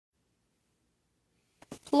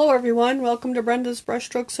Hello everyone, welcome to Brenda's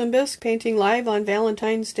Brushstrokes and Bisque painting live on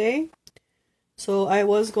Valentine's Day. So I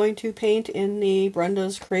was going to paint in the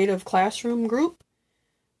Brenda's Creative Classroom group,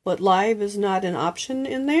 but live is not an option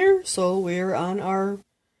in there, so we're on our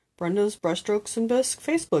Brenda's Brushstrokes and Bisque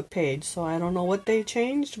Facebook page. So I don't know what they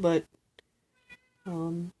changed, but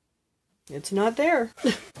it's not there.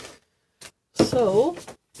 So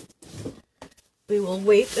we will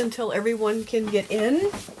wait until everyone can get in,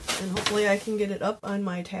 and hopefully I can get it up on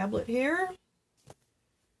my tablet here.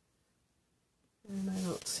 And I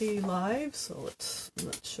don't see live, so I'm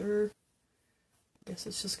not sure. I guess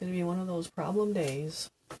it's just going to be one of those problem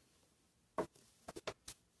days.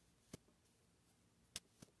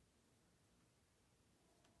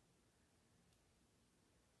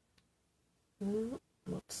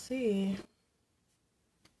 Let's see.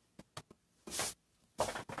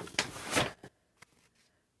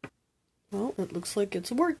 Well, it looks like it's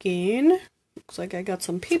working. Looks like I got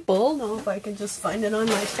some people. Now if I can just find it on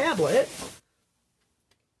my tablet.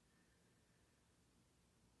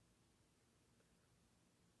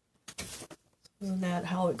 Isn't that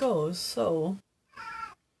how it goes? So,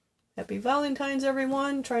 happy Valentine's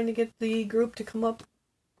everyone. Trying to get the group to come up,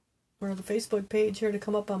 or the Facebook page here to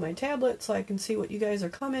come up on my tablet so I can see what you guys are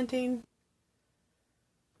commenting.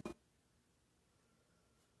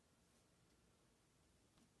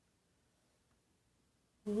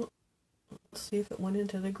 Well, let's see if it went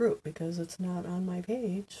into the group because it's not on my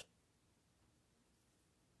page.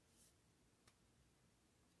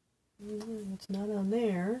 It's not on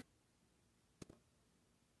there.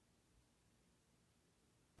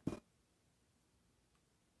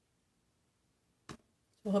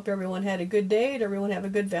 So I hope everyone had a good day. Did everyone have a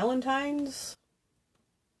good Valentine's?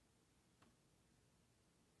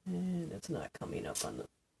 And it's not coming up on the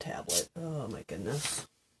tablet. Oh my goodness.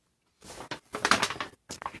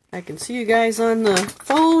 I can see you guys on the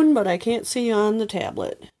phone, but I can't see you on the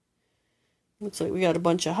tablet. Looks like we got a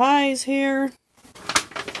bunch of highs here.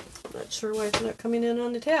 Not sure why it's not coming in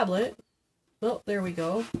on the tablet. Oh, there we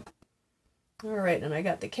go. Alright, and I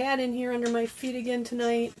got the cat in here under my feet again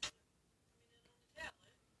tonight.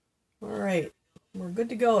 Alright, we're good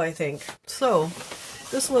to go, I think. So,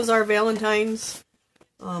 this was our Valentine's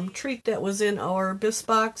treat that was in our bisque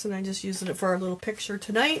box, and I just used it for our little picture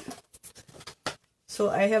tonight. So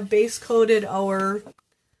I have base coated our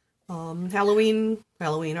our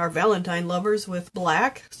Valentine lovers with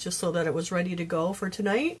black, just so that it was ready to go for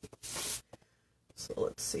tonight. So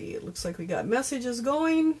let's see, it looks like we got messages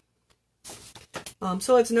going.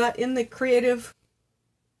 So it's not in the Creative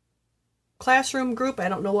Classroom group. I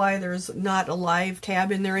don't know why there's not a live tab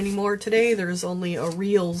in there anymore today. There's only a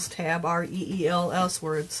Reels tab, R-E-E-L-S,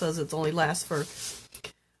 where it says it only lasts for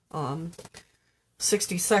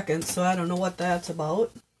 60 seconds, so I don't know what that's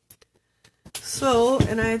about. So,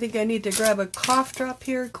 and I think I need to grab a cough drop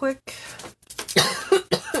here quick.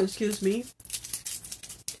 Excuse me.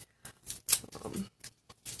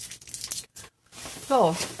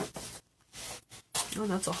 Oh,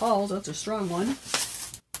 that's a Halls. That's a strong one.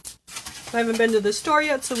 I haven't been to the store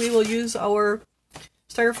yet, so we will use our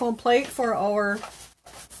styrofoam plate for our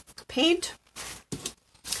paint.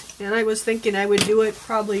 And I was thinking I would do it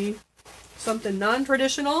probably something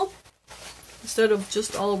non-traditional instead of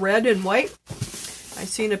just all red and white. I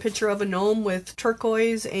seen a picture of a gnome with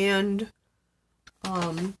turquoise and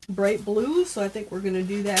bright blue, so I think we're going to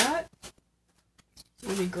do that. So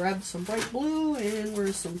let me grab some bright blue, and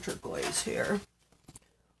where's some turquoise here?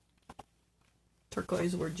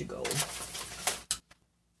 Turquoise, where'd you go?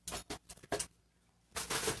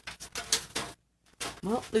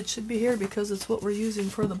 Well, it should be here because it's what we're using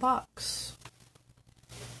for the box.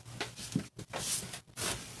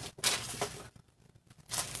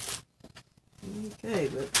 Okay,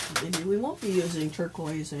 but maybe we won't be using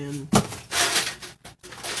turquoise and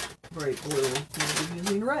bright blue. We'll be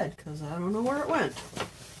using red because I don't know where it went.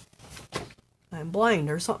 I'm blind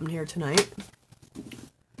or something here tonight.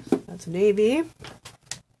 That's navy.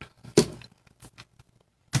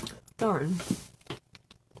 Darn.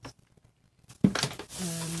 I'm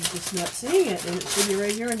just not seeing it, and it should be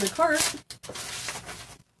right here in the cart.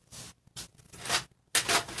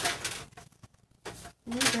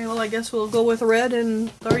 Okay, well I guess we'll go with red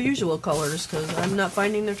and our usual colors because I'm not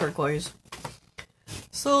finding the turquoise.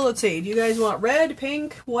 So let's see, do you guys want red,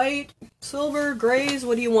 pink, white, silver, grays?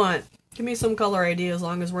 What do you want? Give me some color idea as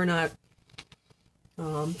long as we're not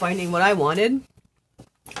finding what I wanted.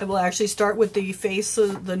 I will actually start with the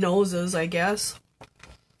faces, the noses, I guess.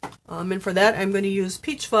 And for that I'm going to use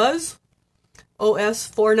Peach Fuzz, OS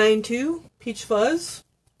 492 Peach Fuzz.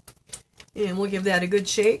 And we'll give that a good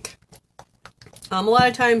shake. A lot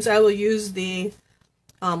of times I will use the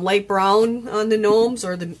light brown on the gnomes,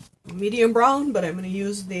 or the medium brown, but I'm going to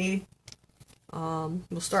use the,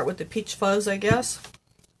 we'll start with the peach fuzz, I guess.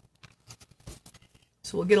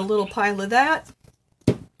 So we'll get a little pile of that.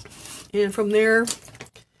 And from there,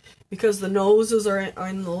 because the noses are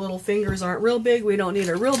and the little fingers aren't real big, we don't need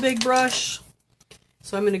a real big brush.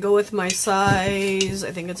 So I'm going to go with my size,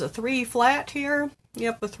 I think it's a 3 flat here.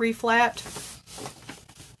 Yep, a 3 flat.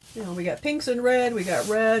 You know, we got pinks and red, we got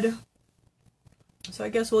red. So I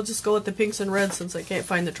guess we'll just go with the pinks and reds since I can't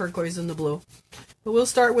find the turquoise and the blue. But we'll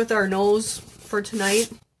start with our nose for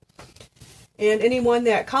tonight. And anyone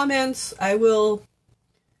that comments, I will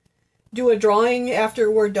do a drawing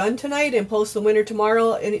after we're done tonight and post the winner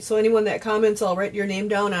tomorrow. And so anyone that comments, I'll write your name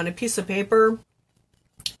down on a piece of paper.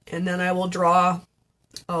 And then I will draw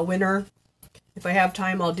a winner. If I have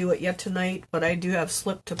time, I'll do it yet tonight. But I do have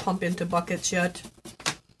slip to pump into buckets yet.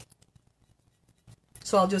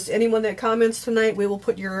 So I'll just, anyone that comments tonight,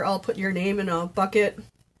 I'll put your name in a bucket.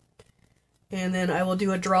 And then I will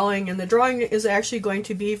do a drawing. And the drawing is actually going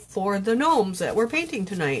to be for the gnomes that we're painting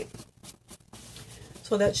tonight.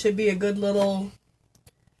 So that should be a good little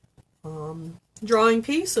drawing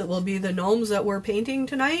piece. It will be the gnomes that we're painting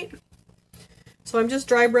tonight. So I'm just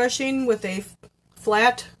dry brushing with a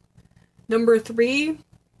flat number 3.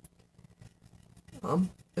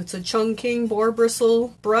 It's a Chungking boar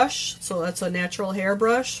bristle brush, so that's a natural hair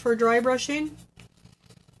brush for dry brushing.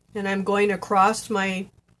 And I'm going across my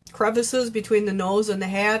crevices between the nose and the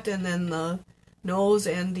hat, and then the nose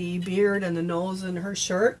and the beard, and the nose and her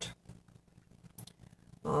shirt.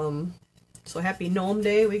 So happy Gnome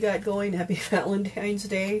Day we got going. Happy Valentine's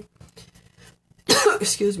Day.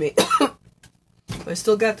 Excuse me. I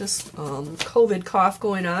still got this COVID cough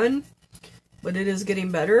going on, but it is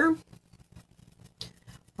getting better.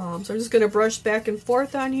 So I'm just going to brush back and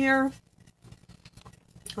forth on here.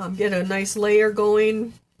 Get a nice layer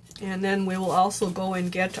going. And then we will also go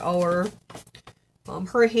and get our,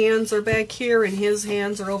 her hands are back here and his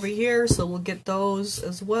hands are over here. So we'll get those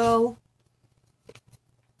as well.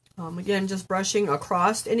 Again, just brushing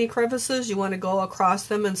across any crevices. You want to go across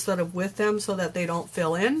them instead of with them so that they don't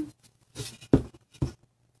fill in.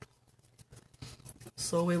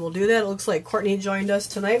 So we will do that. It looks like Courtney joined us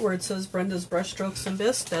tonight where it says Brenda's Brush Strokes and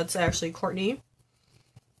Bisque. That's actually Courtney.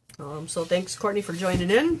 So thanks, Courtney, for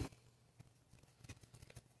joining in.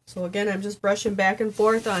 So again, I'm just brushing back and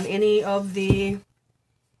forth on any of the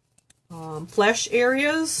flesh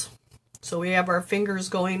areas. So we have our fingers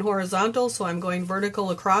going horizontal, so I'm going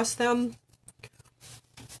vertical across them.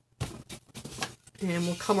 And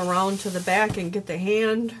we'll come around to the back and get the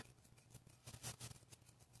hand.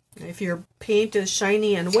 If your paint is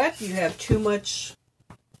shiny and wet, you have too much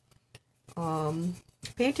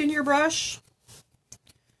paint in your brush.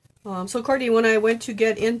 So Courtney, when I went to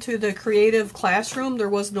get into the creative classroom, there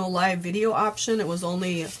was no live video option. It was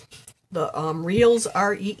only the reels,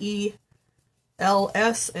 REELS,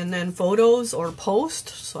 and then photos or post.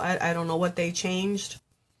 So I don't know what they changed.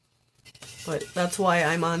 But that's why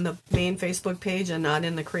I'm on the main Facebook page and not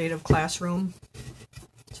in the creative classroom.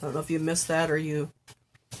 So I don't know if you missed that or you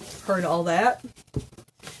heard all that.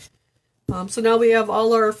 So now we have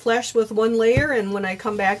all our flesh with one layer, and when I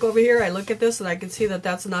come back over here, I look at this and I can see that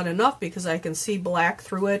that's not enough because I can see black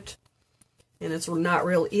through it and it's not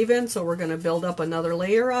real even, so we're going to build up another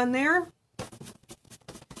layer on there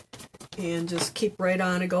and just keep right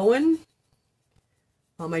on going.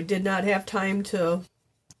 I did not have time to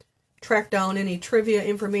track down any trivia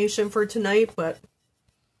information for tonight, but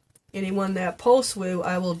anyone that posts,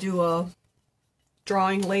 I will do a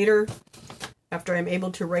drawing later after I'm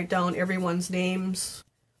able to write down everyone's names,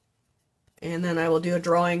 and then I will do a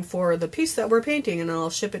drawing for the piece that we're painting and I'll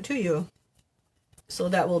ship it to you. So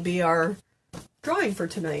that will be our drawing for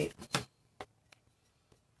tonight.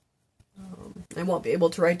 I won't be able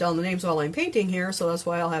to write down the names while I'm painting here, so that's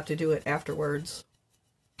why I'll have to do it afterwards.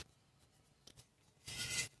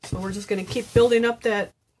 So we're just going to keep building up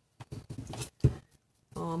that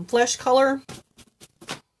flesh color.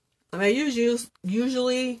 And I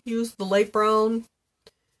usually use the light brown,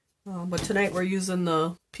 but tonight we're using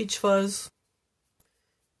the peach fuzz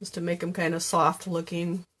just to make them kind of soft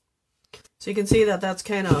looking. So you can see that that's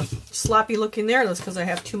kind of sloppy looking there. That's because I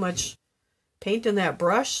have too much paint in that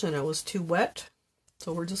brush and it was too wet.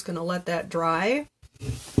 So we're just going to let that dry.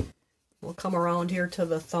 We'll come around here to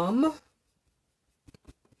the thumb.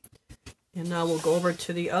 And now we'll go over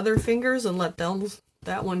to the other fingers and let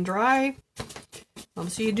that one dry.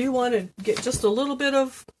 So you do want to get just a little bit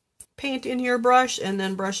of paint in your brush and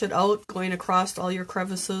then brush it out, going across all your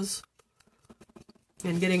crevices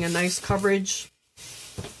and getting a nice coverage,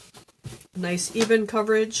 nice even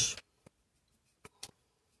coverage.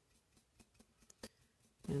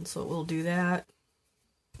 And so we'll do that.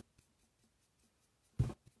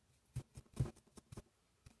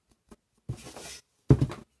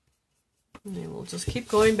 And then we'll just keep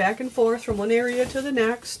going back and forth from one area to the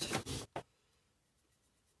next.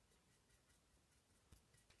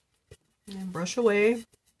 And brush away.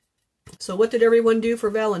 So what did everyone do for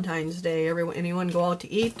Valentine's Day? Anyone go out to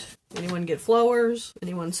eat? Anyone get flowers?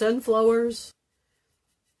 Anyone send flowers?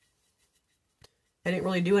 I didn't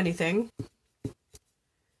really do anything.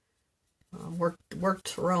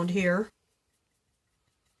 Worked around here.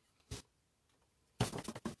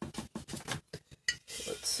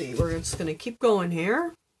 Let's see, we're just going to keep going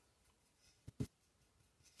here.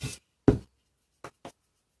 And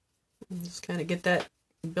just kind of get that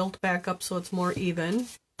built back up so it's more even.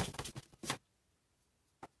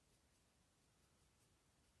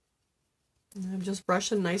 And I'm just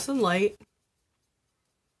brushing nice and light.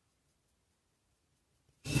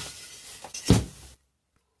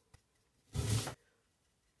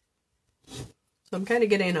 So I'm kind of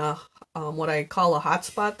getting a what I call a hot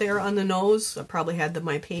spot there on the nose. I probably had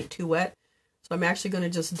my paint too wet. So I'm actually going to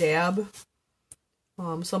just dab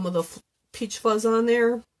some of the peach fuzz on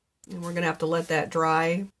there. And we're going to have to let that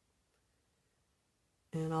dry.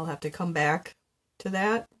 And I'll have to come back to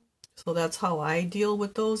that. So that's how I deal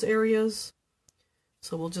with those areas.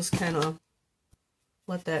 So we'll just kind of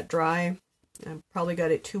let that dry. I probably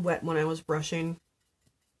got it too wet when I was brushing.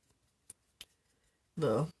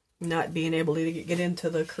 The not being able to get into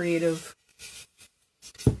the creative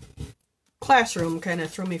classroom kind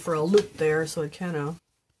of threw me for a loop there, so it kind of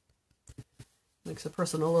makes a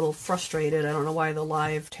person a little frustrated. I don't know why the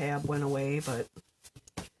live tab went away, but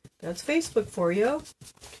that's Facebook for you.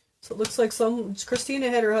 So it looks like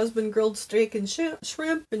Christina had her husband grilled steak and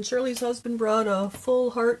shrimp, and Shirley's husband brought a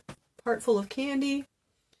full heart full of candy.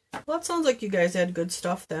 Well, that sounds like you guys had good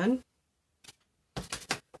stuff then.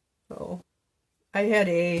 So I had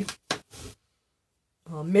a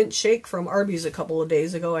mint shake from Arby's a couple of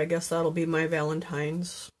days ago. I guess that'll be my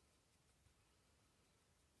Valentine's.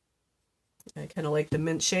 I kind of like the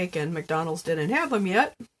mint shake, and McDonald's didn't have them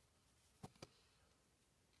yet.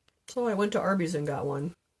 So I went to Arby's and got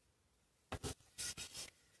one.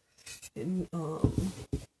 And,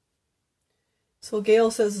 so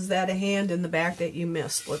Gail says, is that a hand in the back that you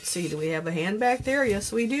missed? Let's see, do we have a hand back there?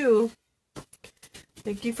 Yes, we do.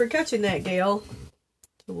 Thank you for catching that, Gail.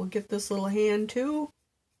 So we'll get this little hand too.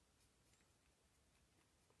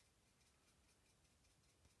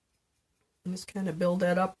 And just kind of build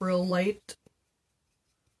that up real light.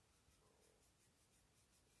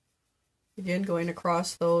 Again, going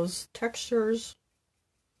across those textures.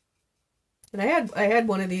 And I had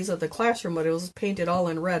one of these at the classroom, but it was painted all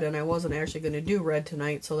in red, and I wasn't actually going to do red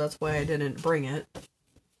tonight, so that's why I didn't bring it.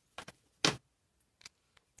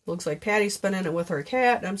 Looks like Patty's spinning it with her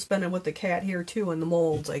cat. I'm spinning with the cat here too in the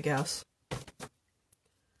molds, I guess.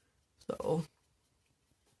 So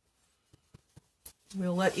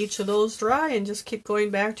we'll let each of those dry and just keep going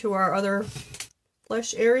back to our other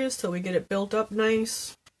flesh areas till we get it built up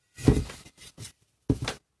nice.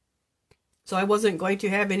 So I wasn't going to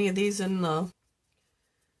have any of these in the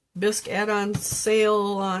bisque add-on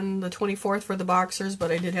sale on the 24th for the boxers,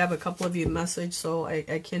 but I did have a couple of you message, so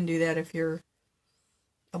I can do that if you're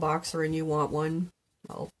a boxer and you want one.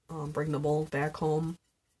 I'll bring the mold back home.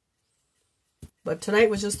 But tonight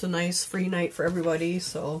was just a nice free night for everybody,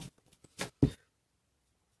 so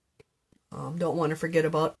don't want to forget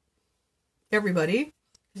about everybody,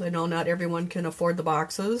 because I know not everyone can afford the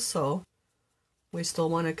boxes, so we still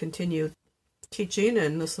want to continue teaching,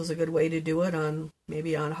 and this is a good way to do it on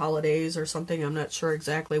maybe on holidays or something. I'm not sure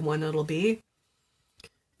exactly when it'll be.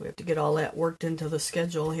 We have to get all that worked into the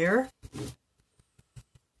schedule here.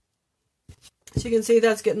 So you can see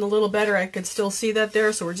that's getting a little better. I could still see that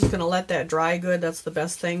there, so we're just going to let that dry good. That's the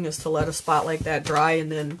best thing, is to let a spot like that dry and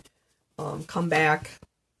then come back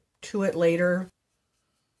to it later.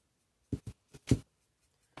 But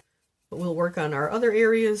we'll work on our other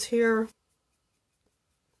areas here.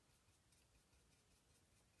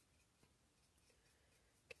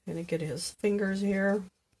 Gonna get his fingers here.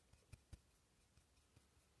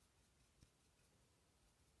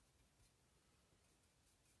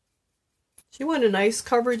 So you want a nice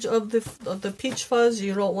coverage of the peach fuzz.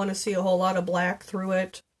 You don't want to see a whole lot of black through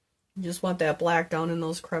it. You just want that black down in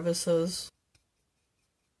those crevices.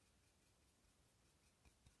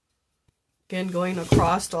 Again, going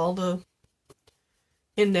across all the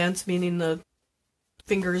indents, meaning the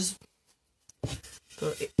fingers,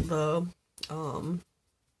 the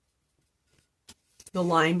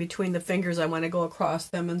line between the fingers, I want to go across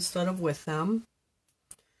them instead of with them.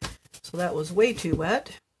 So that was way too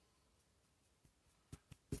wet.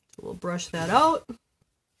 we'll brush that out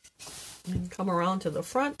and come around to the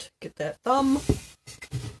front, get that thumb.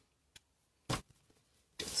 Let's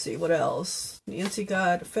see what else. Nancy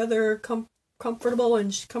got feather comfortable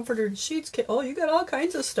and comforter sheets. Oh, you got all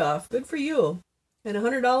kinds of stuff. Good for you. And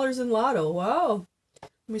 $100 in Lotto. Wow.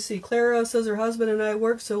 Let me see. Clara says her husband and I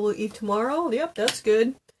work, so we'll eat tomorrow. Yep, that's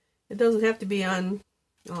good. It doesn't have to be on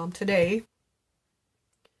today.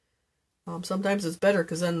 Sometimes it's better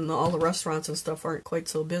because then all the restaurants and stuff aren't quite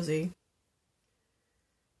so busy.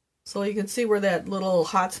 So you can see where that little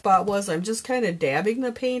hot spot was. I'm just kind of dabbing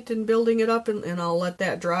the paint and building it up, and I'll let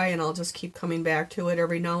that dry, and I'll just keep coming back to it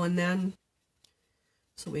every now and then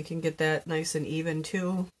so we can get that nice and even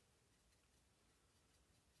too.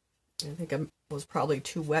 I think I was probably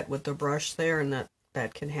too wet with the brush there, and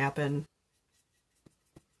that can happen.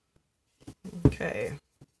 Okay.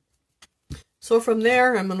 So from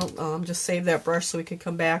there, I'm going to just save that brush so we can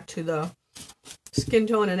come back to the skin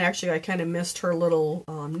tone. And actually, I kind of missed her little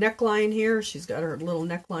neckline here. She's got her little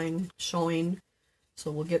neckline showing.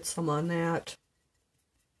 So we'll get some on that.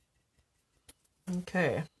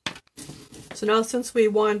 Okay. So now since we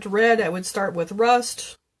want red, I would start with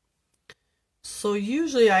rust. So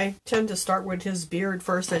usually I tend to start with his beard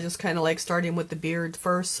first. I just kind of like starting with the beard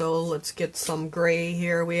first. So let's get some gray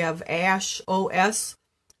here. We have Ash, OS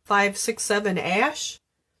 567 Ash.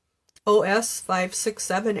 OS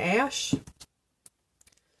 567 Ash.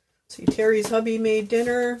 See, Terry's hubby made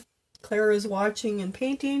dinner. Clara's watching and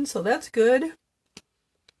painting, so that's good.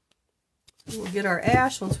 We'll get our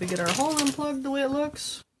ash once we get our hole unplugged the way it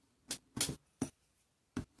looks.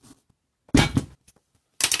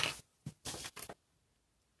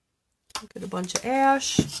 Get a bunch of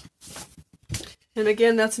ash. And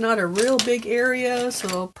again, that's not a real big area, so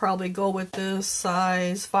I'll probably go with this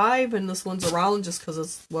size 5, and this one's around just because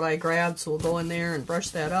it's what I grabbed, so we'll go in there and brush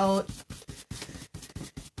that out.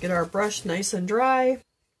 Get our brush nice and dry,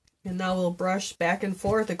 and now we'll brush back and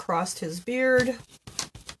forth across his beard.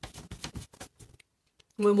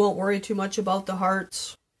 We won't worry too much about the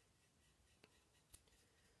hearts.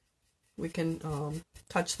 We can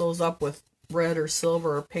touch those up with red or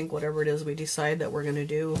silver or pink, whatever it is we decide that we're going to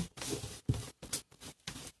do.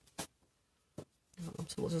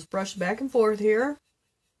 So we'll just brush back and forth here.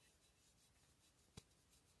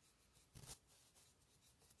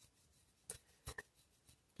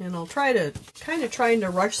 And I'll try to, trying to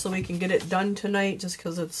rush so we can get it done tonight, just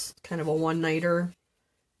because it's kind of a one-nighter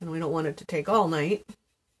and we don't want it to take all night.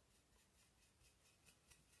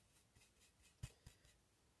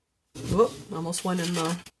 Whoop, almost went in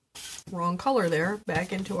the wrong color there.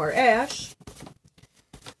 Back into our ash.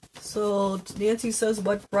 So Nancy says,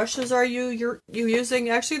 what brushes are you using?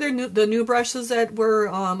 Actually, they're the new brushes that were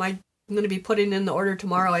I'm going to be putting in the order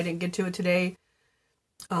tomorrow. I didn't get to it today.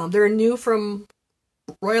 They're new from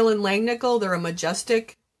Royal and Langnickel. They're a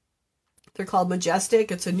Majestic. They're called Majestic.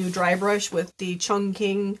 It's a new dry brush with the Chung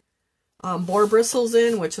King boar bristles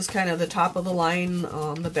in, which is kind of the top of the line,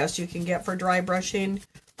 the best you can get for dry brushing.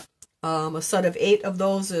 A set of 8 of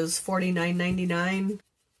those is $49.99.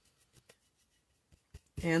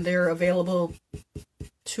 And they're available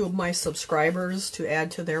to my subscribers to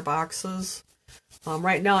add to their boxes.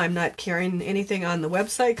 Right now I'm not carrying anything on the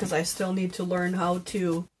website because I still need to learn how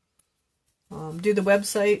to do the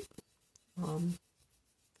website.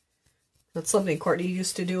 That's something Courtney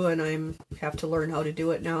used to do, and I have to learn how to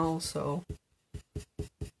do it now. So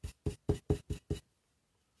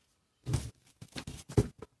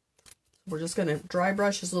we're just going to dry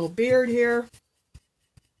brush his little beard here.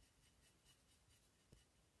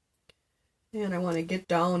 And I want to get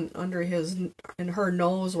down under his and her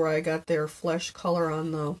nose where I got their flesh color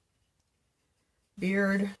on the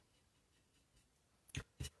beard.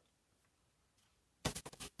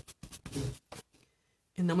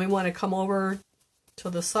 And then we want to come over to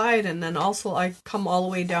the side, and then also I come all the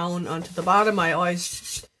way down onto the bottom. I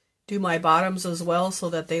always do my bottoms as well so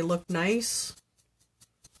that they look nice.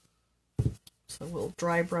 So we'll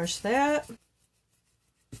dry brush that.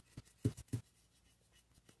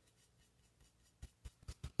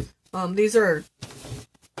 These are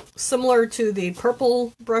similar to the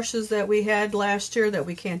purple brushes that we had last year that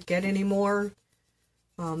we can't get anymore.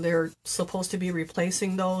 They're supposed to be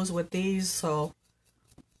replacing those with these, so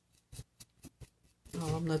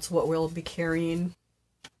that's what we'll be carrying.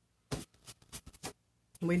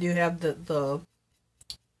 We do have the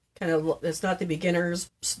kind of, it's not the beginners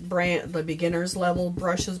brand, the beginners level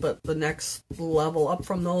brushes, but the next level up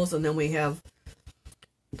from those, and then we have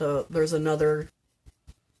there's another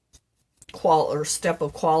step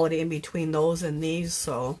of quality in between those and these,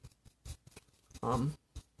 so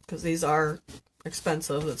because these are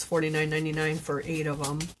expensive. It's $49.99 for 8 of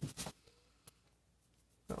them.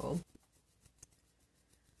 So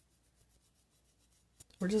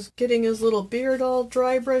we're just getting his little beard all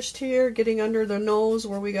dry brushed here, getting under the nose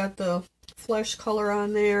where we got the flesh color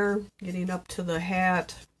on there, getting up to the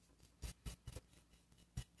hat.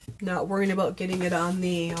 Not worrying about getting it on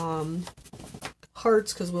the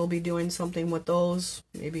hearts because we'll be doing something with those,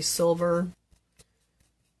 maybe silver.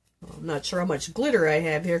 I'm not sure how much glitter I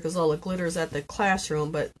have here because all the glitter is at the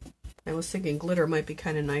classroom, but I was thinking glitter might be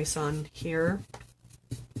kind of nice on here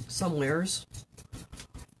somewheres.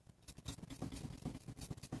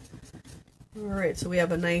 Alright, so we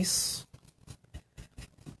have a nice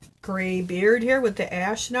gray beard here with the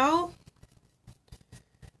ash now.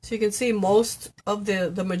 So you can see most of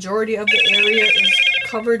the majority of the area is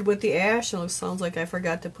covered with the ash. And it sounds like I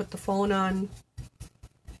forgot to put the phone on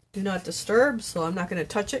Do Not Disturb, so I'm not going to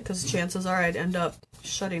touch it because chances are I'd end up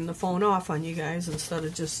shutting the phone off on you guys instead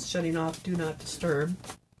of just shutting off Do Not Disturb.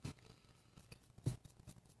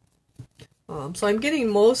 So I'm getting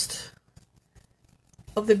most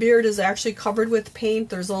of the beard is actually covered with paint.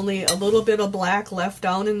 There's only a little bit of black left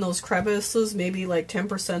down in those crevices. Maybe like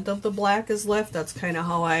 10% of the black is left. That's kind of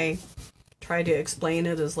how I try to explain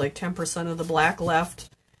it, is like 10% of the black left.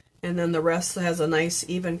 And then the rest has a nice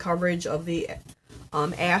even coverage of the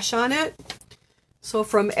ash on it. So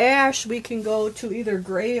from ash we can go to either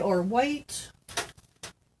gray or white.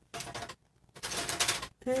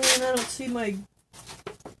 And I don't see my...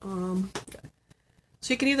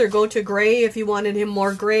 So you can either go to gray if you wanted him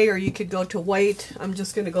more gray, or you could go to white. I'm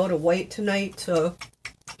just going to go to white tonight to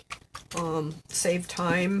save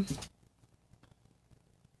time.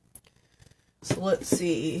 So let's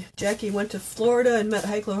see. Jackie went to Florida and met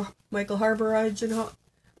Michael Harbridge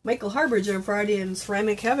on Friday in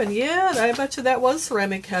Ceramic Heaven. Yeah, I bet you that was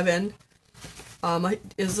Ceramic Heaven.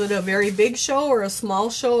 Is it a very big show or a small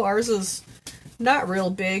show? Ours is not real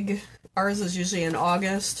big. Ours is usually in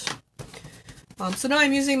August. So now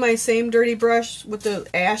I'm using my same dirty brush with the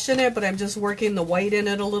ash in it, but I'm just working the white in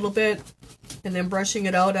it a little bit and then brushing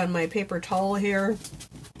it out on my paper towel here.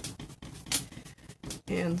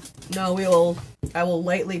 And now I will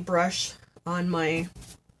lightly brush on my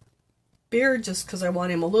beard just because I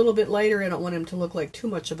want him a little bit lighter. I don't want him to look like too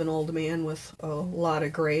much of an old man with a lot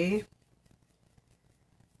of gray.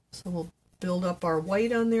 So we'll build up our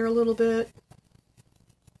white on there a little bit.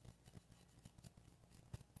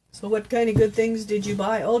 So what kind of good things did you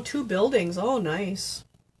buy? Oh, 2 buildings. Oh, nice.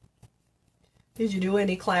 Did you do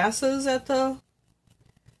any classes at the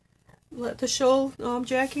show,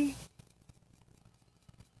 Jackie?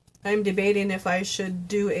 I'm debating if I should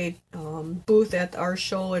do a booth at our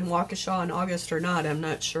show in Waukesha in August or not. I'm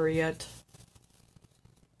not sure yet.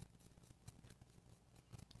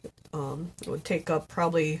 It would take up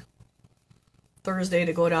probably Thursday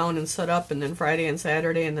to go down and set up, and then Friday and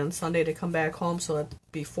Saturday, and then Sunday to come back home. So that'd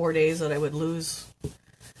be 4 days that I would lose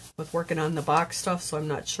with working on the box stuff. So I'm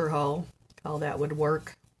not sure how that would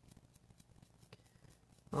work.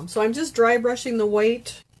 So I'm just dry brushing the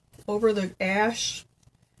white over the ash.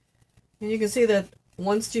 And you can see that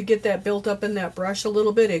once you get that built up in that brush a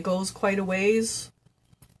little bit, it goes quite a ways.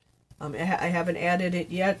 I haven't added it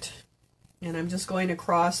yet. And I'm just going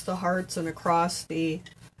across the hearts and across the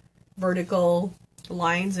vertical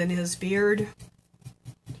lines in his beard.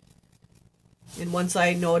 And once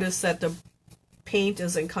I notice that the paint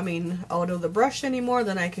isn't coming out of the brush anymore,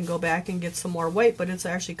 then I can go back and get some more white, but it's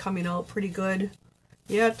actually coming out pretty good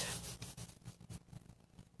yet.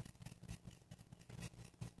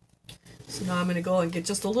 So now I'm going to go and get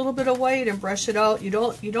just a little bit of white and brush it out. You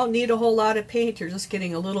don't need a whole lot of paint. You're just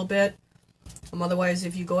getting a little bit. Otherwise,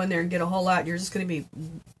 if you go in there and get a whole lot, you're just going to be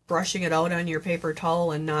brushing it out on your paper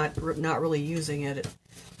towel and not really using it.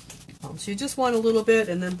 So you just want a little bit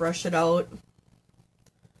and then brush it out.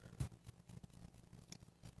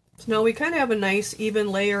 So now we kind of have a nice even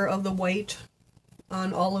layer of the white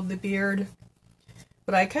on all of the beard.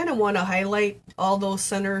 But I kind of want to highlight all those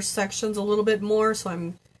center sections a little bit more, so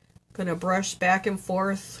I'm going to brush back and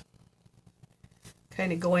forth,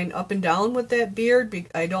 kind of going up and down with that beard.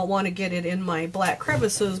 I don't want to get it in my black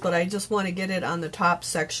crevices, but I just want to get it on the top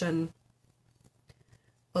section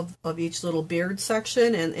of each little beard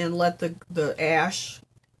section, and let the ash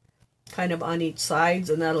kind of on each sides,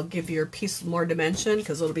 and that'll give your piece more dimension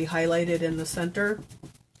because it'll be highlighted in the center.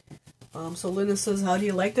 So Linda says, how do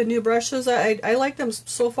you like the new brushes? I like them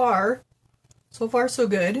so far. So far so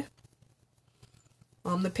good.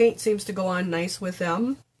 The paint seems to go on nice with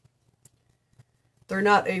them. They're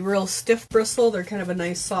not a real stiff bristle. They're kind of a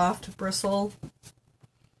nice soft bristle.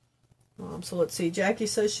 So let's see, Jackie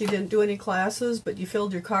says she didn't do any classes, but you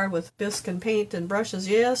filled your card with bisque and paint and brushes.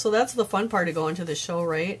 Yeah, so that's the fun part of going to the show,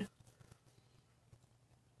 right?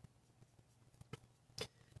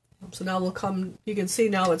 So now we'll come, you can see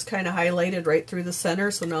now it's kind of highlighted right through the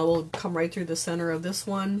center, so now we'll come right through the center of this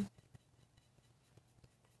one,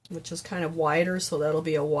 which is kind of wider, so that'll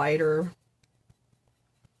be a wider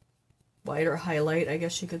highlight, I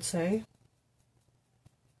guess you could say.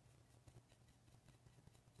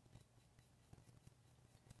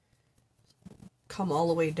 Come all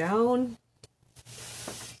the way down.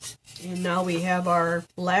 And now we have our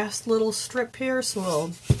last little strip here, so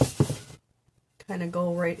we'll kind of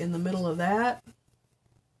go right in the middle of that.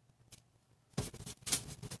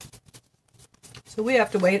 So we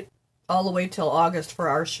have to wait all the way till August for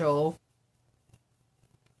our show.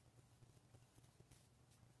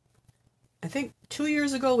 I think 2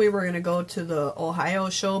 years ago we were going to go to the Ohio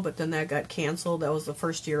show, but then that got canceled. That was the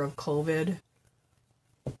first year of COVID.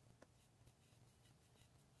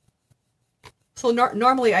 So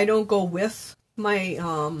normally I don't go with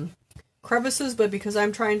my crevices, but because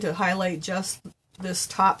I'm trying to highlight just this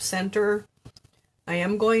top center, I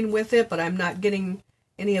am going with it, but I'm not getting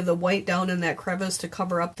any of the white down in that crevice to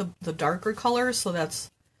cover up the darker colors, so that's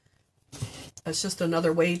just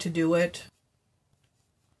another way to do it.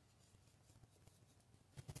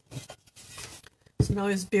 So now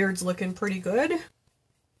his beard's looking pretty good.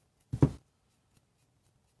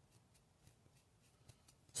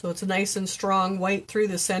 So it's nice and strong white through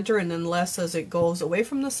the center and then less as it goes away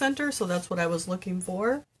from the center. So that's what I was looking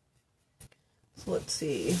for. So let's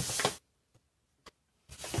see.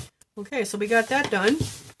 Okay, so we got that done.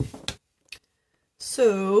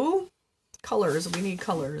 So colors, we need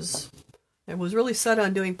colors. I was really set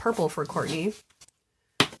on doing purple for Courtney,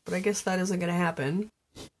 but I guess that isn't going to happen.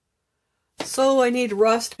 So I need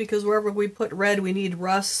rust because wherever we put red, we need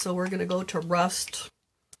rust. So we're going to go to rust,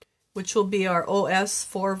 which will be our OS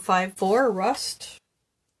 454 rust.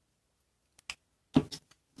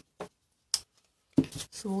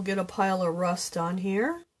 So we'll get a pile of rust on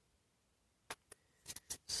here.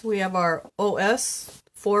 So we have our OS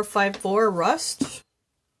 454 rust.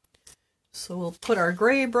 So we'll put our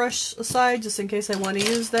gray brush aside just in case I want to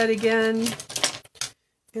use that again.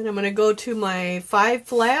 And I'm going to go to my 5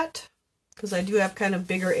 flat because I do have kind of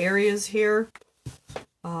bigger areas here.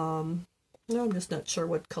 No, I'm just not sure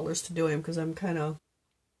what colors to do him because I'm kind of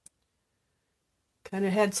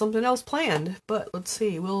had something else planned. But let's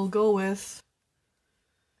see, we'll go with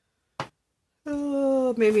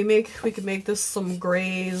maybe we could make this some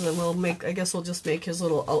grays, and I guess we'll just make his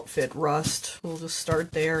little outfit rust. We'll just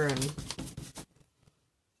start there, and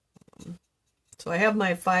so I have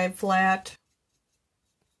my 5 flat.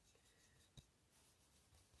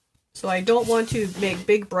 So I don't want to make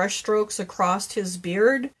big brush strokes across his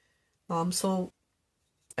beard. So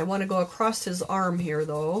I want to go across his arm here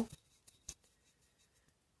though.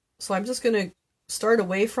 So I'm just going to start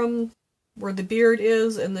away from where the beard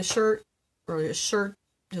is and the shirt, or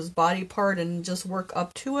his body part, and just work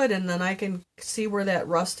up to it, and then I can see where that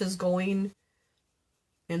rust is going,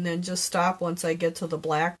 and then just stop once I get to the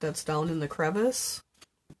black that's down in the crevice.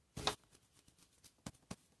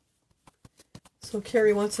 So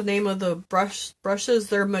Carrie wants the name of the brushes.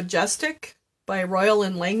 They're Majestic by Royal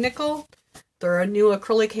and Langnickel. They're a new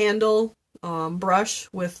acrylic handle brush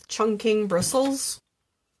with chunking bristles.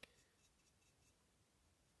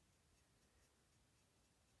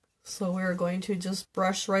 So we're going to just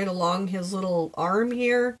brush right along his little arm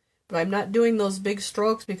here, but I'm not doing those big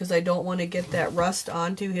strokes because I don't want to get that rust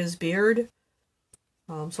onto his beard.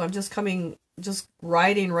 So I'm just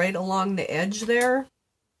riding right along the edge there.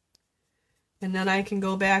 And then I can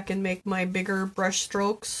go back and make my bigger brush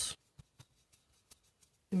strokes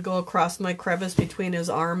and go across my crevice between his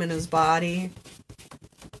arm and his body.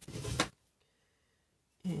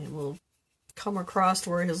 And we'll come across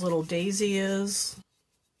where his little daisy is.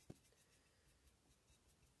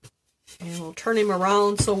 And we'll turn him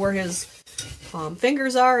around so where his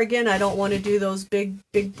fingers are, again, I don't want to do those big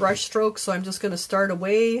brush strokes, so I'm just going to start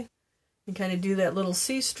away and kind of do that little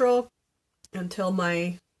C stroke until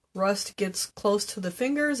my rust gets close to the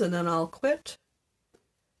fingers, and then I'll quit.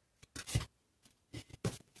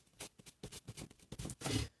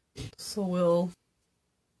 So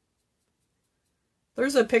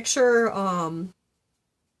there's a picture,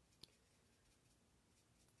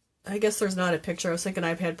 I guess there's not a picture. I was thinking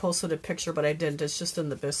I had posted a picture, but I didn't. It's just in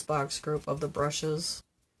the Bisque Box group of the brushes.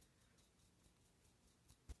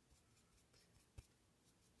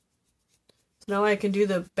 So now I can do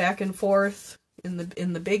the back and forth in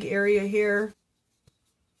the big area here.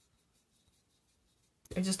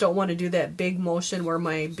 I just don't want to do that big motion where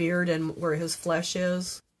my beard and where his flesh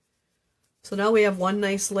is. So now we have one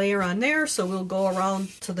nice layer on there, so we'll go around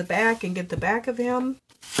to the back and get the back of him.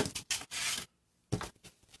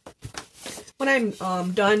 When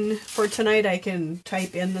I'm done for tonight, I can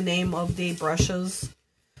type in the name of the brushes,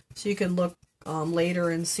 so you can look later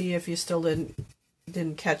and see if you still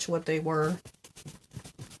didn't catch what they were.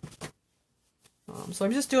 So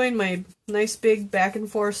I'm just doing my nice big back and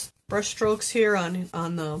forth brush strokes here on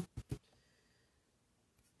the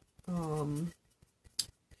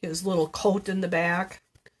his little coat in the back.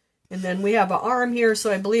 And then we have an arm here,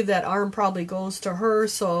 so I believe that arm probably goes to her,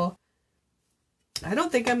 so I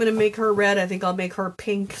don't think I'm going to make her red. I think I'll make her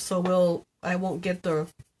pink, so I won't get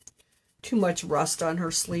too much rust on her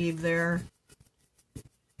sleeve there.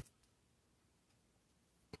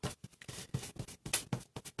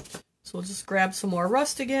 So we'll just grab some more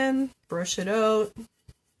rust again, brush it out.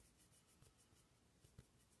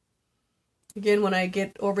 Again, when I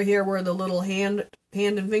get over here where the little hand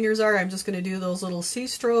and fingers are, I'm just going to do those little C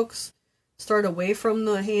strokes, start away from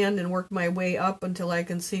the hand and work my way up until I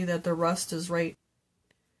can see that the rust is right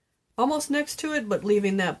almost next to it, but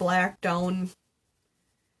leaving that black down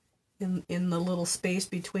in the little space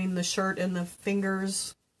between the shirt and the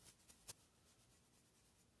fingers.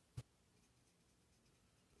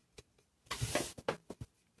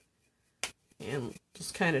 And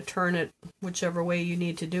just kind of turn it whichever way you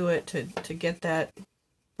need to do it to get that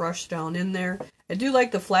brush down in there. I do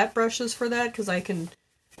like the flat brushes for that because I can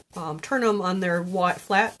turn them on their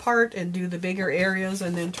flat part and do the bigger areas,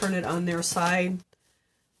 and then turn it on their side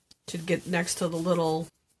to get next to the little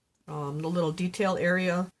detail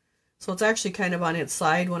area. So it's actually kind of on its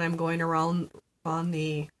side when I'm going around on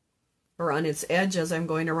its edge as I'm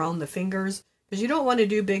going around the fingers, because you don't want to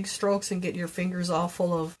do big strokes and get your fingers all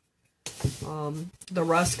full of the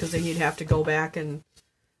rust, because then you'd have to go back and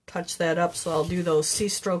touch that up. So I'll do those C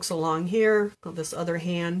strokes along here of this other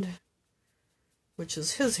hand, which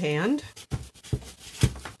is his hand.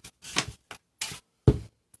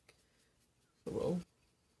 So we'll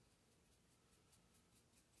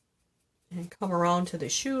come around to the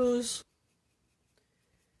shoes.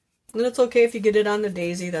 And it's okay if you get it on the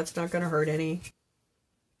daisy, that's not going to hurt any.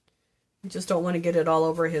 You just don't want to get it all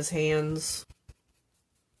over his hands.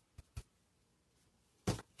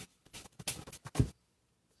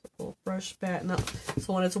 Brush back. No.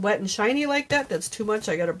 So when it's wet and shiny like that, that's too much.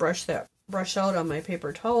 I got to brush out on my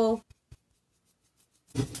paper towel.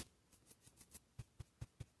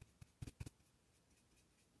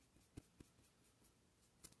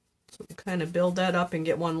 So kind of build that up and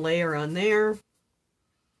get one layer on there.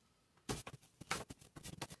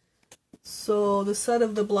 So the set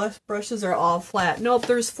of the brushes are all flat. Nope,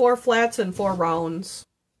 there's 4 flats and 4 rounds.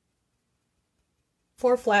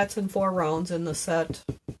 4 flats and 4 rounds in the set.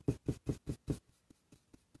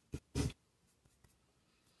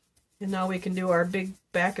 And now we can do our big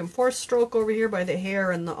back and forth stroke over here by the hair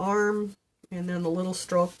and the arm, and then the little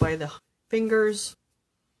stroke by the fingers.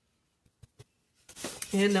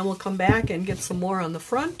 And then we'll come back and get some more on the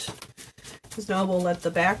front, because now we'll let the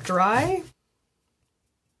back dry.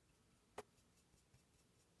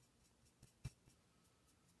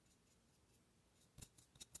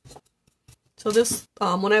 So this,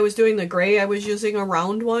 when I was doing the gray, I was using a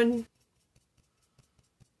round one.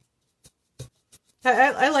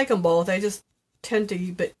 I like them both. I just tend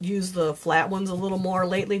to use the flat ones a little more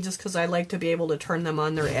lately, just because I like to be able to turn them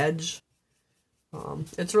on their edge.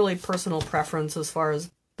 It's really personal preference as far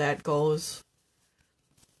as that goes.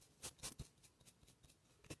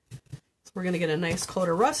 So we're going to get a nice coat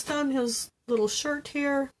of rust on his little shirt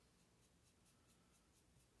here.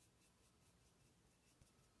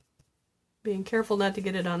 Being careful not to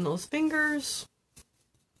get it on those fingers.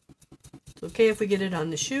 It's okay if we get it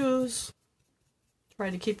on the shoes. Try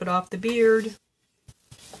to keep it off the beard.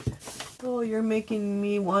 Oh, you're making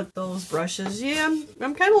me want those brushes. Yeah,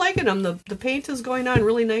 I'm kind of liking them. The paint is going on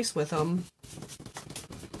really nice with them.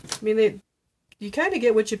 I mean, you kind of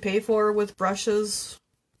get what you pay for with brushes.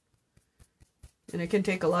 And it can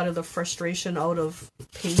take a lot of the frustration out of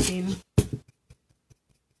painting.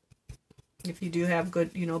 If you do have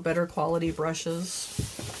good, better quality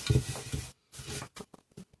brushes.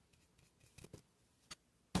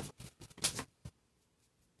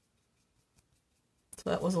 So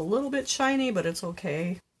that was a little bit shiny, but it's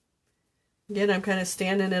okay. Again, I'm kind of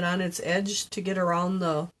standing it on its edge to get around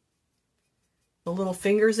the little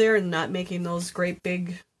fingers there and not making those great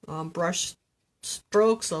big brush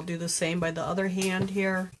strokes. I'll do the same by the other hand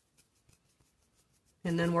here.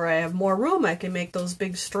 And then where I have more room, I can make those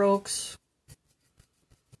big strokes.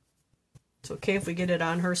 It's okay if we get it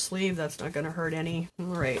on her sleeve. That's not going to hurt any. All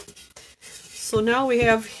right. So now we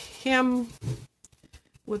have him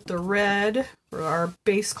with the red, or our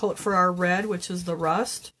base coat for our red, which is the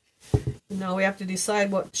rust. And now we have to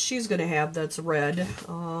decide what she's going to have that's red.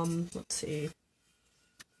 Let's see.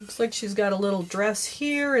 Looks like she's got a little dress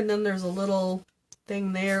here, and then there's a little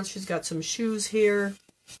thing there. She's got some shoes here.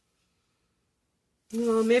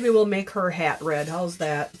 Maybe we'll make her hat red. How's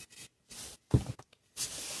that?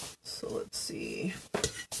 So let's see.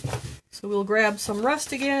 So we'll grab some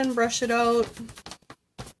rust again, brush it out.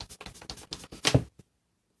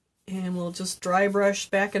 And we'll just dry brush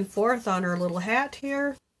back and forth on her little hat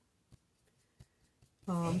here.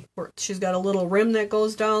 She's got a little rim that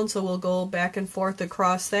goes down, so we'll go back and forth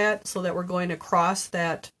across that so that we're going across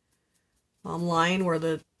that line where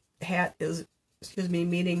the hat is,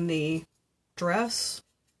 meeting the dress.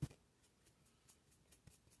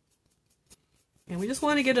 And we just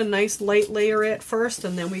want to get a nice light layer at first,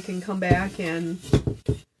 and then we can come back and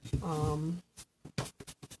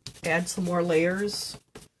add some more layers.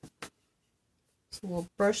 So we'll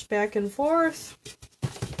brush back and forth.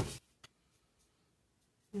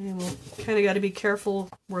 And we'll kind of got to be careful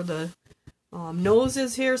where the nose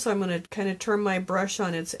is here, so I'm going to kind of turn my brush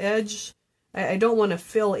on its edge. I don't want to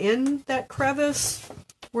fill in that crevice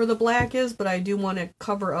where the black is, but I do want to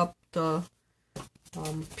cover up the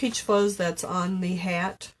peach fuzz that's on the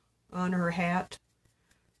hat, on her hat.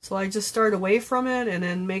 So I just start away from it and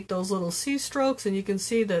then make those little C strokes, and you can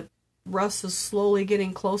see that rust is slowly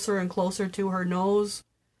getting closer and closer to her nose.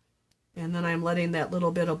 And then I'm letting that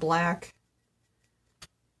little bit of black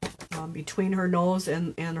between her nose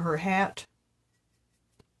and her hat.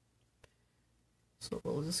 So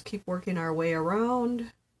we'll just keep working our way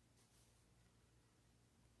around.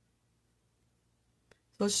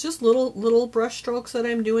 So it's just little brush strokes that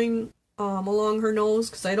I'm doing along her nose,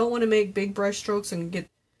 because I don't want to make big brush strokes and get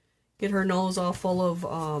her nose all full of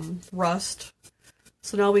rust.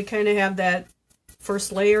 So now we kind of have that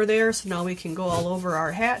first layer there, so now we can go all over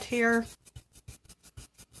our hat here.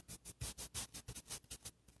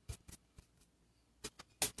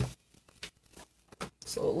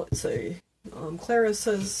 So let's see, Clara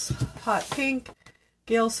says hot pink.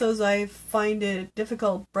 Gail says I find it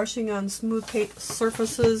difficult brushing on smooth paint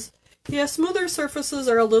surfaces. Yeah, smoother surfaces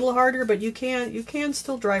are a little harder, but you can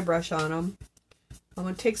still dry brush on them.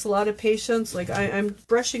 It takes a lot of patience. Like I'm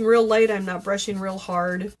brushing real light, I'm not brushing real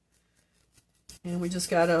hard. And we just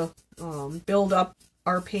gotta build up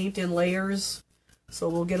our paint in layers. So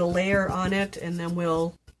we'll get a layer on it, and then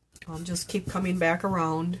we'll just keep coming back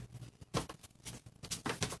around.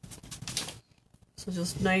 So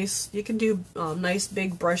just nice, you can do nice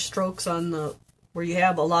big brush strokes on the, where you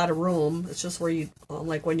have a lot of room. It's just where you,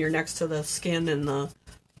 like when you're next to the skin and the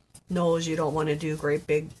nose, you don't want to do great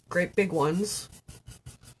big ones.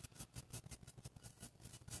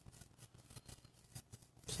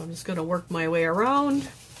 So I'm just going to work my way around.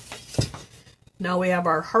 Now we have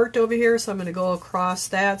our heart over here, so I'm going to go across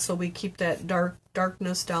that so we keep that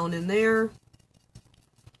darkness down in there.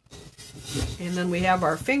 And then we have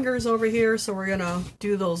our fingers over here, so we're going to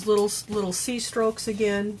do those little C strokes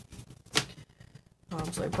again.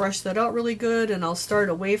 So I brush that out really good, and I'll start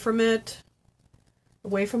away from it,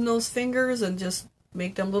 away from those fingers, and just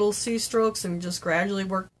make them little C strokes and just gradually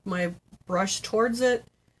work my brush towards it.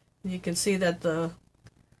 And you can see that the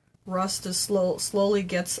rust is slowly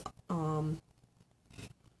gets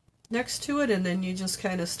next to it, and then you just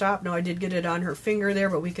kind of stop. Now I did get it on her finger there,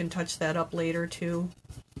 but we can touch that up later too.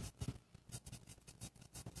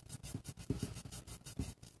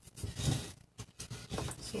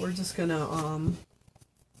 So we're just gonna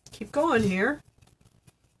keep going here.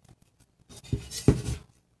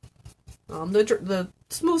 The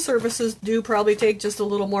smooth surfaces do probably take just a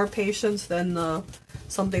little more patience than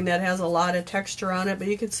something that has a lot of texture on it, but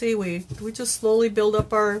you can see we just slowly build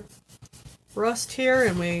up our rust here,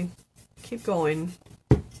 and we keep going.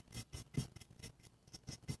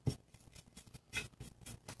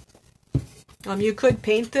 You could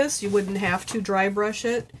paint this, you wouldn't have to dry brush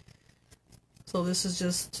it. So this is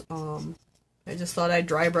just, I just thought I'd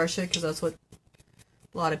dry brush it because that's what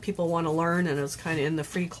a lot of people want to learn, and it's kind of in the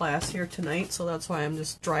free class here tonight, so that's why I'm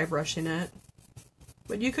just dry brushing it.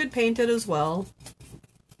 But you could paint it as well.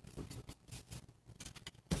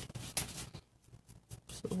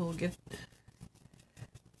 So we'll get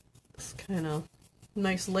this kind of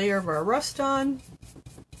nice layer of our rust on.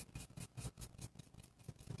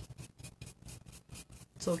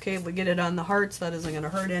 It's okay if we get it on the hearts, that isn't going to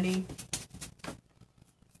hurt any.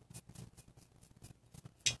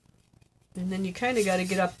 And then you kind of got to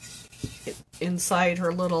get up inside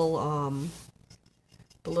her little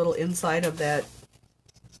the little inside of that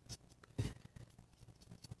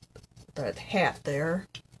hat there.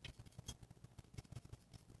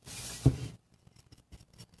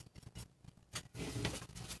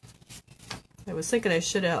 I was thinking I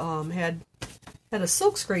should have had a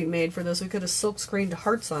silk screen made for this. We could have silk screened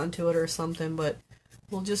hearts onto it or something, but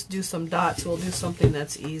we'll just do some dots. We'll do something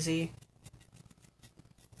that's easy.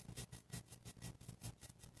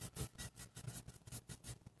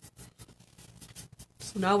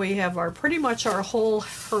 So now we have our pretty much her whole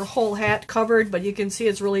hat covered, but you can see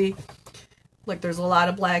it's really like there's a lot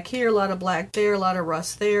of black here, a lot of black there, a lot of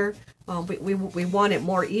rust there. We want it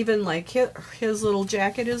more even, like his little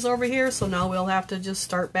jacket is over here, so now we'll have to just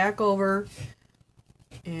start back over,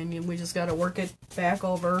 and we just got to work it back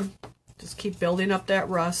over. Just keep building up that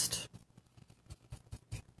rust.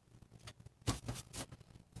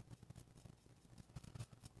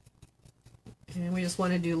 And we just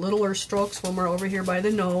want to do littler strokes when we're over here by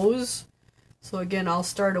the nose. So again, I'll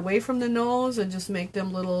start away from the nose and just make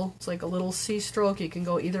them little, it's like a little C stroke. You can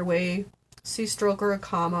go either way, C stroke or a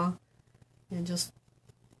comma. And just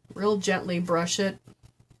real gently brush it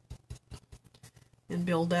and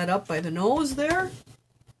build that up by the nose there.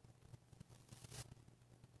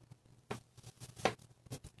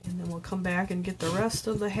 And then we'll come back and get the rest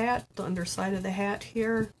of the hat, the underside of the hat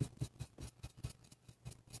here.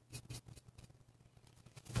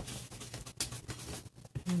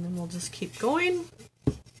 And then we'll just keep going.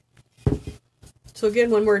 So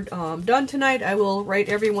again, when we're done tonight, I will write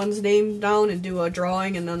everyone's name down and do a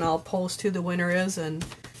drawing, and then I'll post who the winner is, and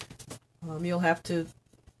you'll have to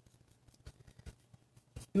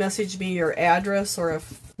message me your address, or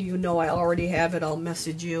if you know I already have it, I'll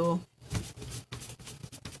message you.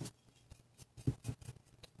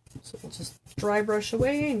 So we'll just dry brush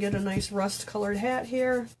away and get a nice rust colored hat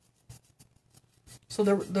here. So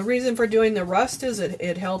the reason for doing the rust is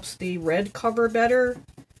it helps the red cover better.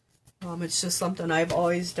 It's just something I've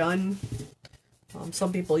always done.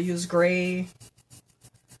 Some people use gray.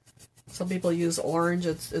 Some people use orange.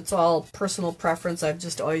 It's all personal preference. I've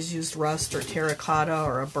just always used rust or terracotta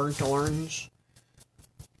or a burnt orange.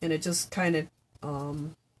 And it just kind of,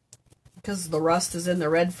 because the rust is in the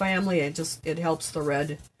red family, it helps the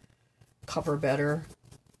red cover better.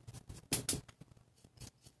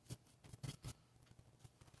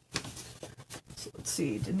 Let's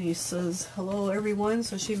see, Denise says, hello everyone,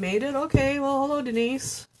 so she made it. Okay, well, hello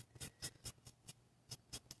Denise.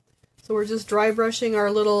 So we're just dry brushing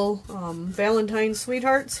our little Valentine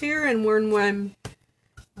sweethearts here, and when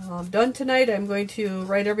I'm done tonight, I'm going to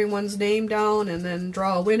write everyone's name down and then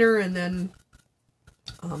draw a winner, and then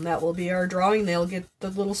that will be our drawing. They'll get the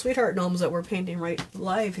little sweetheart gnomes that we're painting right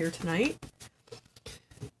live here tonight.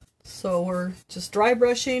 So we're just dry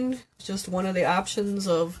brushing, just one of the options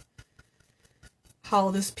of how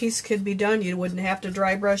this piece could be done. You wouldn't have to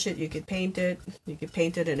dry brush it. You could paint it. You could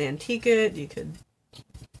paint it and antique it. You could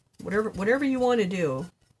whatever you want to do.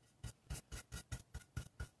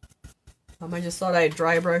 I just thought I'd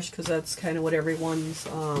dry brush because that's kind of what everyone's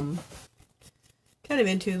kind of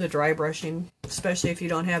into, the dry brushing, especially if you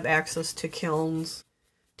don't have access to kilns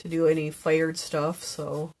to do any fired stuff.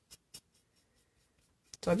 So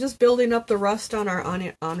I'm just building up the rust on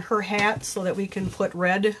her hat so that we can put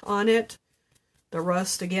red on it. The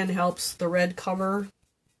rust, again, helps the red cover.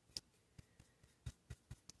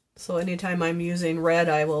 So anytime I'm using red,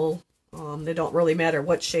 I will, they don't really matter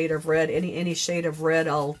what shade of red, any shade of red,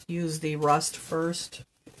 I'll use the rust first.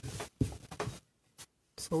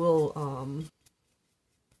 So we'll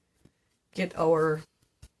get our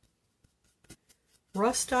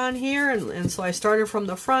rust on here, and so I started from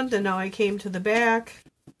the front, and now I came to the back.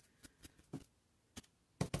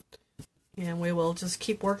 And we will just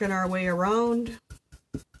keep working our way around.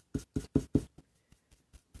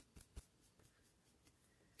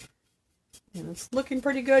 And it's looking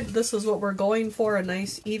pretty good. This is what we're going for, a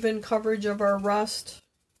nice even coverage of our rust,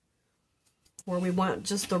 where we want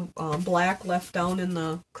just the black left down in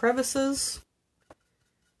the crevices.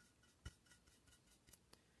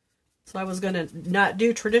 So I was going to not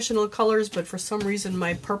do traditional colors, but for some reason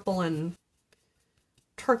my purple and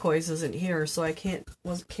turquoise isn't here, so I can't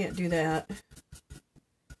do that.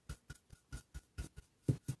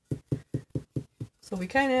 So we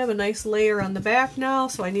kind of have a nice layer on the back now,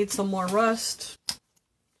 so I need some more rust.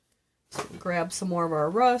 So we'll grab some more of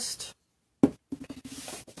our rust.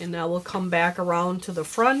 And now we'll come back around to the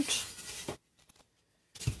front.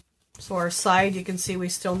 So our side, you can see we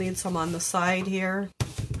still need some on the side here.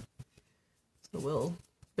 So we'll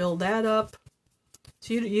build that up.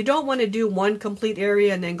 So you don't want to do one complete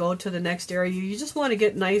area and then go to the next area. You just want to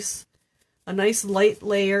get a nice light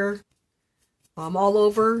layer all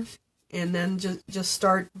over, and then just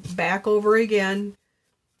start back over again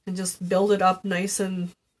and just build it up nice and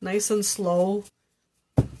slow.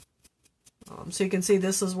 So you can see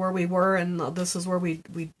this is where we were, and this is where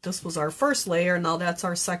this was our first layer. Now that's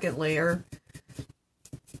our second layer.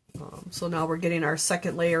 So now we're getting our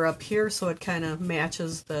second layer up here, so it kind of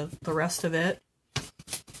matches the rest of it.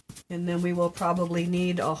 And then we will probably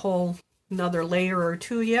need another layer or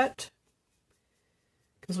two yet,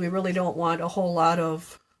 because we really don't want a whole lot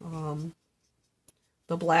of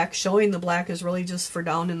the black showing. The black is really just for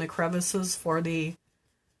down in the crevices for the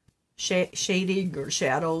shading or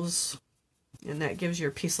shadows, and that gives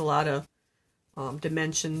your piece a lot of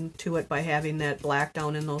dimension to it by having that black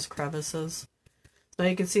down in those crevices. Now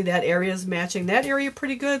you can see that area is matching that area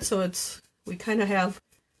pretty good, so we kind of have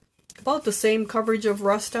about the same coverage of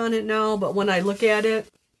rust on it now, but when I look at it,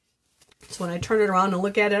 so when I turn it around and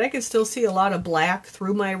look at it, I can still see a lot of black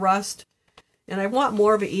through my rust, and I want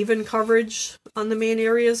more of an even coverage on the main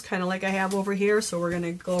areas, kind of like I have over here, so we're going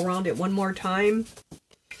to go around it one more time.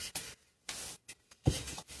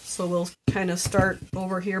 So we'll kind of start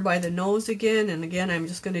over here by the nose again, and again I'm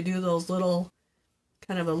just going to do those little,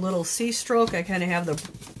 kind of a little C stroke. I kind of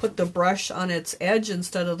have put the brush on its edge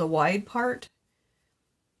instead of the wide part,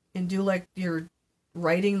 and do like you're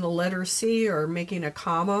writing the letter C or making a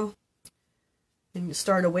comma. And you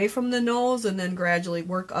start away from the nose and then gradually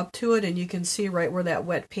work up to it, and you can see right where that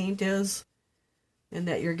wet paint is, and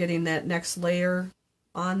that you're getting that next layer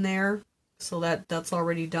on there. So that's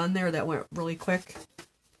already done there. That went really quick.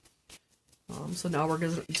 So now we're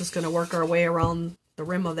just going to work our way around the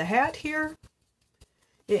rim of the hat here.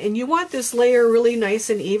 And you want this layer really nice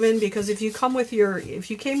and even, because if you came with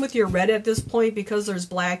your red at this point, because there's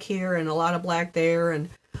black here and a lot of black there and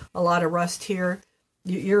a lot of rust here,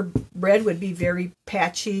 your red would be very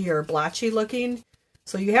patchy or blotchy looking.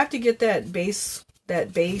 So you have to get that base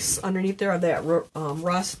underneath there of that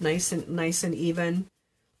rust nice and even.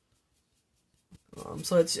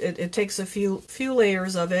 So it takes a few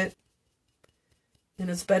layers of it, and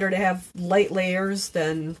it's better to have light layers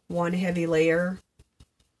than one heavy layer.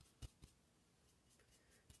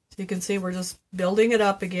 So you can see we're just building it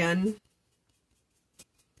up again,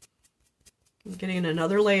 getting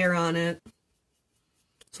another layer on it.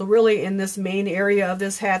 So really in this main area of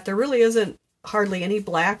this hat, there really isn't hardly any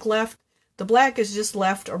black left. The black is just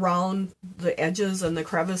left around the edges and the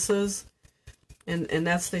crevices, and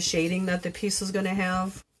that's the shading that the piece is going to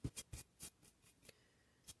have.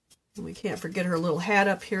 And we can't forget her little hat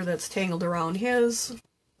up here that's tangled around his.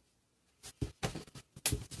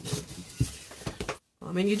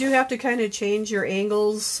 And you do have to kind of change your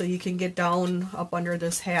angles so you can get down up under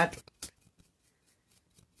this hat.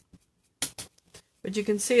 But you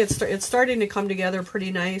can see it's starting to come together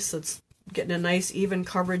pretty nice. It's getting a nice even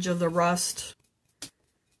coverage of the rust.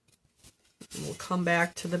 And we'll come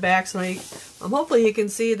back to the back. So hopefully you can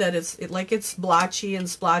see that it's blotchy and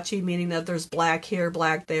splotchy, meaning that there's black here,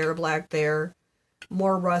 black there,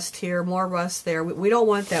 more rust here, more rust there. We don't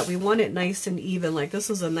want that. We want it nice and even. Like this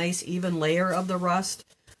is a nice even layer of the rust.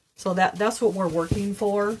 So that's what we're working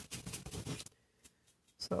for.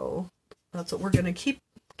 So that's what we're going to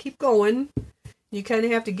keep going. You kind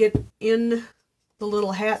of have to get in the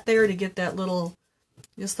little hat there to get that little,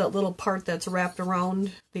 just that little part that's wrapped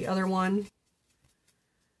around the other one.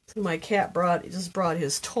 So my cat just brought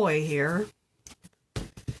his toy here.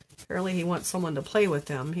 Apparently he wants someone to play with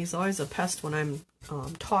him. He's always a pest when I'm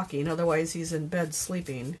talking, otherwise he's in bed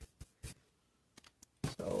sleeping.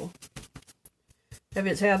 So,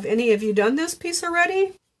 have any of you done this piece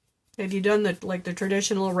already? Have you done the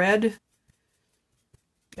traditional red?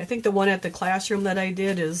 I think the one at the classroom that I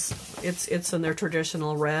did it's in their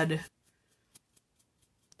traditional red.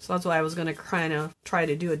 So that's why I was going to kind of try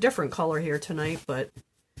to do a different color here tonight, but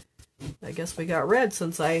I guess we got red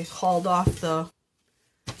since I hauled off the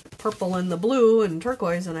purple and the blue and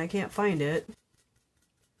turquoise and I can't find it.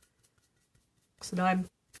 So now I've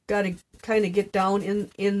got to kind of get down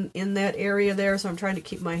in that area there, so I'm trying to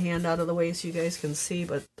keep my hand out of the way so you guys can see,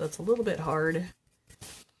 but that's a little bit hard.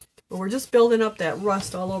 But we're just building up that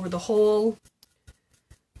rust all over the whole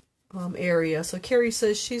area. So Carrie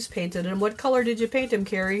says she's painted him. What color did you paint him,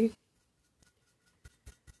 Carrie?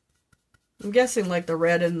 I'm guessing like the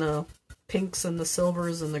red and the pinks and the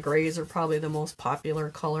silvers and the grays are probably the most popular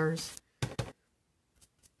colors.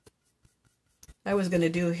 I was going to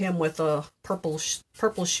do him with a purple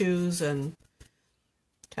shoes and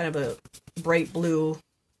kind of a bright blue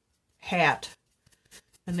hat,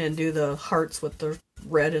 and then do the hearts with the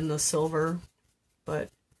red and the silver, but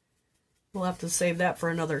we'll have to save that for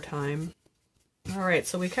another time. Alright,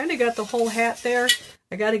 so we kind of got the whole hat there.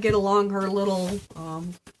 I got to get along her little,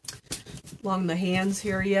 along the hands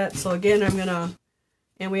here yet. So again, I'm going to,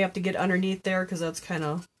 and we have to get underneath there because that's kind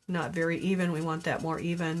of not very even. We want that more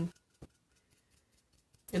even.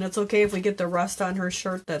 And it's okay if we get the rust on her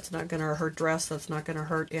shirt. That's not going to, her dress, that's not going to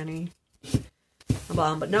hurt any.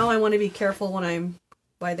 But now I want to be careful when I'm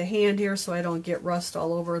by the hand here so I don't get rust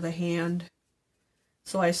all over the hand.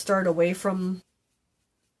 So I start away from,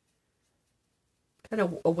 kind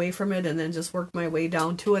of away from it, and then just work my way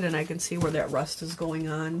down to it, and I can see where that rust is going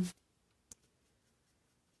on.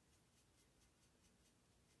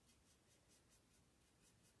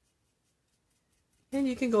 And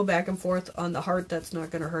you can go back and forth on the heart. That's not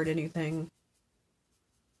going to hurt anything.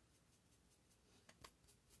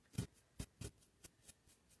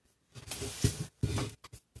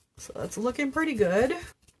 So that's looking pretty good.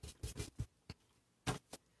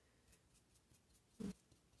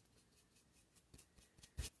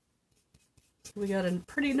 We got a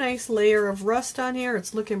pretty nice layer of rust on here.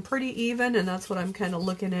 It's looking pretty even, and that's what I'm kind of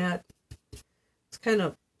looking at. It's kind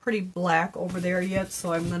of pretty black over there yet,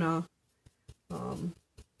 so I'm going to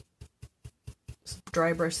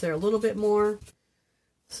dry brush there a little bit more.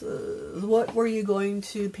 So what were you going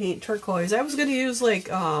to paint? Turquoise. I was going to use like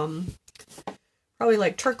probably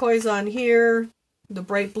like turquoise on here, the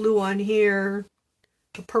bright blue on here,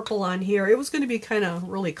 the purple on here. It was going to be kind of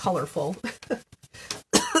really colorful.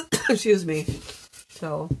 Excuse me.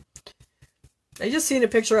 So I just seen a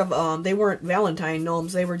picture of they weren't Valentine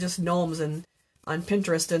gnomes, they were just gnomes, and on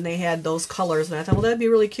Pinterest, and they had those colors, and I thought, well, that'd be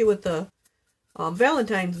really cute with the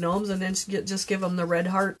Valentine's gnomes, and then just give them the red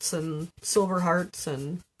hearts and silver hearts,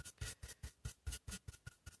 and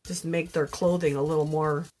just make their clothing a little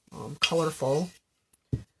more colorful.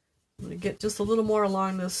 I'm going to get just a little more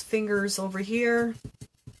along those fingers over here.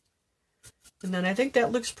 And then I think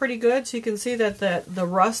that looks pretty good. So you can see that the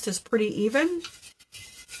rust is pretty even.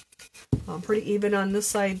 Pretty even on this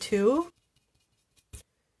side too.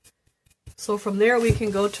 So from there we can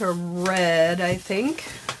go to red, I think.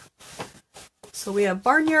 So we have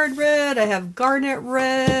barnyard red. I have garnet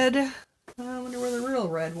red. I wonder where the real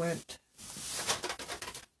red went.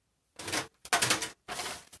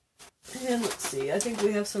 And let's see. I think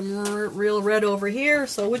we have some real red over here.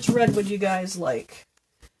 So which red would you guys like?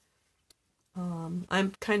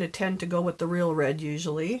 I'm kind of tend to go with the real red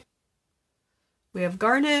usually. We have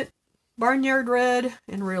garnet, barnyard red,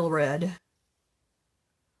 and real red.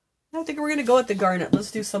 I think we're going to go with the garnet.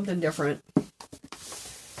 Let's do something different.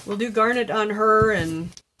 We'll do garnet on her,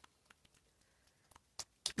 and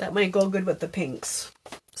that might go good with the pinks.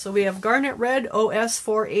 So we have garnet red OS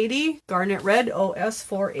 480, garnet red OS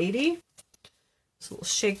 480. So we'll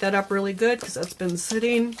shake that up really good because that's been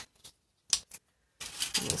sitting.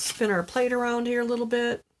 We'll spin our plate around here a little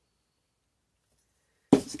bit.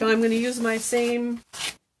 So now I'm going to use my same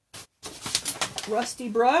rusty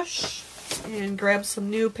brush and grab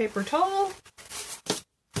some new paper towel.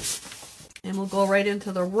 And we'll go right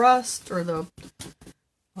into the rust or the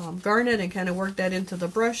garnet and kind of work that into the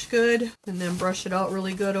brush good. And then brush it out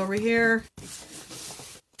really good over here.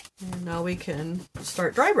 And now we can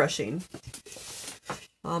start dry brushing.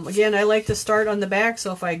 Again, I like to start on the back,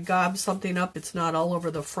 so if I gob something up, it's not all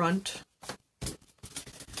over the front.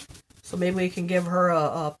 So maybe we can give her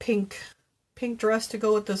a pink dress to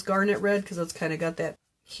go with this garnet red, because it's kind of got that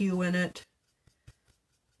hue in it.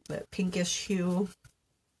 That pinkish hue.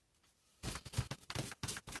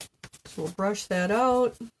 So we'll brush that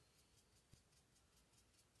out.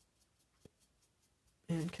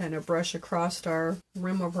 And kind of brush across our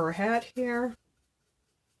rim of her hat here.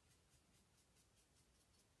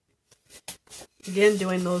 Again,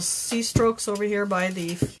 doing those C-strokes over here by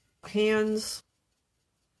the hands.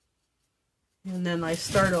 And then I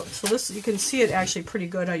start, so this, you can see it actually pretty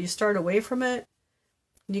good how you start away from it.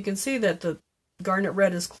 And you can see that the garnet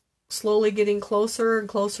red is slowly getting closer and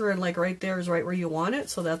closer, and like right there is right where you want it.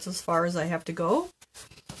 So that's as far as I have to go.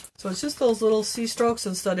 So it's just those little C-strokes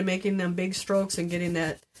instead of making them big strokes and getting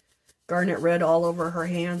that garnet red all over her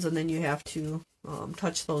hands, and then you have to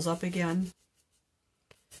touch those up again.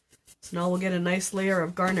 So now we'll get a nice layer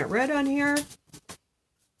of garnet red on here.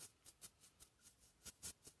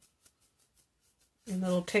 And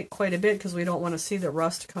that'll take quite a bit because we don't want to see the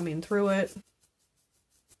rust coming through it.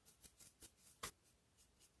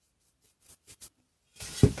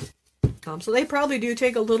 So they probably do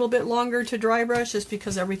take a little bit longer to dry brush just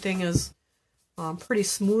because everything is pretty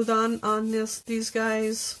smooth on these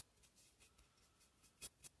guys.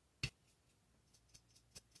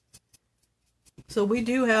 So we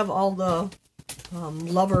do have all the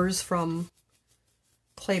lovers from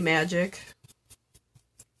Clay Magic.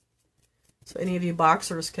 So any of you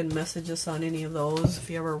boxers can message us on any of those if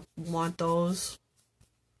you ever want those.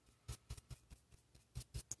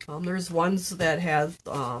 There's ones that have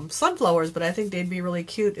sunflowers, but I think they'd be really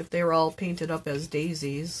cute if they were all painted up as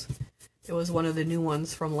daisies. It was one of the new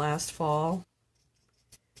ones from last fall.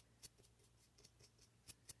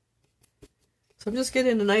 So I'm just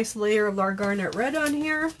getting a nice layer of our garnet red on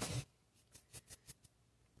here.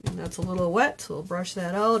 And that's a little wet, so we'll brush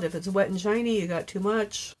that out. If it's wet and shiny, you got too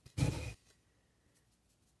much.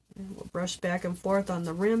 And we'll brush back and forth on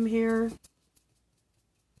the rim here.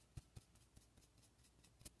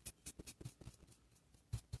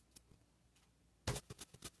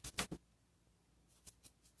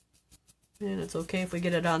 And it's okay if we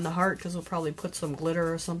get it on the heart, because we'll probably put some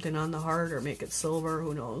glitter or something on the heart or make it silver,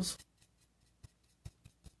 who knows.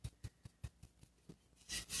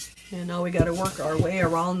 And now we got to work our way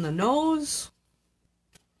around the nose.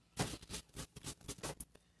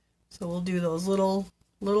 So we'll do those little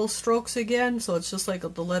strokes again. So it's just like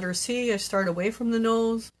the letter C. I start away from the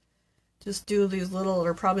nose. Just do these little,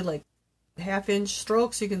 or probably like half-inch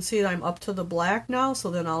strokes. You can see that I'm up to the black now, so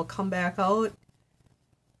then I'll come back out.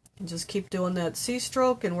 And just keep doing that C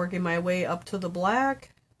stroke and working my way up to the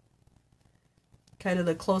black. Kind of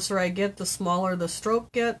the closer I get, the smaller the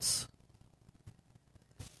stroke gets.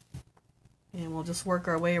 And we'll just work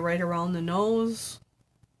our way right around the nose.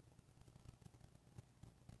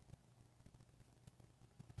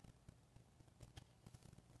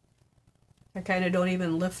 I kind of don't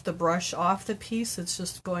even lift the brush off the piece. It's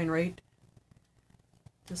just going right,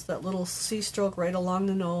 just that little C stroke right along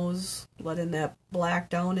the nose, letting that black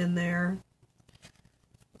down in there.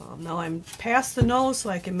 Now I'm past the nose, so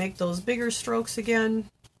I can make those bigger strokes again.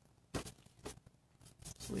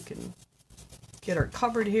 So we can get her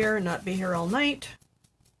covered here and not be here all night.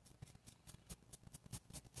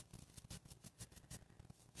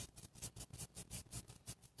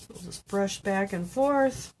 So we'll just brush back and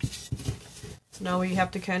forth. So now we have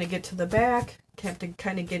to kind of get to the back. Have to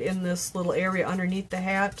kind of get in this little area underneath the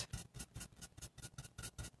hat.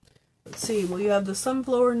 Let's see, will you have the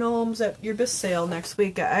sunflower gnomes at your bisque sale next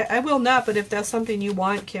week? I will not, but if that's something you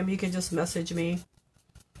want, Kim, you can just message me.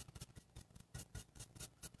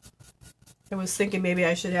 I was thinking maybe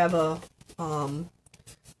I should have a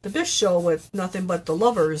the bisque show with nothing but the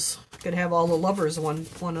lovers. Could have all the lovers one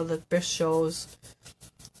of the bisque shows.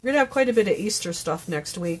 We're gonna have quite a bit of Easter stuff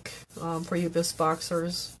next week for you bisque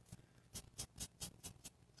boxers.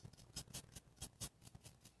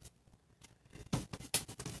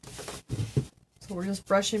 So we're just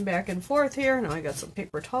brushing back and forth here. Now I got some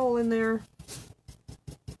paper towel in there.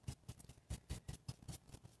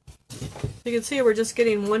 You can see we're just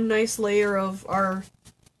getting one nice layer of our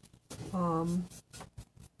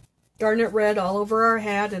garnet red all over our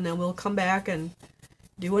hat, and then we'll come back and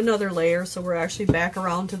do another layer, so we're actually back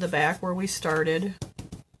around to the back where we started.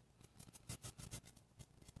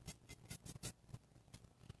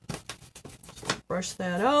 Brush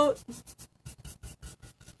that out.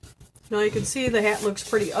 Now you can see the hat looks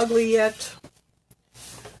pretty ugly yet.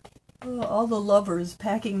 Oh, all the lovers,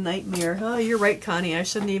 packing nightmare. Oh, you're right, Connie. I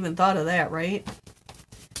shouldn't even thought of that, right?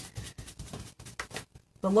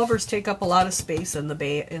 The lovers take up a lot of space in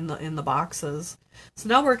the boxes. So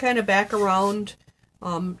now we're kind of back around.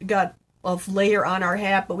 Got a layer on our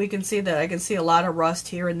hat, but we can see that I can see a lot of rust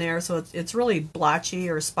here and there. So it's really blotchy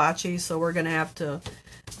or spotchy. So we're gonna have to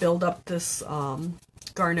build up this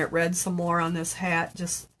garnet red some more on this hat,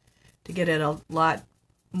 just to get it a lot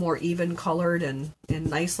more even colored and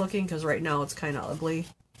nice looking, because right now it's kind of ugly.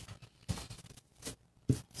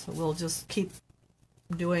 So we'll just keep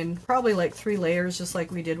doing probably like 3 layers, just like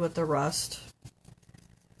we did with the rust.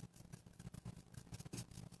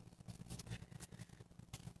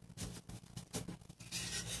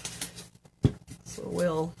 So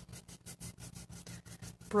we'll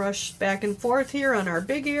brush back and forth here on our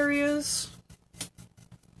big areas.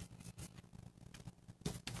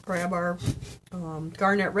 Grab our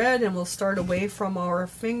garnet red, and we'll start away from our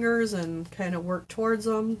fingers and kind of work towards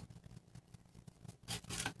them.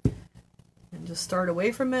 And just start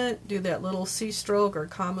away from it, do that little C stroke or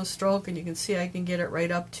comma stroke, and you can see I can get it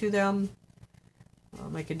right up to them.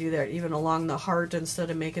 I can do that even along the heart instead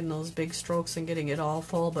of making those big strokes and getting it all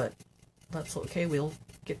full, but that's okay, we'll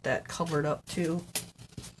get that covered up too.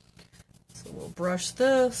 So we'll brush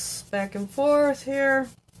this back and forth here.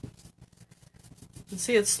 You can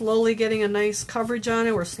see it's slowly getting a nice coverage on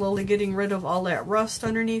it. We're slowly getting rid of all that rust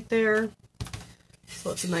underneath there.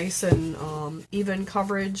 So it's nice and even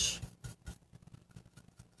coverage.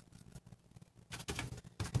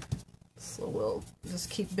 So we'll just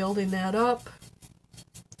keep building that up.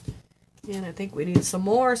 And I think we need some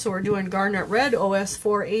more, so we're doing Garnet Red, OS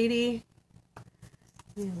 480.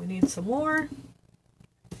 And we need some more.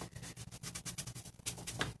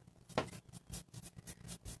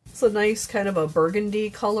 It's a nice kind of a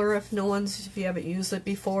burgundy color if you haven't used it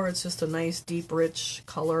before. It's just a nice deep rich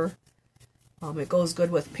color. It goes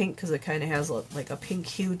good with pink because it kind of has like a pink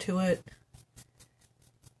hue to it.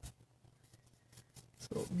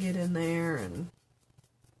 So get in there and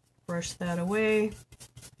brush that away.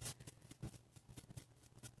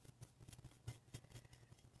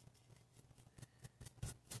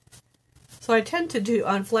 So I tend to do,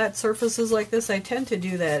 on flat surfaces like this, I tend to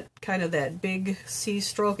do that kind of that big C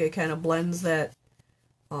stroke. It kind of blends that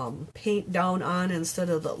paint down on instead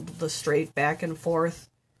of the straight back and forth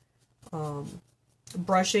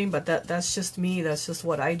brushing, but that's just me. That's just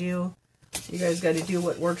what I do. You guys got to do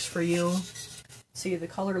what works for you. See, the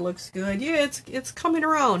color looks good. Yeah, it's coming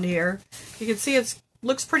around here. You can see it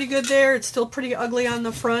looks pretty good there. It's still pretty ugly on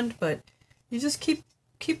the front, but you just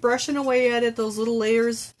keep brushing away at it, those little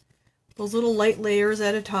layers, those little light layers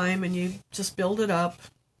at a time, and you just build it up.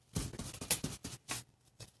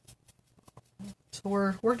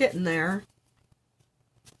 So we're getting there.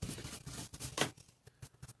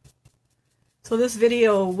 So this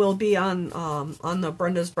video will be on the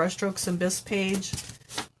Brenda's Brushstrokes and Bisque page.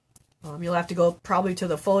 You'll have to go probably to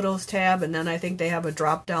the Photos tab, and then I think they have a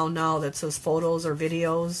drop down now that says Photos or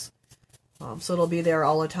Videos. So it'll be there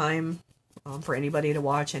all the time for anybody to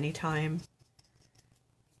watch anytime.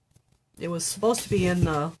 It was supposed to be in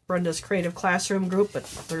the Brenda's Creative Classroom group, but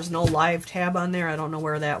there's no live tab on there. I don't know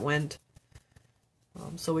where that went.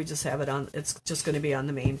 So we just have it on, it's just going to be on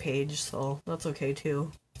the main page, so that's okay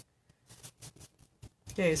too.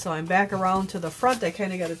 Okay, so I'm back around to the front. I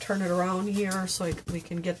kind of got to turn it around here so we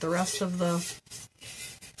can get the rest of the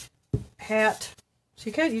hat. So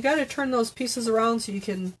you got to turn those pieces around so you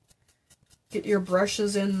can get your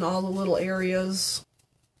brushes in all the little areas.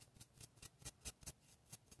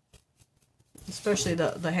 Especially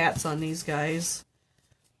the hats on these guys.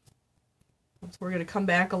 So we're going to come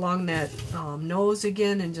back along that nose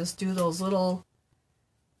again and just do those little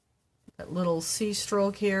C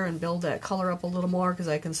stroke here and build that color up a little more because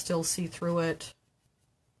I can still see through it.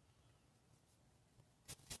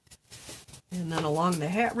 And then along the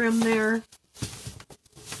hat rim there,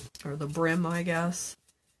 or the brim, I guess.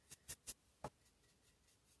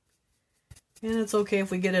 And it's okay if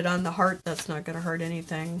we get it on the heart, that's not going to hurt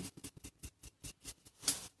anything.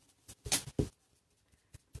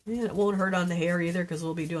 And it won't hurt on the hair either because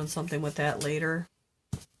we'll be doing something with that later.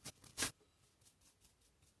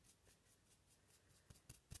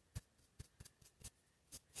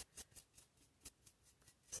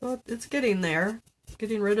 So it's getting there.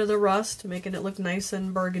 Getting rid of the rust, making it look nice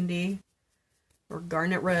and burgundy or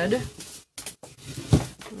garnet red.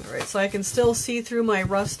 Alright, so I can still see through my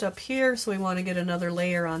rust up here, so we want to get another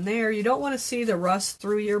layer on there. You don't want to see the rust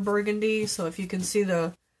through your burgundy, so if you can see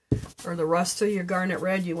the rust through your garnet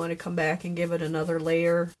red, you want to come back and give it another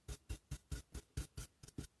layer.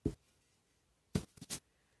 So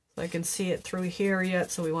I can see it through here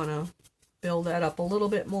yet, so we want to build that up a little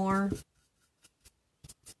bit more.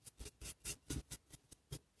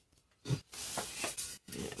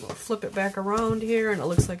 We'll flip it back around here, and it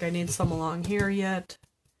looks like I need some along here yet.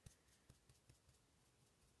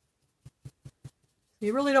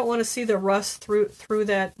 You really don't want to see the rust through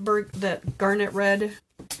that garnet red.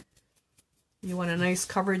 You want a nice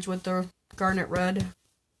coverage with the garnet red.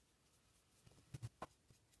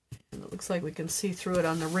 And it looks like we can see through it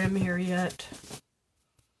on the rim here yet.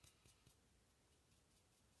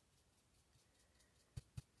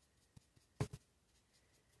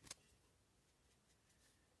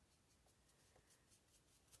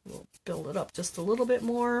 We'll build it up just a little bit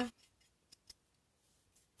more.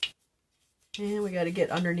 And we got to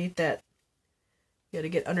get underneath that. You got to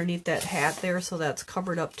get underneath that hat there so that's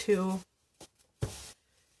covered up too.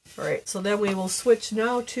 Alright, so then we will switch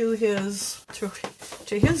now to his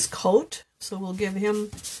coat. So we'll give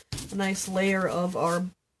him a nice layer of our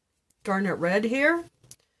garnet red here.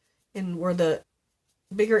 And where the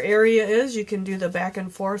bigger area is, you can do the back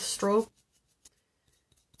and forth stroke.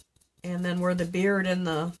 And then where the beard and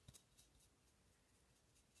the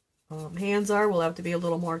hands are, we'll have to be a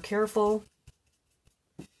little more careful.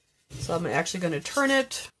 So I'm actually going to turn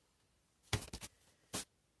it.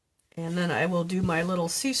 And then I will do my little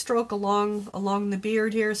C stroke along the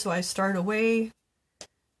beard here. So I start away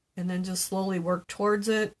and then just slowly work towards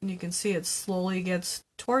it. And you can see it slowly gets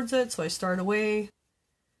towards it. So I start away,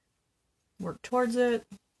 work towards it.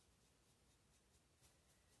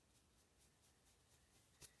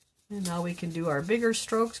 And now we can do our bigger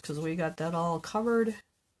strokes because we got that all covered.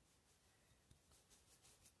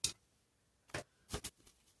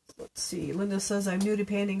 see. Linda says, I'm new to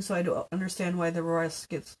painting, so I don't understand why the rust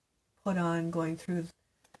gets put on going through.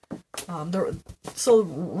 So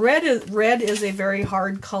red is a very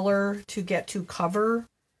hard color to get to cover,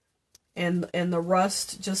 and the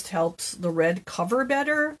rust just helps the red cover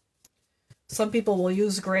better. Some people will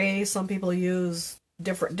use gray, some people use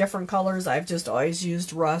different colors. I've just always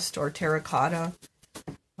used rust or terracotta,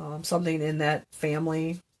 something in that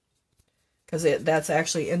family, because that's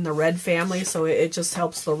actually in the red family, so it just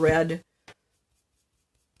helps the red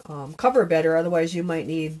cover better. Otherwise, you might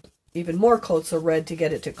need even more coats of red to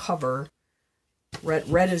get it to cover.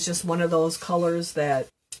 Red is just one of those colors that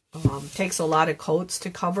takes a lot of coats to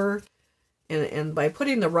cover, and by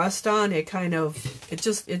putting the rust on, it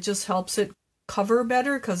just helps it cover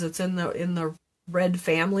better because it's in the red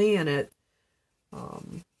family, and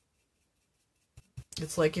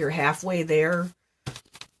it's like you're halfway there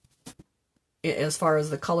as far as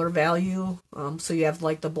the color value. So you have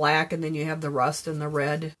like the black, and then you have the rust and the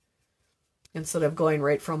red, instead of going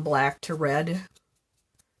right from black to red.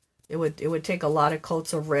 It would take a lot of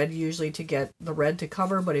coats of red usually to get the red to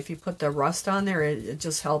cover, but if you put the rust on there, it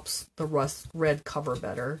just helps the red cover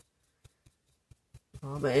better.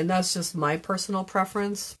 And that's just my personal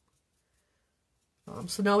preference.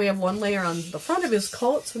 So now we have one layer on the front of his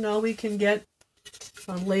coat, so now we can get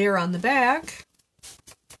a layer on the back.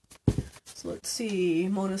 So let's see,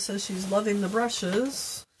 Mona says she's loving the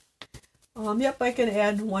brushes. Yep, I can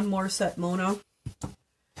add one more set, Mona.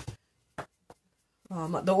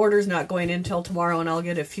 The order's not going in till tomorrow, and I'll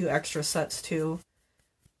get a few extra sets too.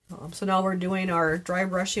 So now we're doing our dry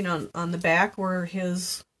brushing on the back where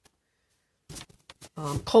his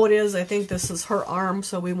coat is. I think this is her arm,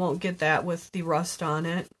 so we won't get that with the rust on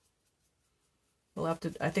it. We'll have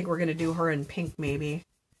to, I think we're going to do her in pink maybe.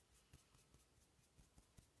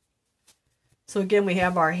 So again, we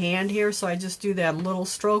have our hand here, so I just do them little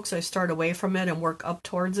strokes. I start away from it and work up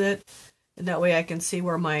towards it. And that way I can see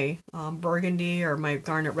where my burgundy or my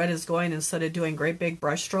garnet red is going, instead of doing great big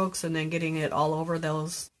brush strokes and then getting it all over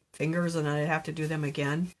those fingers and I'd have to do them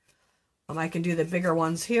again. I can do the bigger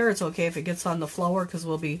ones here. It's okay if it gets on the flower because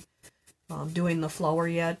we'll be doing the flower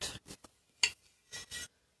yet.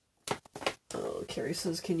 Oh, Carrie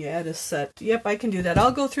says, can you add a set? Yep, I can do that.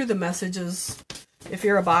 I'll go through the messages. If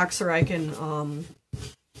you're a boxer, I can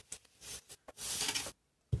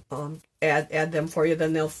add them for you.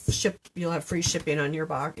 Then they'll ship. You'll have free shipping on your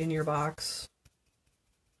box.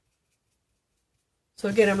 So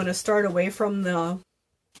again, I'm going to start away from the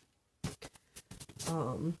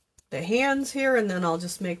hands here, and then I'll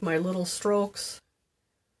just make my little strokes.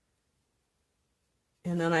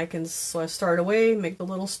 And then I can start away, make the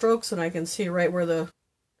little strokes, and I can see right where the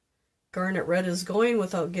garnet red is going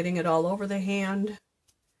without getting it all over the hand.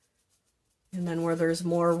 And then where there's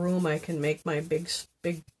more room, I can make my big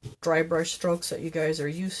dry brush strokes that you guys are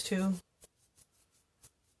used to.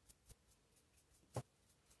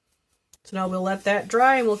 So now we'll let that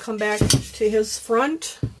dry, and we'll come back to his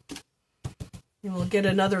front. And we'll get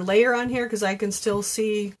another layer on here because I can still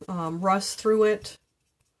see rust through it,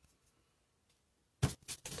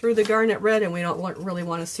 through the garnet red, and we don't really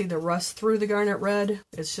want to see the rust through the garnet red.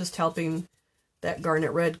 It's just helping that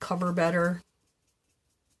garnet red cover better.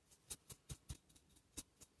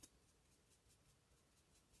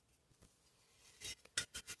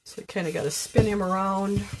 So kind of got to spin him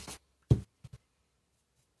around.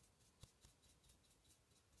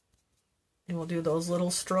 And we'll do those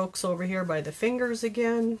little strokes over here by the fingers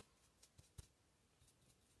again.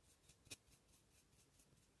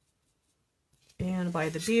 And by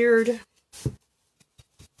the beard. So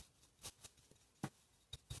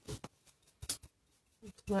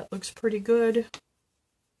that looks pretty good.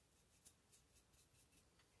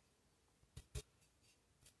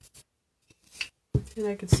 And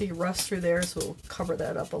I can see rust through there, so we'll cover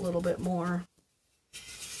that up a little bit more.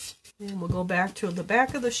 And we'll go back to the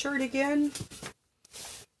back of the shirt again.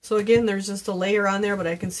 So again, there's just a layer on there, but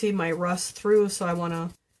I can see my rust through, so I want to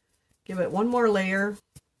give it one more layer.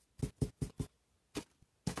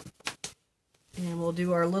 And we'll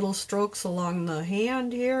do our little strokes along the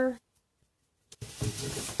hand here.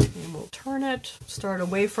 And we'll turn it, start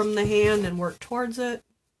away from the hand and work towards it.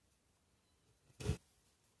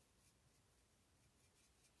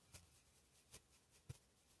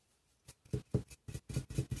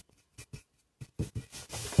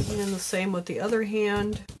 And the same with the other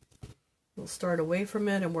hand. We'll start away from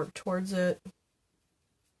it and work towards it.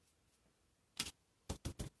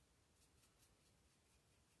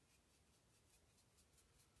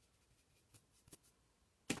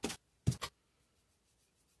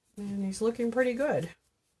 And he's looking pretty good.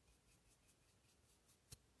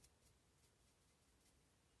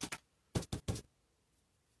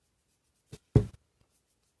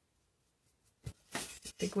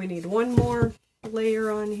 think we need one more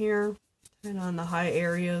layer on here and on the high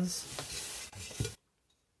areas.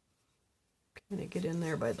 Kind of get in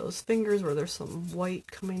there by those fingers where there's some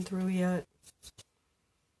white coming through yet.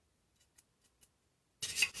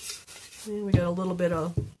 And we got a little bit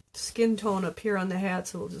of skin tone up here on the hat,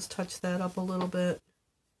 so we'll just touch that up a little bit.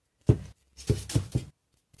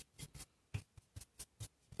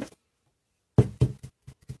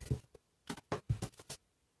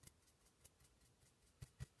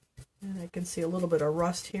 And I can see a little bit of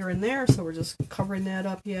rust here and there, so we're just covering that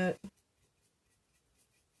up yet.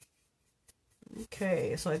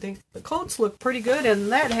 Okay, so I think the coats look pretty good in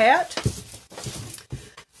that hat.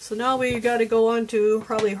 So now we got to go on to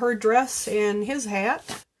probably her dress and his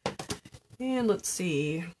hat. And let's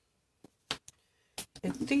see. I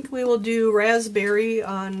think we will do raspberry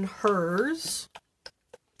on hers.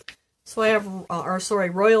 So I have,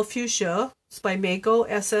 Royal Fuchsia. It's by Mako,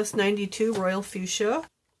 SS92 Royal Fuchsia.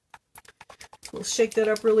 We'll shake that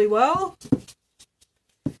up really well.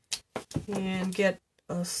 And get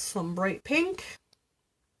some bright pink.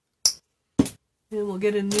 And we'll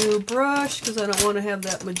get a new brush because I don't want to have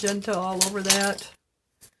that magenta all over that.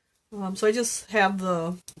 So I just have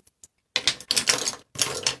the,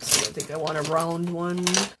 so I think I want a round one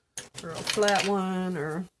or a flat one,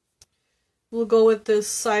 or we'll go with this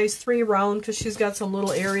size 3 round because she's got some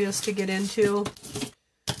little areas to get into.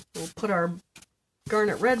 We'll put our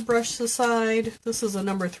garnet red brush aside. This is a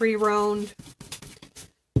number 3 round.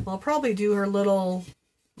 I'll probably do her little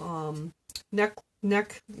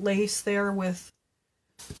neck lace there with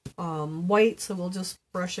white, so we'll just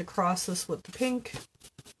brush across this with the pink.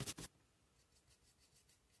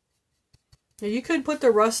 Now you could put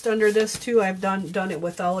the rust under this too. I've done it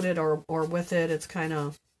without it or with it. It kind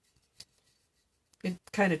of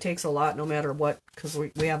takes a lot no matter what, because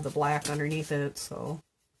we have the black underneath it. So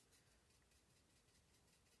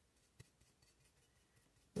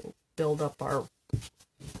we'll build up our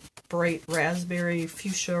bright raspberry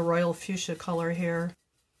fuchsia, royal fuchsia color here.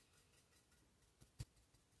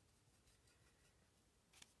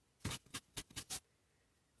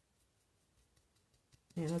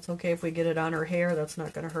 Yeah, that's okay if we get it on her hair. That's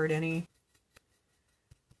not going to hurt any.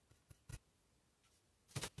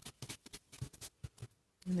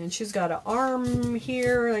 And then she's got an arm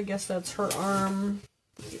here. I guess that's her arm.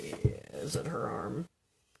 Yeah, is it her arm?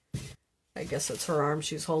 I guess it's her arm.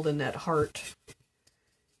 She's holding that heart.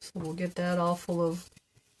 So we'll get that all full of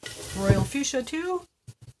royal fuchsia too.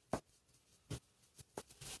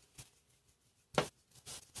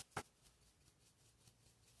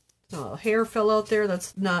 Hair fell out there.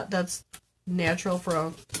 That's natural for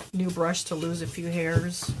a new brush to lose a few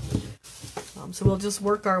hairs. So we'll just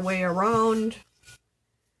work our way around.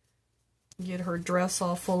 Get her dress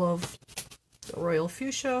all full of the royal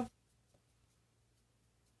fuchsia.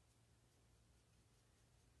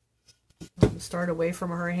 Start away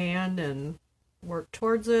from her hand and work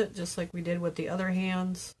towards it, just like we did with the other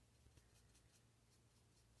hands.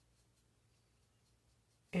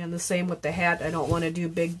 And the same with the hat. I don't want to do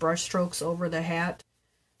big brush strokes over the hat.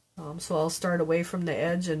 So I'll start away from the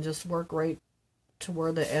edge and just work right to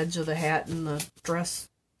where the edge of the hat and the dress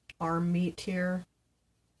arm meet here.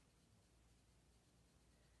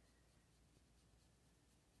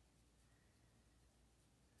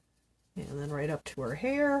 And then right up to her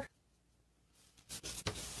hair.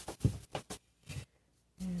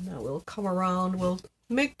 And now we'll come around. We'll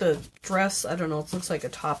make the dress, I don't know, it looks like a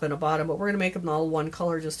top and a bottom, but we're going to make them all one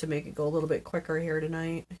color just to make it go a little bit quicker here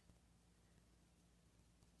tonight.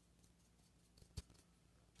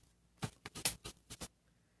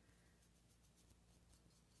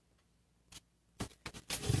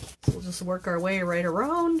 So we'll just work our way right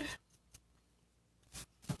around.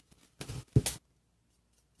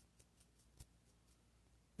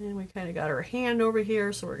 And we kind of got our hand over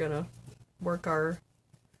here, so we're going to work our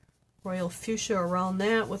royal fuchsia around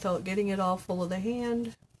that without getting it all full of the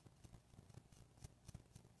hand.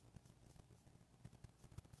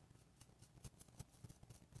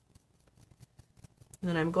 And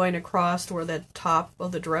then I'm going across where the top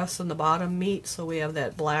of the dress and the bottom meet, so we have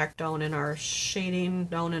that black down in our shading,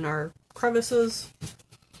 down in our crevices.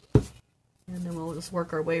 And then we'll just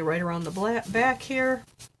work our way right around the back here.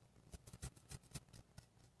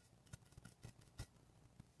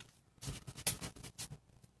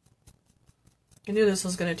 I knew this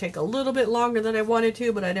was going to take a little bit longer than I wanted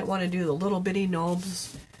to, but I didn't want to do the little bitty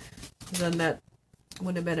gnomes. Then that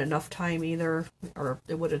wouldn't have been enough time either, or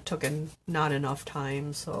it would have taken not enough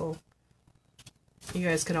time. So you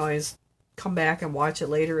guys can always come back and watch it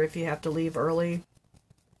later if you have to leave early.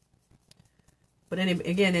 But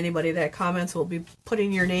again, anybody that comments will be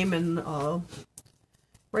putting your name in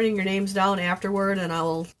writing your names down afterward, and I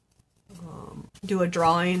will do a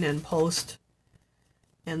drawing and post.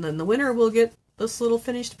 And then the winner will get this little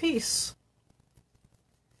finished piece.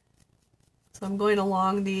 So I'm going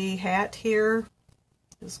along the hat here,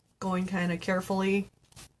 just going kind of carefully.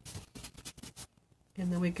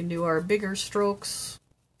 And then we can do our bigger strokes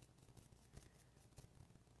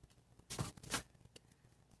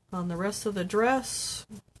on the rest of the dress.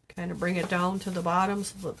 Kind of bring it down to the bottom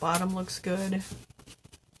so the bottom looks good.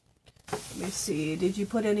 Let me see, did you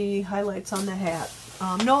put any highlights on the hat?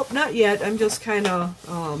 Nope, not yet. I'm just kind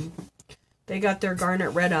of, they got their garnet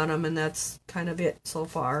red on them, and that's kind of it so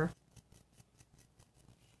far.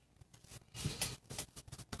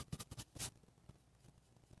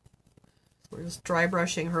 We're just dry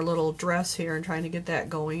brushing her little dress here and trying to get that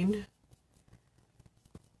going.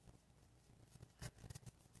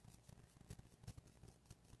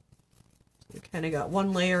 We kind of got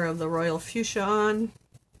one layer of the royal fuchsia on.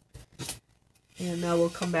 And now we'll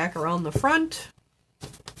come back around the front.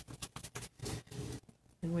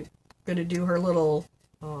 And we're going to do her little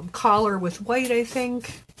collar with white, I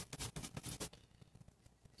think.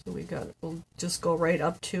 So we'll just go right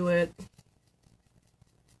up to it.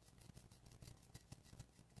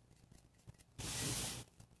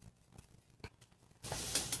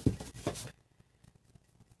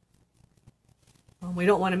 We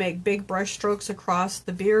don't want to make big brush strokes across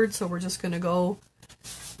the beard, so we're just going to go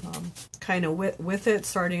kind of with it,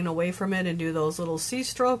 starting away from it, and do those little C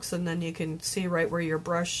strokes, and then you can see right where your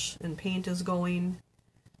brush and paint is going.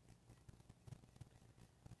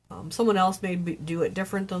 Someone else may do it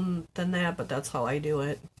different than that, but that's how I do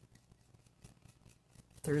it.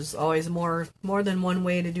 There's always more than one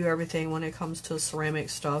way to do everything when it comes to ceramic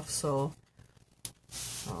stuff, so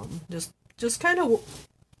just kind of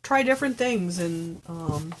try different things, and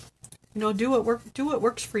you know, do what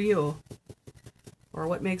works for you, or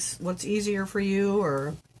what's easier for you,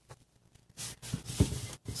 or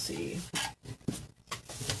let's see.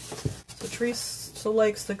 So Teresa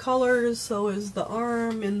likes the colors, so is the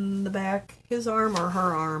arm in the back his arm or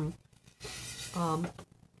her arm.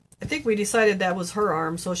 I think we decided that was her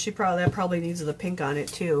arm, so that probably needs the pink on it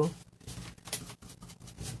too,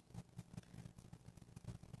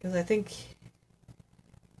 because I think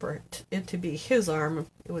for it to be his arm,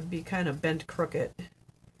 it would be kind of bent crooked.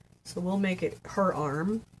 So we'll make it her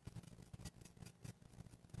arm.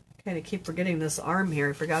 Kind of keep forgetting this arm here.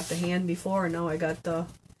 I forgot the hand before, and now I forgot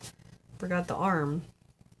the arm.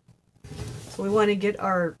 So we want to get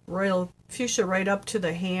our royal fuchsia right up to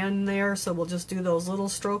the hand there, so we'll just do those little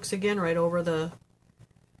strokes again right over the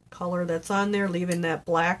color that's on there, leaving that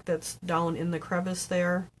black that's down in the crevice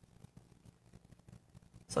there.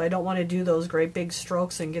 So I don't want to do those great big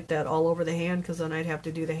strokes and get that all over the hand, because then I'd have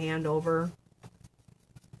to do the hand over.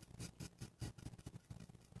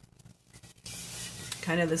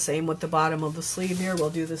 Kind of the same with the bottom of the sleeve here. We'll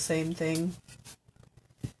do the same thing.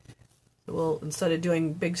 So we'll, instead of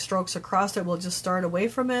doing big strokes across it, we'll just start away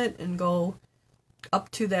from it and go up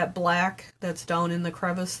to that black that's down in the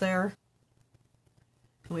crevice there.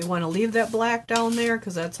 And we want to leave that black down there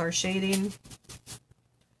because that's our shading.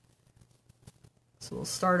 So we'll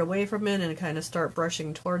start away from it and kind of start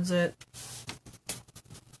brushing towards it.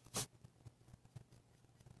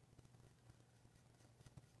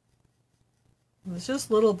 It's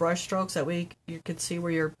just little brush strokes that you can see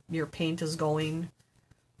where your paint is going.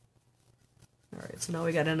 Alright, so now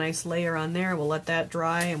we got a nice layer on there. We'll let that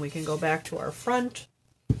dry and we can go back to our front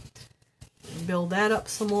and build that up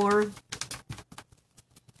some more.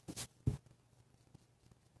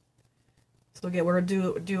 So again, we're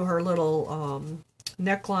going to do her little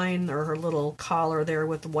neckline, or her little collar there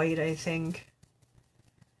with white, I think.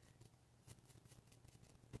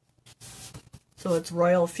 So it's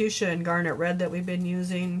royal fuchsia and garnet red that we've been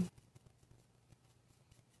using.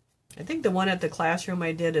 I think the one at the classroom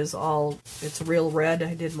I did it's real red.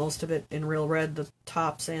 I did most of it in real red, the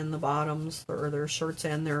tops and the bottoms, or their shirts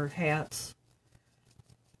and their hats.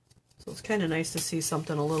 So it's kind of nice to see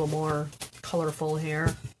something a little more colorful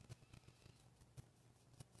here.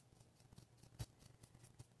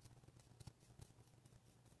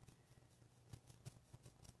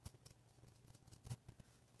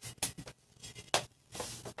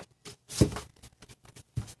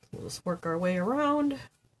 We'll just work our way around.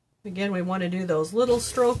 Again, we want to do those little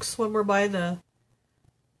strokes when we're by the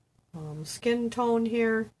skin tone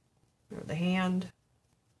here, or the hand.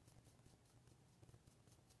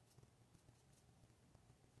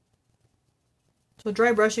 So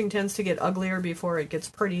dry brushing tends to get uglier before it gets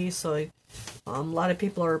pretty, so a lot of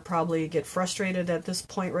people probably get frustrated at this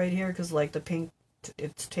point right here, because like the pink,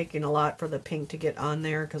 it's taking a lot for the pink to get on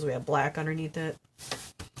there because we have black underneath it.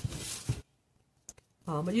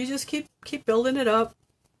 But you just keep building it up.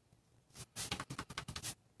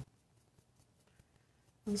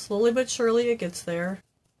 And slowly but surely it gets there.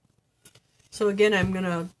 So again, I'm going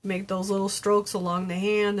to make those little strokes along the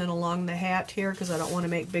hand and along the hat here because I don't want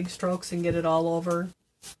to make big strokes and get it all over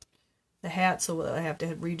the hat, so I have to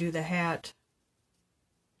redo the hat.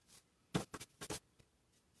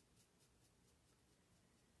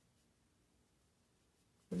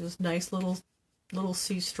 Just nice little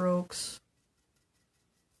C strokes.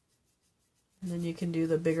 And then you can do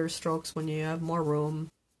the bigger strokes when you have more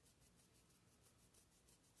room.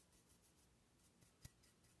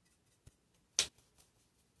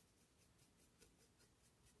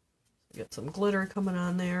 Get some glitter coming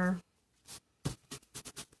on there.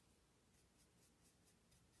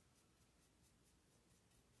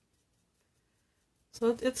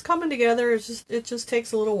 So it's coming together. It just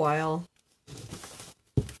takes a little while.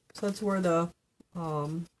 So that's where the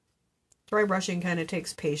dry brushing kind of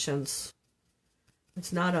takes patience.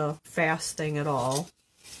 It's not a fast thing at all.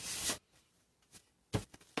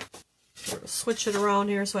 Switch it around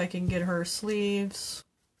here so I can get her sleeves.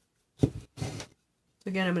 So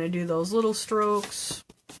again, I'm going to do those little strokes.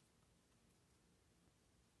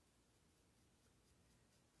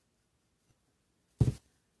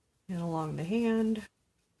 And along the hand.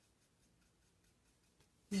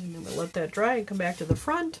 And I'm going to let that dry and come back to the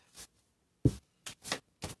front.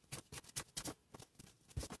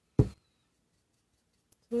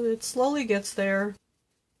 So it slowly gets there.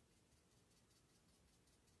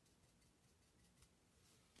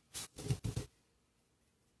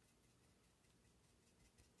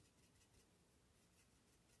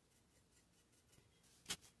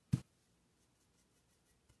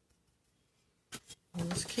 I'll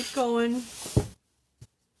just keep going.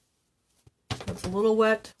 That's a little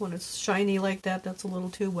wet. When it's shiny like that, that's a little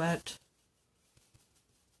too wet.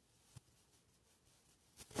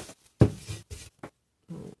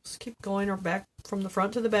 Just keep going or back from the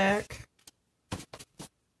front to the back.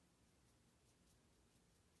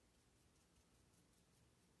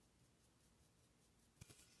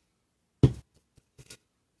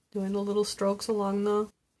 Doing the little strokes along the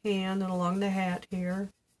hand and along the hat here.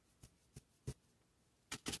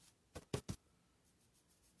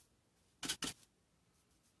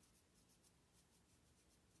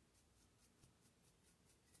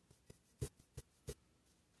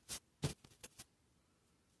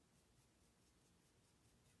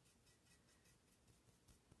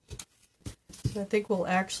 So I think we'll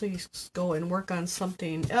actually go and work on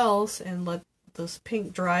something else and let this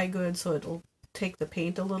pink dry good so it'll take the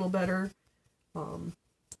paint a little better.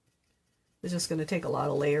 It's just going to take a lot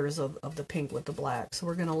of layers of the pink with the black. So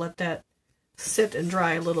we're going to let that sit and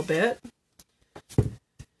dry a little bit.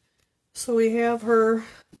 So we have her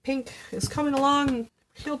pink is coming along.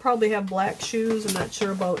 She'll probably have black shoes. I'm not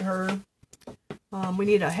sure about her. We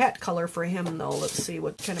need a hat color for him though. Let's see,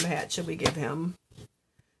 what kind of hat should we give him?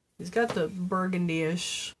 He's got the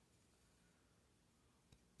burgundy-ish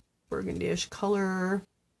color.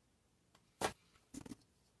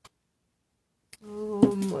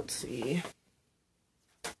 Let's see.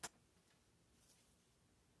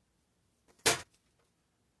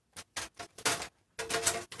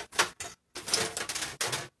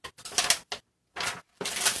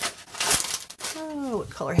 Oh,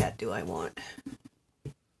 what color hat do I want?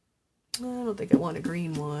 I don't think I want a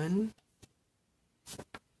green one.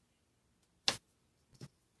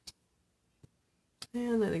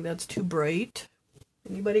 And I think that's too bright.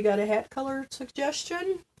 Anybody got a hat color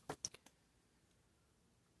suggestion?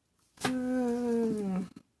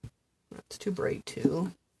 That's too bright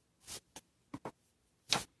too.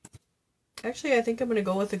 Actually, I think I'm going to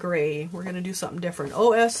go with the gray. We're going to do something different.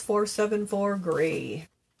 OS474 gray.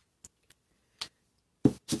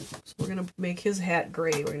 So we're going to make his hat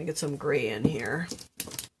gray. We're going to get some gray in here.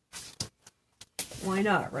 Why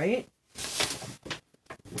not, right?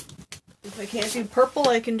 If I can't do purple,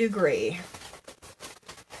 I can do gray.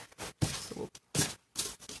 So,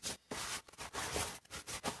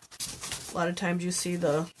 a lot of times you see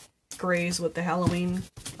the grays with the Halloween,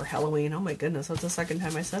 oh my goodness, that's the second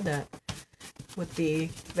time I said that, with the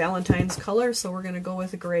Valentine's color, so we're going to go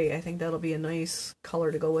with the gray. I think that'll be a nice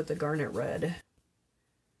color to go with the garnet red.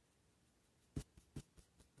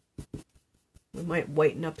 We might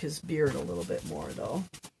whiten up his beard a little bit more though.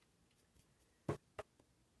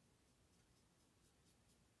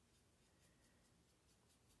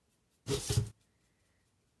 So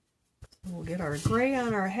we'll get our gray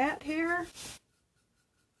on our hat here.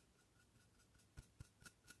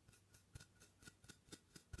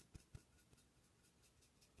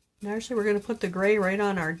 And actually we're going to put the gray right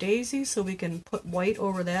on our daisy so we can put white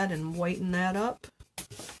over that and whiten that up.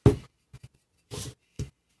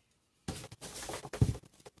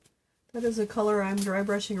 That is the color I'm dry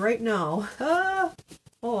brushing right now. Ah!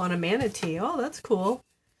 Oh, on a manatee. Oh, that's cool.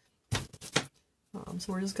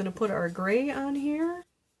 So we're just going to put our gray on here.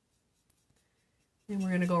 And we're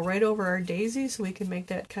going to go right over our daisy so we can make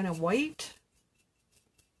that kind of white.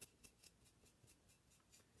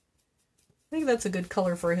 I think that's a good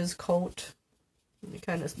color for his coat. It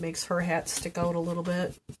kind of makes her hat stick out a little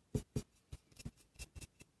bit.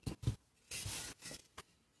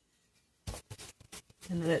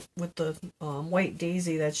 And then with the white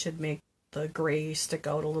daisy, that should make the gray stick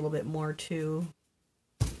out a little bit more too.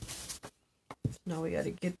 Now we got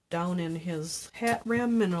to get down in his hat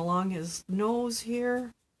rim and along his nose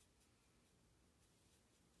here.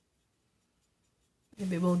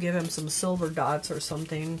 Maybe we'll give him some silver dots or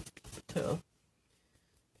something to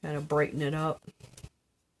kind of brighten it up.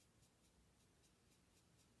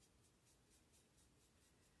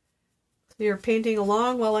 So you're painting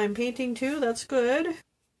along while I'm painting too, that's good.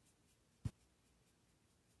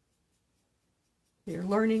 You're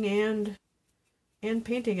learning and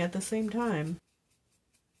painting at the same time.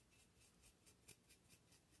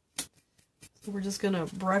 So we're just going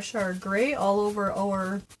to brush our gray all over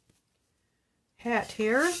our hat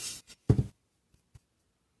here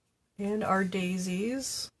and our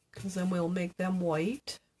daisies, because then we'll make them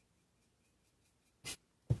white.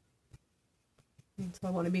 And so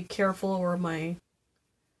I want to be careful where my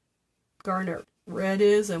garnet red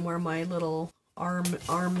is and where my little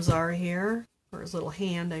arms are here, or his little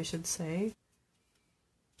hand I should say.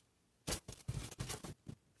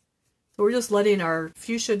 So we're just letting our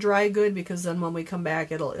fuchsia dry good, because then when we come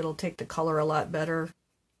back it'll take the color a lot better.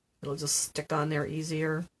 It'll just stick on there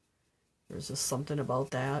easier. There's just something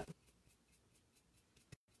about that.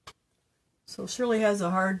 So Shirley has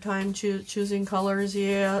a hard time choosing colors.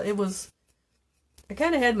 Yeah, I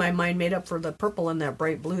kind of had my mind made up for the purple and that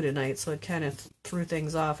bright blue tonight, so it kind of threw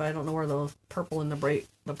things off. I don't know where the purple and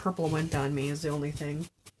the purple went on me is the only thing.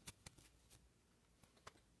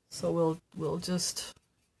 So we'll just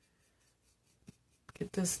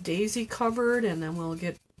get this daisy covered, and then we'll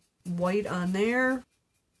get white on there.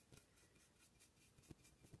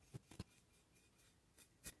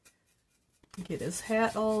 Get his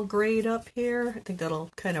hat all grayed up here. I think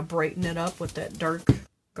that'll kind of brighten it up with that dark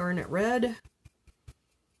garnet red.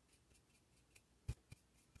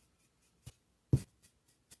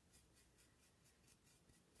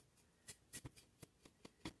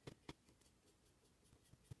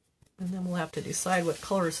 And then we'll have to decide what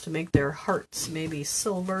colors to make their hearts. Maybe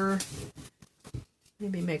silver.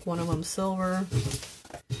 Maybe make one of them silver.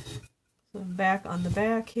 So back on the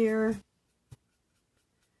back here.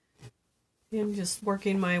 I'm just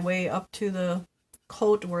working my way up to the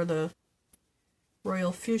coat where the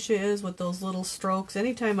royal fuchsia is with those little strokes.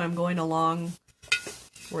 Anytime I'm going along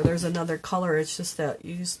where there's another color, it's just that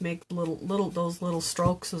you just make those little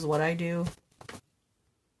strokes is what I do.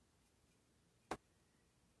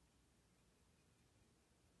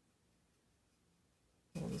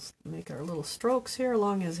 We'll just make our little strokes here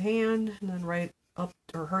along his hand, and then right up,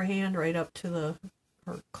 or her hand, right up to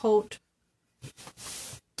her coat.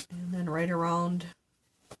 And then right around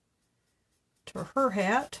to her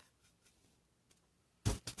hat.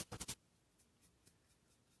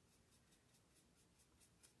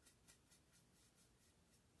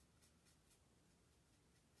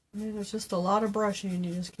 And it's just a lot of brushing.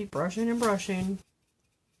 You just keep brushing and brushing.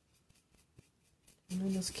 And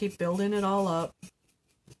then just keep building it all up.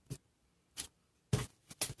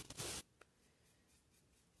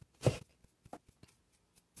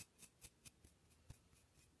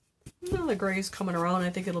 Well, the gray's coming around. I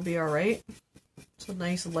think it'll be alright. It's a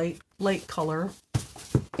nice light color.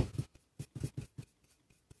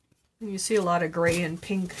 And you see a lot of gray and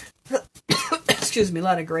pink. Excuse me, a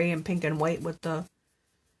lot of gray and pink and white with the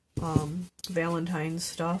Valentine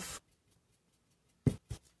stuff.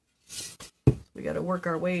 We got to work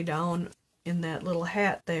our way down in that little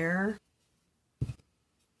hat there.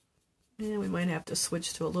 And we might have to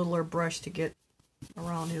switch to a littler brush to get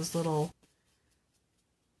around his little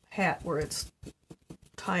hat where it's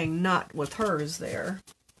tying knot with hers there.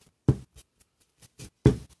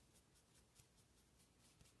 I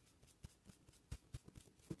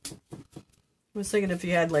was thinking if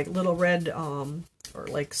you had like little red or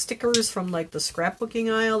like stickers from like the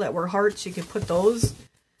scrapbooking aisle that were hearts, you could put those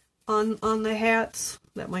on the hats.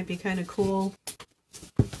 That might be kind of cool.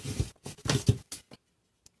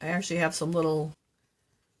 I actually have some little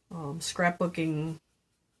scrapbooking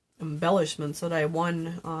embellishments that I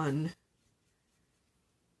won on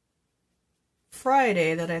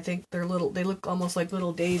Friday that I think they look almost like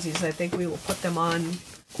little daisies. I think we will put them on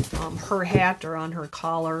her hat or on her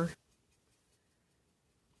collar.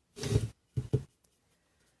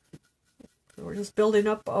 So we're just building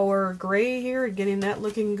up our gray here, getting that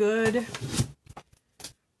looking good.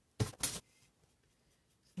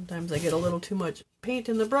 Sometimes I get a little too much paint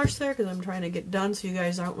in the brush there because I'm trying to get done so you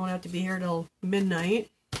guys won't have to be here till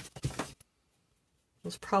midnight. It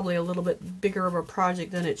was probably a little bit bigger of a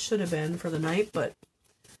project than it should have been for the night, but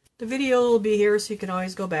the video will be here so you can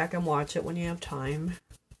always go back and watch it when you have time.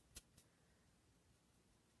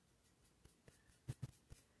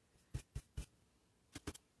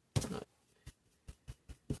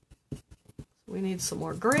 We need some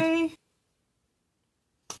more gray.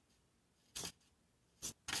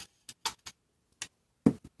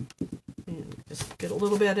 And just get a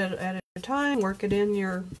little bit at a time, work it in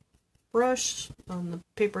your brush on the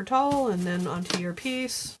paper towel and then onto your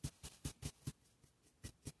piece.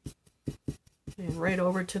 And right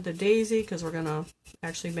over to the daisy, because we're going to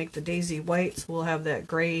actually make the daisy white, so we'll have that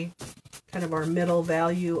gray, kind of our middle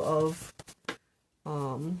value of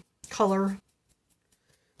color.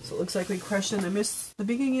 So it looks like we crushed in. I missed the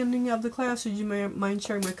beginning of the class. Would you mind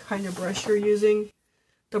sharing what kind of brush you're using?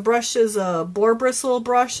 The brush is a boar bristle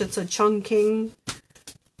brush. It's a Chungking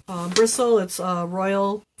bristle. It's from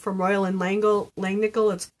Royal and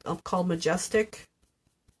Langnickel. It's called Majestic.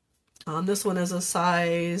 This one is a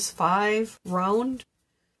size 5 round.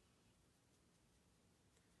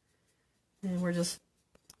 And we're just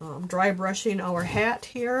dry brushing our hat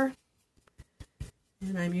here.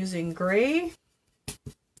 And I'm using gray.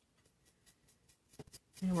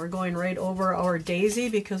 And we're going right over our daisy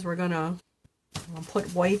because we're going to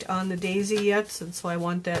put white on the daisy yet. And so I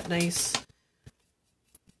want that nice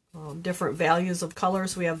different values of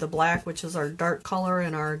colors. We have the black, which is our dark color,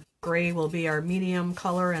 and our gray will be our medium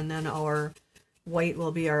color, and then our white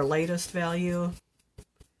will be our lightest value.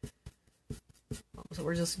 So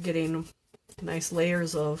we're just getting nice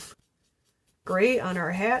layers of gray on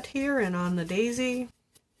our hat here and on the daisy,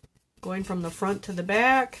 going from the front to the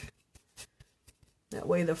back. That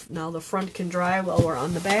way now the front can dry while we're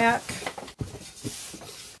on the back.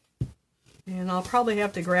 And I'll probably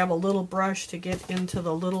have to grab a little brush to get into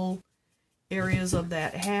the little areas of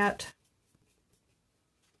that hat.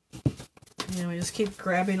 And we just keep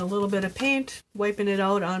grabbing a little bit of paint, wiping it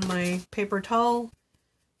out on my paper towel.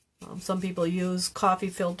 Some people use coffee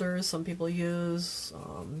filters, some people use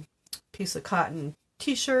a piece of cotton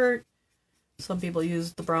t-shirt. Some people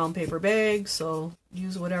use the brown paper bag, so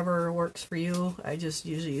use whatever works for you. I just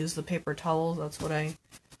usually use the paper towel. That's what I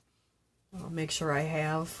make sure I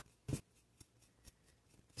have.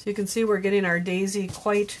 So you can see we're getting our daisy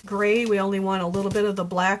quite gray. We only want a little bit of the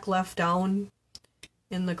black left down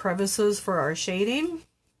in the crevices for our shading.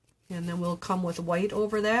 And then we'll come with white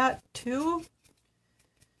over that too.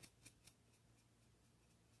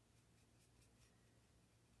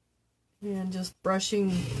 And just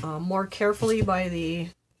brushing more carefully by the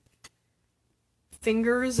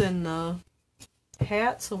fingers and the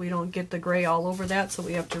hat so we don't get the gray all over that, so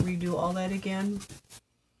we have to redo all that again.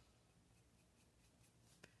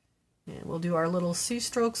 And we'll do our little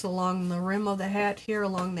C-strokes along the rim of the hat here,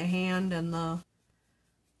 along the hand and the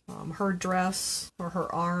her dress or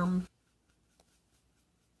her arm.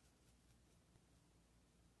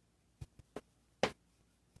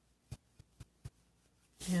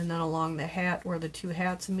 And then along the hat where the two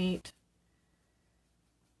hats meet.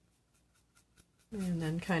 And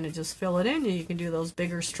then kind of just fill it in. You can do those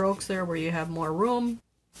bigger strokes there where you have more room.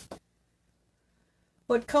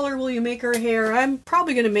 What color will you make her hair? I'm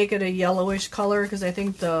probably going to make it a yellowish color because I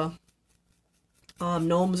think the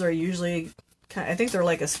gnomes are usually, I think they're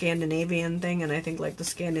like a Scandinavian thing, and I think like the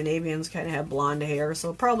Scandinavians kind of have blonde hair,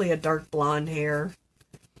 so probably a dark blonde hair.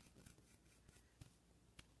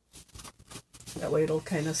 That way it'll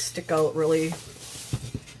kind of stick out really,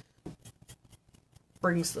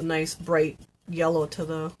 brings the nice bright yellow to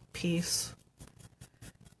the piece.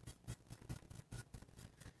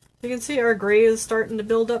 You can see our gray is starting to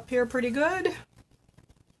build up here pretty good.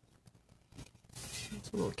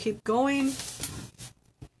 So we'll keep going.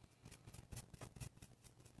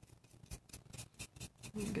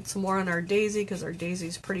 We'll get some more on our daisy because our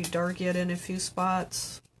daisy's pretty dark yet in a few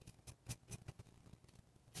spots.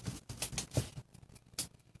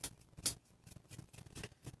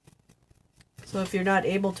 So if you're not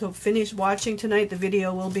able to finish watching tonight, the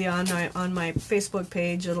video will be on my Facebook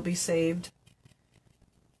page. It'll be saved.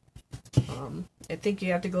 I think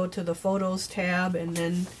you have to go to the Photos tab, and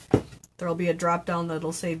then there'll be a drop down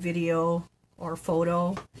that'll say Video or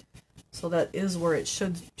Photo. So that is where it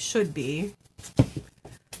should be.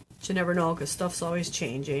 But you never know because stuff's always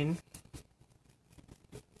changing.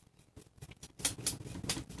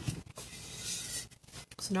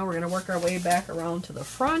 So now we're going to work our way back around to the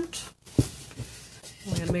front.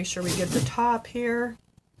 We're going to make sure we get the top here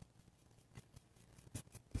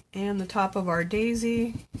and the top of our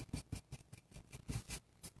daisy.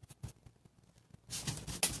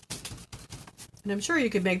 And I'm sure you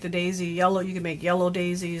could make the daisy yellow. You could make yellow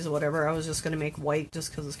daisies or whatever. I was just going to make white just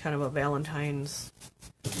because it's kind of a Valentine's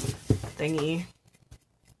thingy.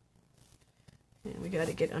 And we got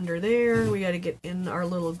to get under there. We got to get in our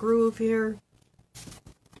little groove here.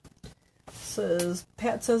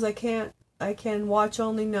 Pat says I can watch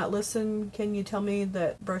only, not listen. Can you tell me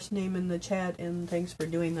that brush name in the chat? And thanks for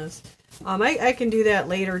doing this. I can do that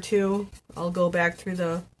later too. I'll go back through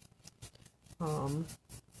the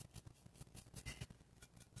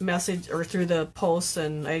message or through the posts,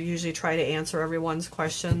 and I usually try to answer everyone's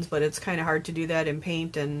questions, but it's kind of hard to do that in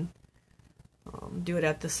Paint and do it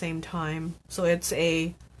at the same time. So it's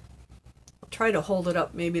I'll try to hold it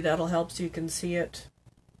up, maybe that'll help so you can see it.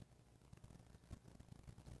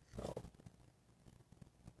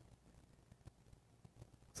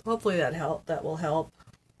 So hopefully that will help.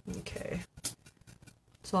 Okay.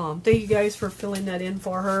 So thank you guys for filling that in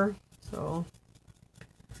for her. So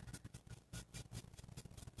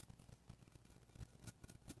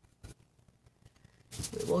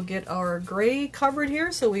we'll get our gray covered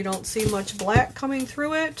here so we don't see much black coming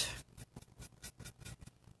through it.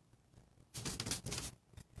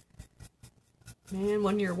 And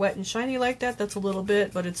when you're wet and shiny like that, that's a little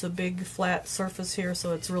bit, but it's a big flat surface here,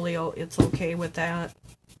 so it's really, it's okay with that.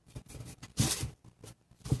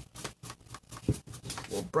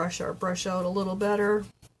 We'll brush our brush out a little better.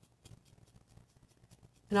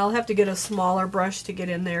 And I'll have to get a smaller brush to get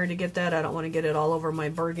in there to get that. I don't want to get it all over my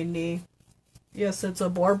burgundy. Yes, it's a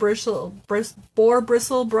boar bristle brush.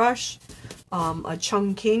 A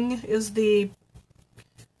Chungking is the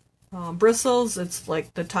bristles. It's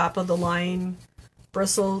like the top of the line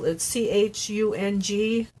bristle. It's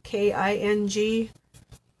Chungking.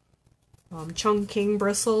 Chungking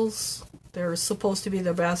bristles. They're supposed to be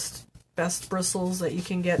the best bristles that you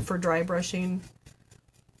can get for dry brushing.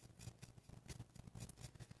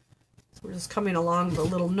 So we're just coming along the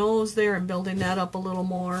little nose there and building that up a little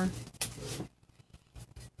more.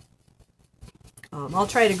 I'll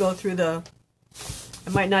try to go through I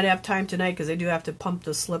might not have time tonight because I do have to pump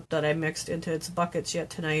the slip that I mixed into its buckets yet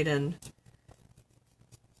tonight, and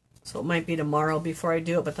so it might be tomorrow before I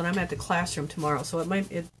do it, but then I'm at the classroom tomorrow, so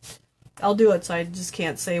I'll do it, so I just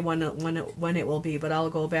can't say when it will be, but I'll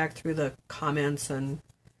go back through the comments and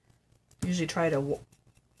usually try to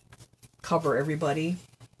cover everybody.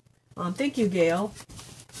 Thank you, Gail.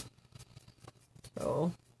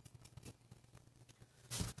 So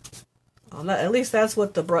at least that's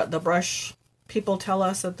what the brush people tell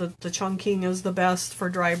us, that the Chungking is the best for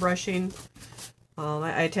dry brushing.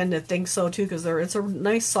 I tend to think so too, because it's a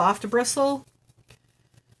nice soft bristle.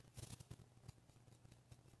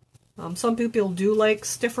 Some people do like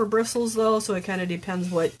stiffer bristles though, so it kind of depends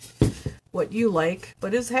what you like.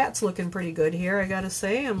 But his hat's looking pretty good here, I gotta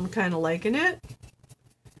say. I'm kind of liking it.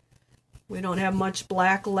 We don't have much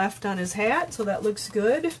black left on his hat, so that looks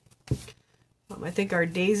good. I think our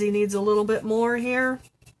daisy needs a little bit more here.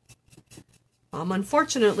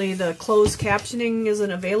 Unfortunately, the closed captioning isn't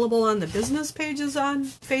available on the business pages on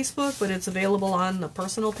Facebook, but it's available on the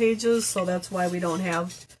personal pages, so that's why we don't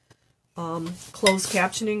have closed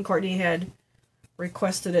captioning. Courtney had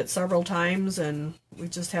requested it several times, and we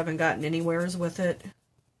just haven't gotten anywheres with it.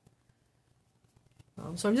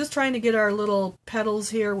 So I'm just trying to get our little petals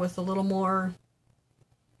here with a little more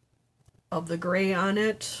of the gray on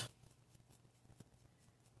it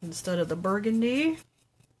instead of the burgundy.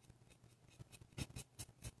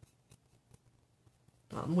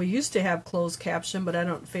 We used to have closed caption, but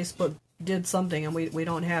Facebook did something and we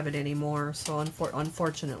don't have it anymore, so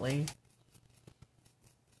unfortunately.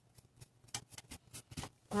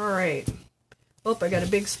 Alright. Oh, I got a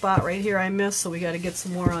big spot right here I missed, so we got to get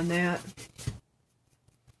some more on that.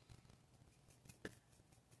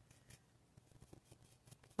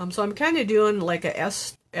 So I'm kind of doing like a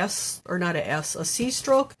a C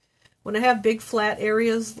stroke. When I have big flat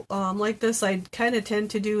areas like this, I kind of tend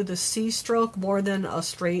to do the C stroke more than a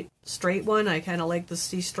straight one. I kind of like the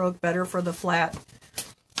C stroke better for the flat,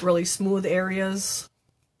 really smooth areas.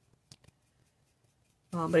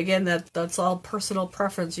 But again, that's all personal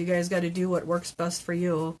preference. You guys got to do what works best for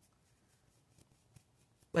you.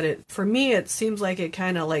 But for me, it seems like it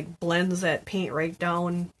kind of like blends that paint right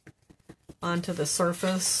down onto the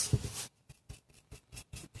surface.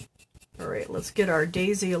 Alright, let's get our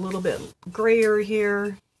daisy a little bit grayer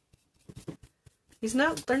here.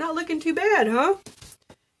 They're not looking too bad, huh?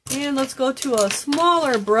 And let's go to a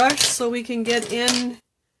smaller brush so we can get in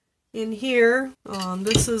here.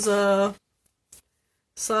 This is a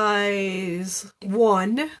size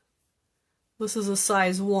 1. This is a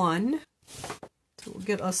size 1. So we'll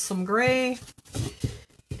get us some gray.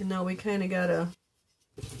 And now we kind of gotta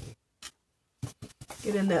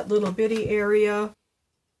get in that little bitty area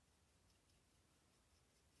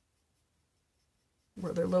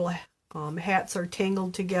where their little hats are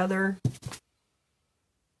tangled together.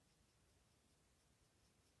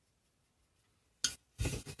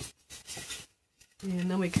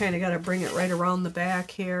 And then we kind of got to bring it right around the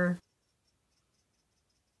back here.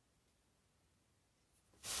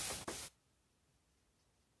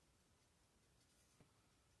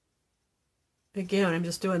 Again, I'm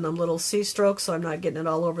just doing them little C-strokes so I'm not getting it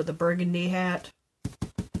all over the burgundy hat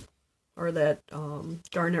or that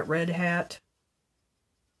garnet red hat.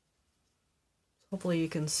 Hopefully you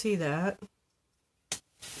can see that.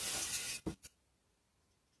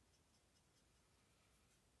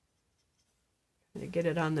 Get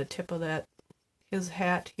it on the tip of his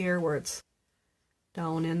hat here where it's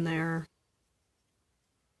down in there.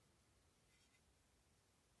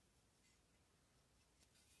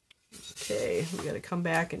 Okay, we got to come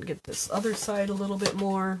back and get this other side a little bit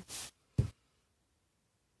more.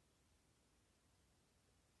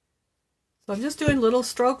 So I'm just doing little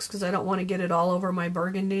strokes because I don't want to get it all over my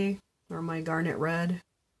burgundy or my garnet red.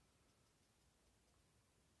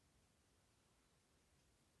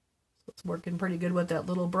 So it's working pretty good with that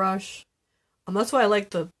little brush. That's why I like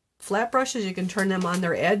the flat brushes. You can turn them on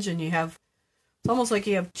their edge and you have, it's almost like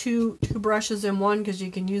you have two brushes in one because you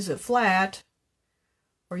can use it flat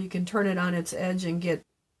or you can turn it on its edge and get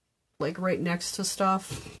like right next to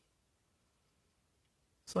stuff.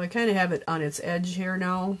 So I kind of have it on its edge here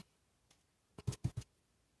now.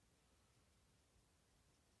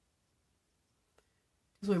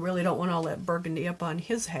 Because we really don't want all that burgundy up on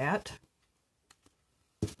his hat.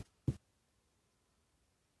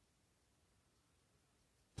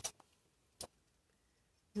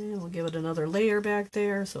 And we'll give it another layer back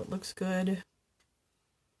there so it looks good.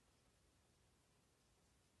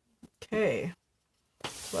 Okay,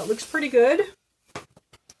 well, it looks pretty good.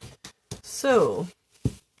 So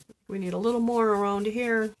we need a little more around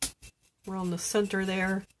here, around the center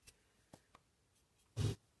there.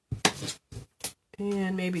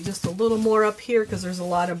 And maybe just a little more up here because there's a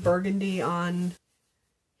lot of burgundy on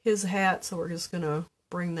his hat, so we're just going to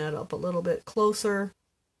bring that up a little bit closer.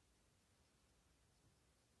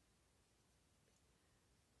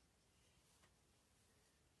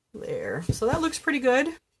 There, so that looks pretty good.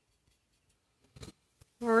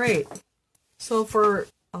 All right, so for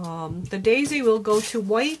the daisy, we'll go to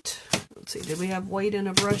white. Let's see, did we have white in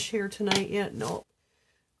a brush here tonight yet? No.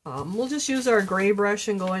 We'll just use our gray brush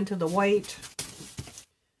and go into the white.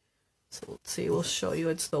 So let's see, we'll show you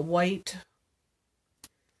it's the white.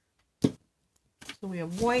 So we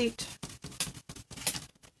have white.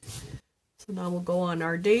 So now we'll go on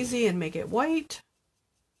our daisy and make it white.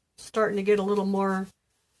 Starting to get a little more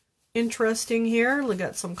interesting here. We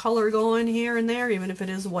got some color going here and there, even if it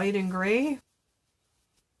is white and gray.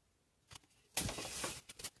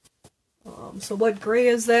 So what gray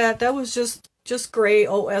is that? That was just gray,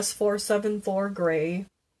 OS474 gray.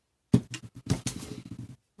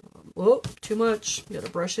 Whoop, too much. Gotta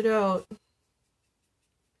brush it out.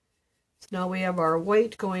 So now we have our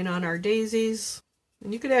white going on our daisies.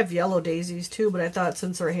 And you could have yellow daisies too, but I thought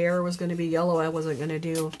since her hair was going to be yellow, I wasn't going to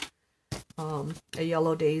do a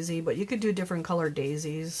yellow daisy, but you could do different colored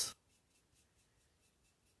daisies.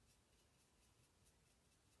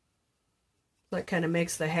 That kind of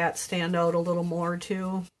makes the hat stand out a little more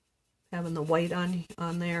too, having the white on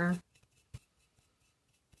there.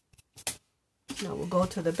 Now we'll go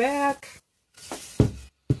to the back.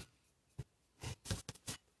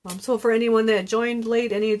 So for anyone that joined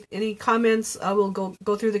late, any comments, I will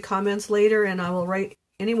go through the comments later, and I will write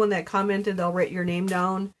anyone that commented. I'll write your name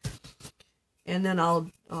down, and then I'll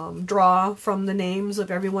draw from the names of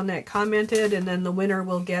everyone that commented, and then the winner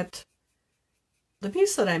will get the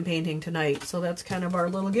piece that I'm painting tonight. So that's kind of our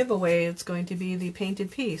little giveaway. It's going to be the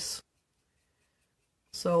painted piece.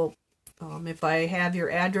 So if I have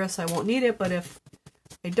your address, I won't need it, but if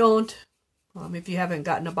I don't, if you haven't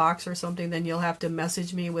gotten a box or something, then you'll have to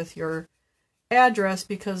message me with your address,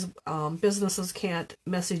 because businesses can't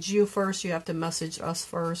message you first. You have to message us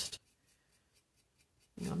first.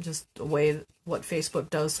 Just the way what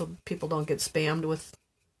Facebook does so people don't get spammed with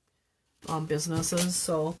businesses.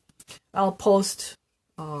 So I'll post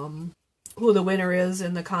who the winner is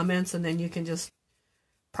in the comments, and then you can just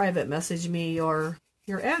private message me your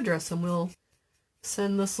address, and we'll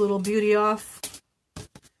send this little beauty off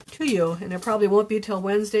to you. And it probably won't be till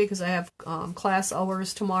Wednesday because I have class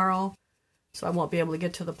hours tomorrow, So I won't be able to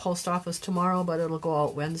get to the post office tomorrow, but it'll go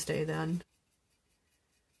out Wednesday then.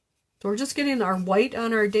 So we're just getting our white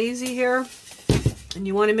on our daisy here. And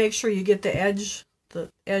you want to make sure you get the edge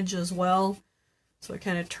as well. So I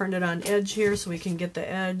kind of turned it on edge here so we can get the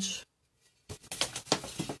edge.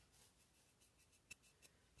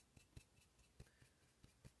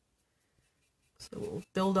 So we'll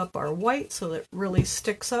build up our white so that it really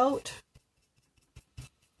sticks out.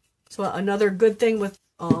 So another good thing with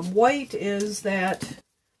white is that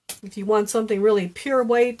if you want something really pure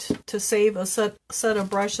white, to save a set of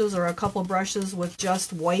brushes or a couple brushes with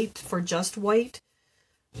just white for just white.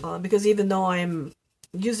 Because even though I'm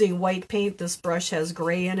using white paint, this brush has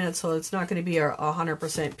gray in it, so it's not going to be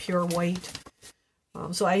 100% pure white.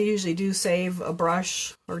 So I usually do save a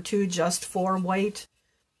brush or two just for white,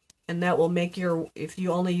 and that will make if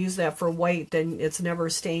you only use that for white, then it's never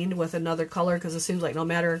stained with another color, because it seems like no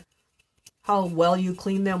matter how well you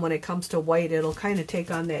clean them, when it comes to white, it'll kind of take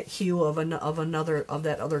on that hue of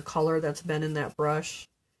that other color that's been in that brush.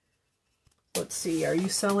 Let's see, are you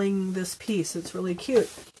selling this piece? It's really cute.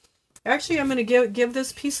 Actually, I'm going to give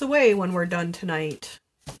this piece away when we're done tonight.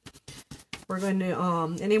 We're going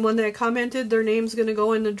to, anyone that commented, their name's going to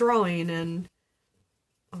go in the drawing, and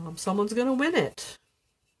someone's going to win it.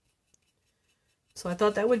 So I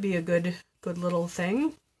thought that would be a good little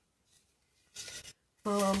thing.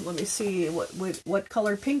 Let me see, what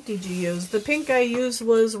color pink did you use? The pink I used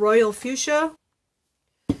was Royal Fuchsia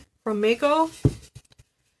from Mako.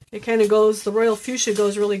 It kind of goes, the Royal Fuchsia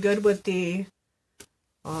goes really good with the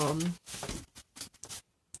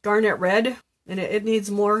Garnet Red, and it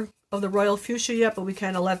needs more of the Royal Fuchsia yet, but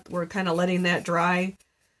we're kind of letting that dry,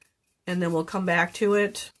 and then we'll come back to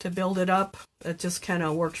it to build it up. It just kind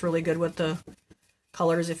of works really good with the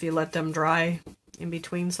colors if you let them dry in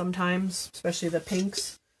between sometimes, especially the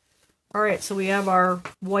pinks. Alright, so we have our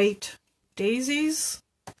white daisies.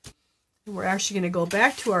 We're actually going to go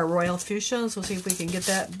back to our Royal Fuchsia, so see if we can get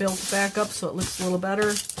that built back up so it looks a little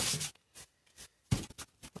better.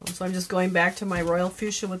 So I'm just going back to my Royal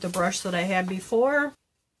Fuchsia with the brush that I had before.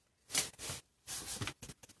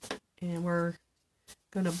 And we're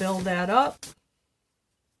going to build that up. So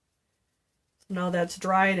now that's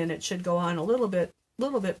dried, and it should go on a little bit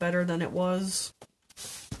better than it was.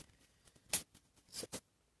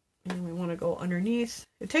 And we want to go underneath.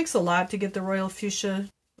 It takes a lot to get the Royal Fuchsia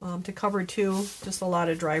to cover too, just a lot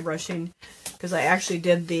of dry brushing, because I actually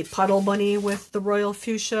did the Puddle Bunny with the Royal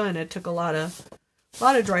Fuchsia, and it took a lot of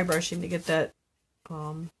dry brushing to get that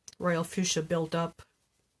Royal Fuchsia built up.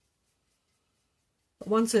 But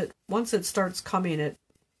once it starts coming,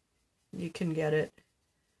 you can get it,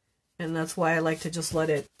 and that's why I like to just let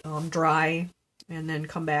it dry and then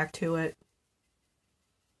come back to it,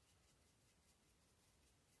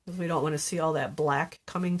 because we don't want to see all that black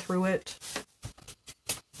coming through it.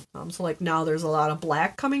 So like now there's a lot of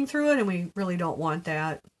black coming through it, and we really don't want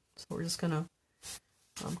that. So we're just going to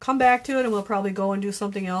come back to it, and we'll probably go and do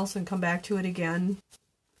something else and come back to it again.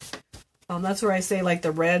 That's where I say like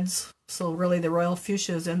the reds. So really the Royal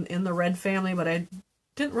Fuchsia is in the red family, but I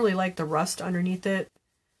didn't really like the rust underneath it.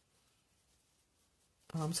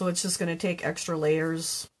 So it's just going to take extra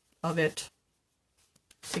layers of it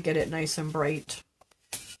to get it nice and bright.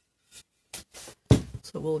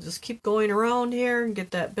 So we'll just keep going around here and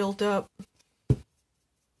get that built up.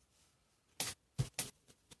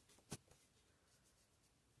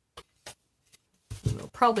 We'll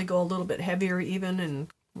probably go a little bit heavier even, and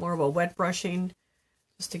more of a wet brushing,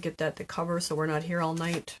 just to get that to cover so we're not here all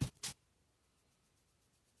night.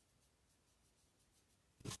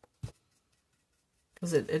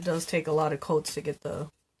 Because it does take a lot of coats to get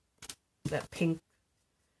that pink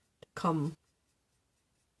to come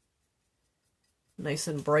nice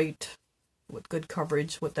and bright with good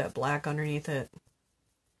coverage with that black underneath it.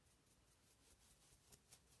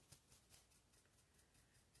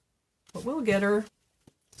 But we'll get her.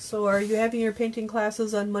 So are you having your painting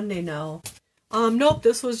classes on Monday now? Nope,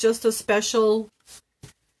 this was just a special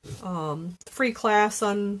free class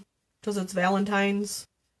because it's Valentine's.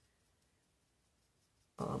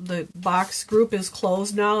 The box group is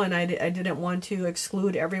closed now, and I didn't want to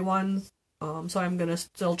exclude everyone. So I'm going to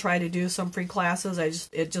still try to do some free classes.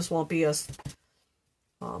 It just won't be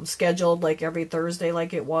scheduled like every Thursday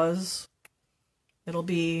like it was. It'll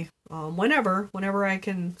be whenever I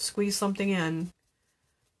can squeeze something in.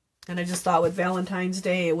 And I just thought with Valentine's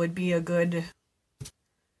Day it would be a good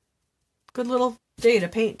little day to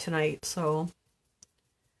paint tonight. So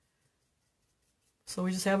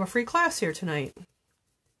we just have a free class here tonight.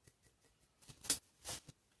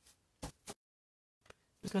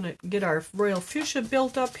 Going to get our Royal Fuchsia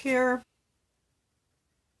built up here.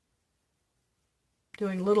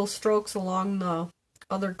 doing little strokes along the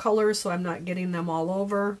other colors so I'm not getting them all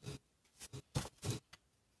over.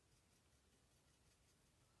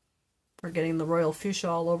 Or getting the royal fuchsia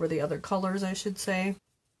all over the other colors, I should say.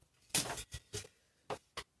 So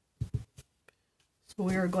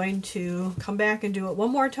we are going to come back and do it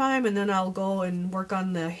one more time, and then I'll go and work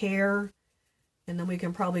on the hair, and then we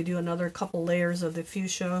can probably do another couple layers of the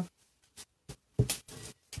fuchsia,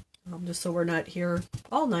 just so we're not here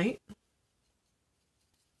all night.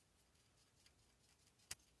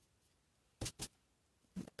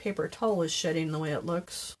 Paper towel is shedding the way it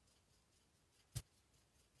looks.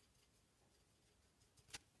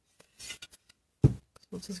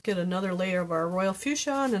 Let's just get another layer of our royal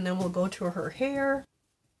fuchsia on, and then we'll go to her hair.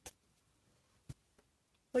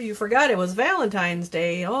 Oh, you forgot it was Valentine's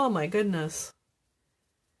Day. Oh my goodness.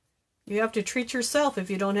 You have to treat yourself if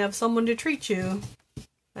you don't have someone to treat you.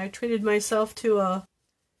 I treated myself to a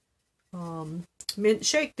mint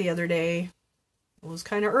shake the other day. It was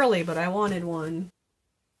kind of early, but I wanted one.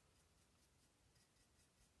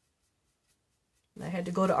 I had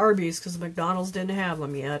to go to Arby's because McDonald's didn't have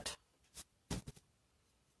them yet.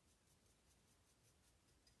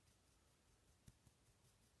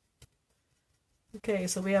 Okay,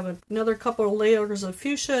 so we have another couple of layers of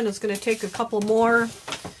fuchsia, and it's going to take a couple more.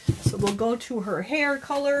 So we'll go to her hair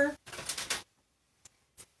color.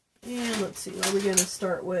 And let's see, what are we going to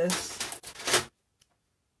start with?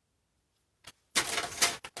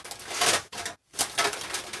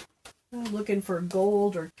 I'm looking for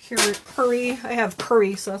gold or curry. I have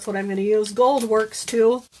curry, so that's what I'm going to use. Gold works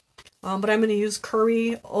too, but I'm going to use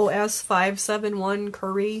curry, OS 571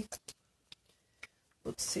 curry.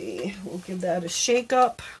 Let's see, we'll give that a shake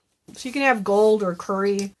up. So you can have gold or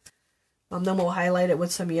curry. Then we'll highlight it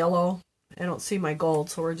with some yellow. I don't see my gold,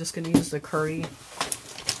 so we're just going to use the curry.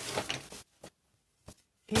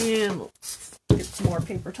 And let's get some more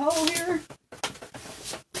paper towel here.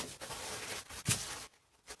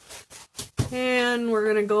 And we're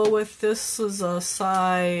going to go with, this is a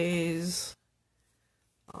size,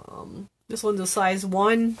 this one's a size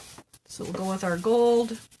 1. So we'll go with our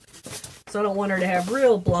gold. So I don't want her to have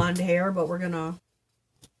real blonde hair, but we're going to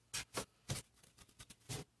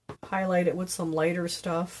highlight it with some lighter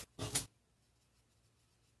stuff.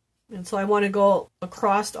 And so I want to go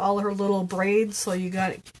across all her little braids, so you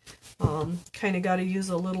got kind of got to use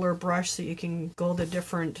a littler brush so you can go the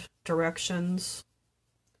different directions.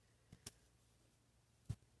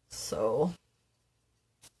 So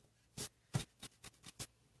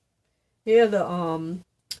yeah,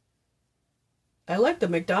 I like the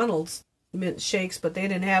McDonald's mint shakes, but they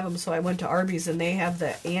didn't have them, so I went to Arby's and they have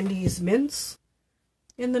the Andes mints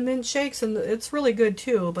in the mint shakes, and it's really good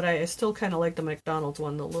too, but I still kind of like the McDonald's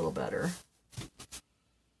one a little better.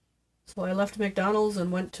 So I left McDonald's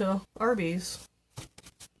and went to Arby's.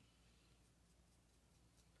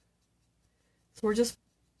 So we're just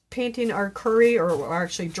painting our curry, or we're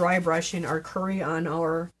actually dry brushing our curry on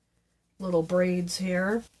our little braids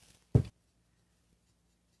here.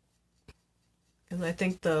 Because I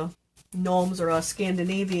think the gnomes are a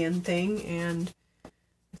Scandinavian thing, and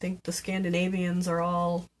I think the Scandinavians are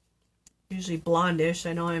all usually blondish.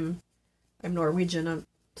 I know I'm Norwegian.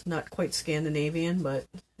 It's not quite Scandinavian, but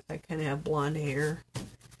I kind of have blonde hair.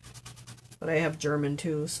 But I have German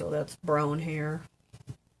too, so that's brown hair,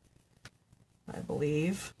 I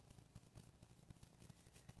believe.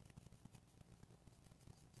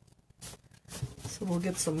 So we'll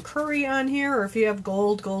get some curry on here, or if you have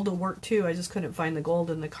gold, gold will work too. I just couldn't find the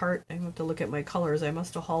gold in the cart. I have to look at my colors. I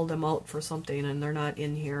must have hauled them out for something and they're not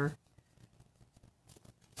in here.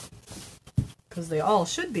 Because they all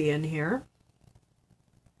should be in here.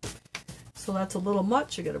 So that's a little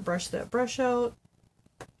much. You got to brush that brush out.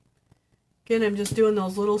 Again, I'm just doing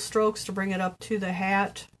those little strokes to bring it up to the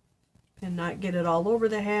hat and not get it all over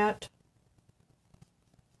the hat.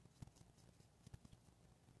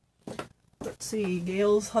 Let's see,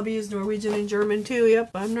 Gail's hubby is Norwegian and German too. Yep,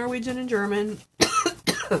 I'm Norwegian and German.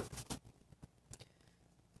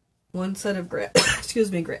 One set of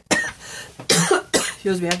excuse me,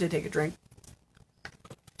 excuse me, I have to take a drink.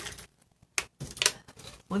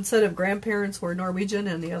 One set of grandparents were Norwegian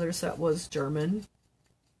and the other set was German.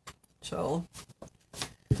 So,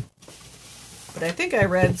 but I think I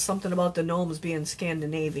read something about the gnomes being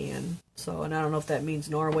Scandinavian. So, and I don't know if that means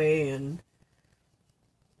Norway and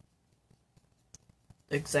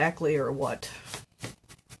exactly or what.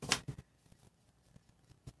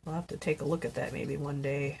 I'll have to take a look at that maybe one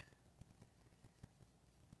day.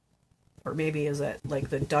 Or maybe is that like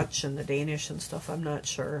the Dutch and the Danish and stuff? I'm not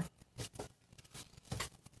sure.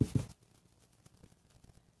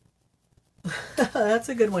 That's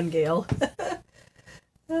a good one, Gail.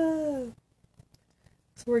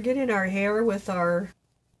 So we're getting our hair with our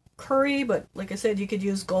curry, but like I said, you could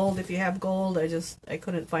use gold if you have gold. I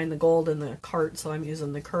couldn't find the gold in the cart, so I'm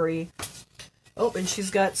using the curry. Oh, and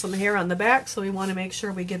she's got some hair on the back, so we want to make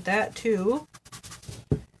sure we get that too.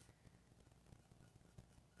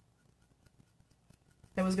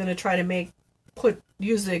 I was going to try to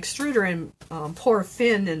use the extruder and pour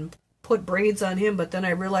Finn and put braids on him, but then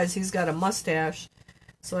I realized he's got a mustache,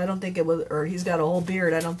 so I don't think it would, or he's got a whole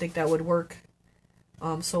beard. I don't think that would work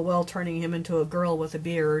so well, turning him into a girl with a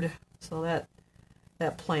beard. So that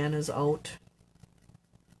plan is out.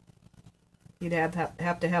 You'd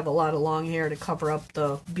have to have a lot of long hair to cover up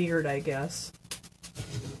the beard, I guess.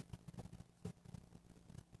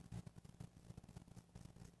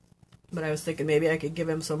 But I was thinking maybe I could give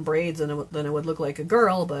him some braids and then it would look like a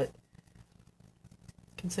girl, but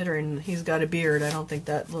considering he's got a beard, I don't think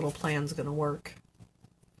that little plan's going to work.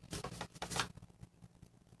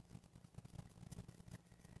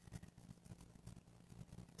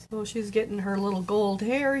 So she's getting her little gold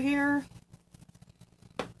hair here.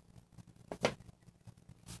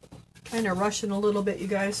 Kind of rushing a little bit, you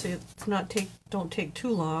guys, so it's don't take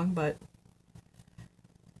too long, but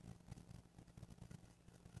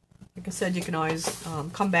like I said, you can always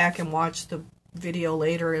come back and watch the video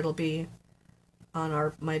later. It'll be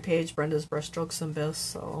on my page, Brenda's Brushstrokes and Bisque.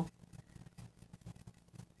 So,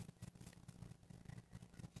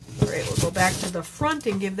 all right, we'll go back to the front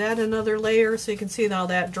and give that another layer, so you can see now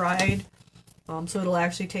that dried. So it'll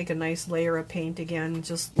actually take a nice layer of paint again.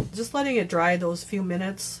 Just letting it dry those few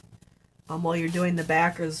minutes while you're doing the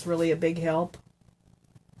back is really a big help.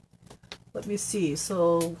 Let me see.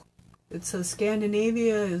 So it says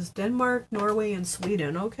Scandinavia is Denmark, Norway, and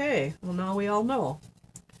Sweden. Okay, well now we all know.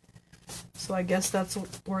 So I guess that's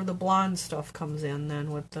where the blonde stuff comes in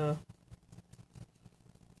then, with the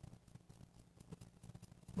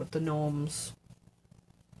gnomes.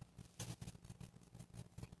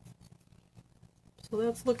 So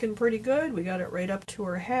that's looking pretty good. We got it right up to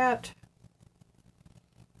her hat.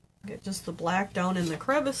 Get just the black down in the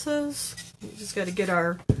crevices. We just got to get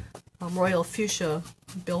our royal fuchsia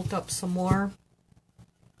built up some more.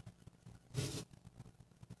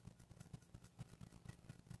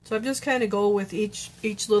 So I'm just kind of go with each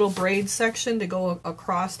little braid section to go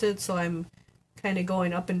across it. So I'm kind of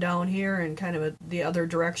going up and down here and kind of the other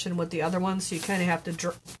direction with the other one. So you kind of have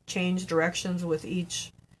to change directions with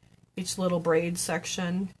each little braid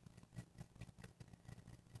section.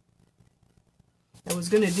 I was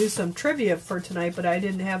going to do some trivia for tonight, but I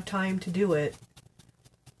didn't have time to do it.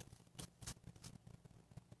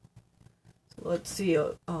 So let's see.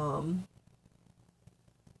 I'll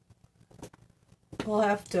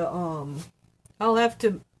have to.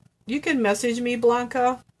 You can message me,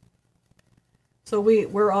 Blanca. So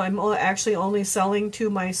I'm actually only selling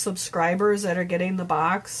to my subscribers that are getting the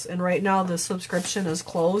box, and right now the subscription is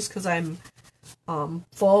closed because I'm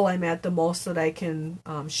full. I'm at the most that I can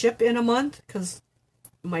ship in a month because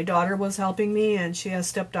my daughter was helping me and she has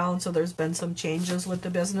stepped down, so there's been some changes with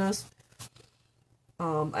the business.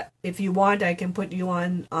 If you want, I can put you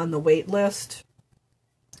on the wait list,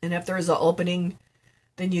 and if there's an opening,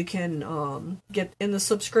 then you can get in the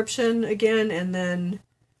subscription again, and then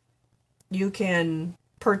you can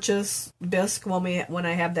purchase Bisque when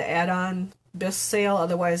I have the add-on Bisque sale.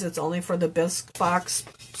 Otherwise, it's only for the Bisque box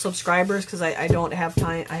subscribers because I don't have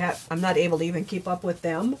time. I'm not able to even keep up with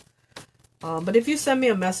them. But if you send me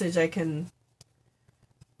a message,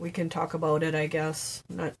 we can talk about it, I guess.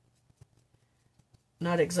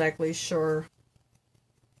 Not exactly sure.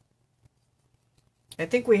 I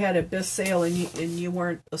think we had a Bisque sale and you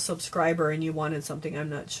weren't a subscriber and you wanted something. I'm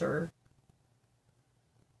not sure.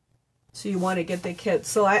 So you want to get the kit.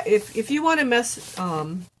 So if you want to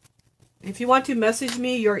message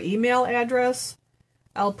me your email address,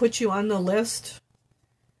 I'll put you on the list.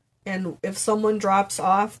 And if someone drops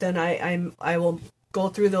off, then I will go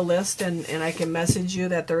through the list and I can message you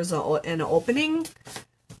that there's an opening.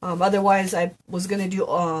 Otherwise, I was going to do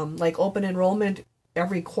like open enrollment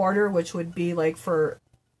every quarter, which would be like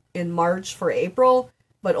in March for April,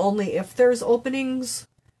 but only if there's openings.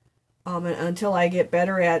 Until I get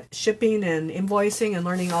better at shipping and invoicing and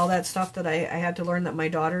learning all that stuff that I had to learn that my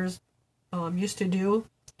daughters used to do.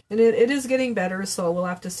 And it is getting better, so we'll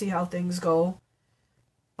have to see how things go.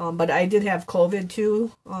 But I did have COVID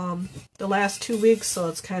too the last 2 weeks, so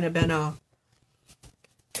it's kind of been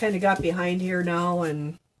kind of got behind here now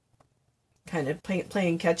and kind of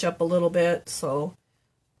playing catch up a little bit. So,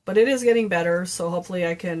 but it is getting better, so hopefully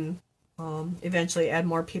I can eventually add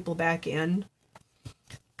more people back in.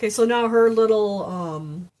 Okay, so now her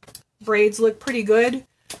little braids look pretty good.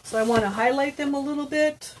 So I want to highlight them a little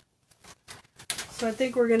bit. So I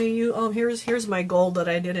think we're going to use, oh, here's my gold that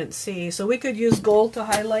I didn't see. So we could use gold to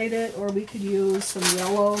highlight it, or we could use some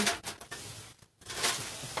yellow.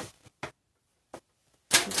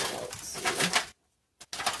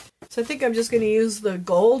 So I think I'm just going to use the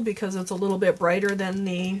gold because it's a little bit brighter than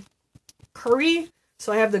the curry.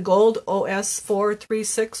 So I have the gold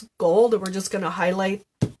OS436 gold, and we're just going to highlight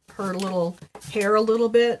her little hair a little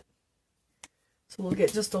bit. So we'll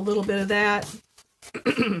get just a little bit of that.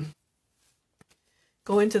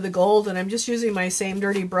 Go into the gold, and I'm just using my same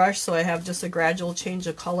dirty brush, so I have just a gradual change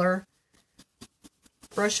of color.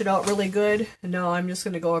 Brush it out really good, and now I'm just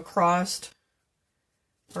going to go across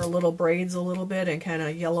our little braids a little bit and kind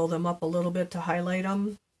of yellow them up a little bit to highlight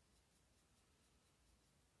them.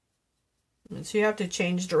 And so you have to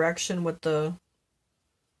change direction with the,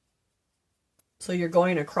 so you're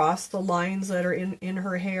going across the lines that are in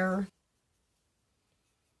her hair.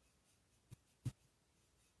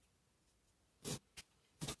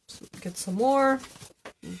 So get some more,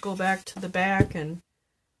 go back to the back and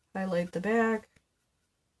highlight the back.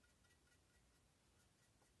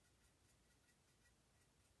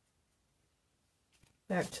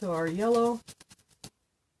 Back to our yellow,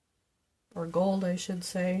 or gold I should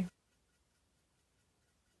say.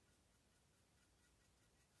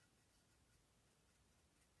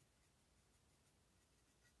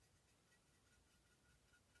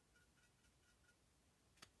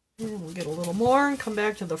 And we'll get a little more and come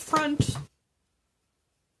back to the front. So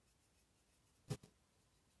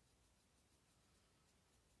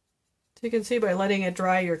you can see by letting it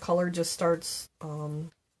dry, your color just starts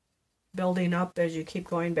building up as you keep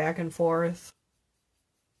going back and forth.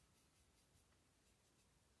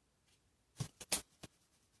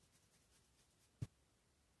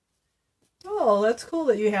 Oh, that's cool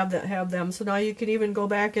that you have them. So now you can even go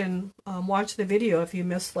back and watch the video if you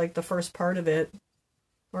missed like the first part of it,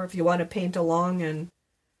 or if you want to paint along, and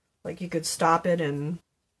like you could stop it and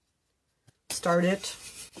start it.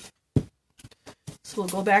 So we'll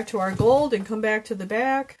go back to our gold and come back to the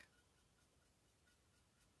back.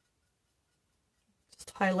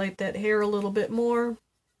 Just highlight that hair a little bit more.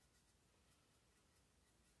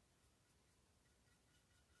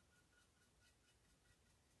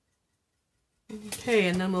 Okay,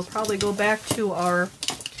 and then we'll probably go back to our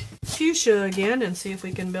fuchsia again and see if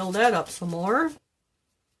we can build that up some more.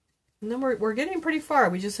 And then we're getting pretty far.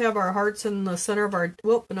 We just have our hearts in the center of our,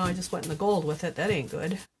 whoop, no, I just went in the gold with it. That ain't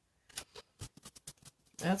good.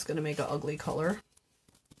 That's going to make an ugly color.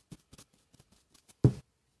 So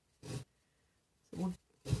we'll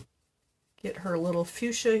get her little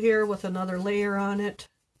fuchsia here with another layer on it.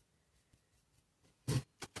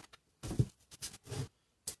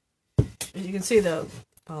 And you can see the,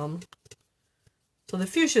 so the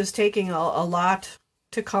fuchsia is taking a lot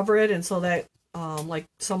to cover it, and so that, like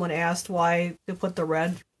someone asked why to put the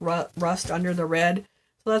red rust under the red.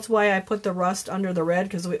 So that's why I put the rust under the red,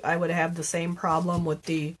 because I would have the same problem with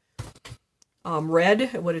the red.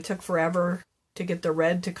 It would have took forever to get the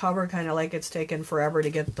red to cover, kind of like it's taken forever to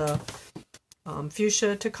get the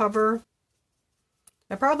fuchsia to cover.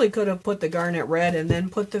 I probably could have put the garnet red and then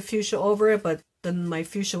put the fuchsia over it, but then my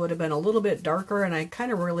fuchsia would have been a little bit darker, and I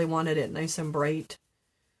kind of really wanted it nice and bright.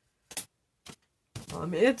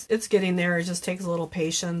 It's getting there. It just takes a little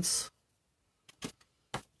patience.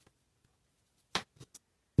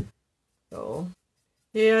 So,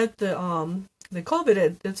 yeah, the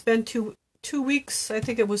COVID, it's been two weeks. I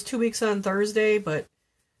think it was 2 weeks on Thursday, but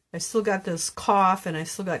I still got this cough, and I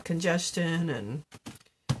still got congestion, and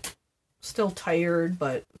still tired,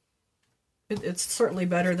 but it's certainly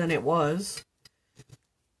better than it was.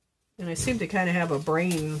 And I seem to kind of have a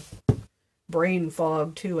brain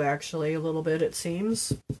fog too, actually, a little bit, it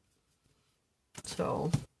seems.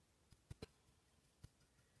 So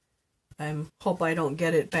I hope I don't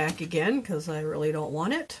get it back again, because I really don't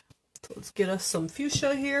want it. So let's get us some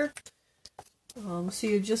fuchsia here. So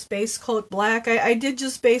you just base coat black. I did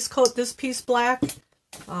just base coat this piece black.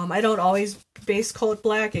 I don't always base coat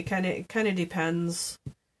black. It kind of depends.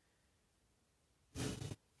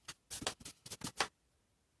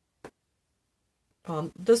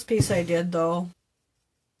 This piece I did, though.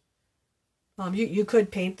 You could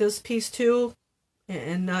paint this piece too,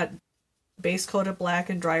 and not base coat it black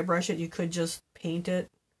and dry brush it. You could just paint it.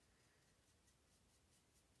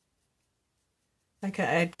 I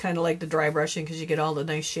kind of like the dry brushing because you get all the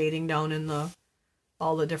nice shading down in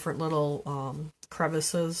all the different little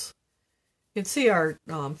crevices. You can see our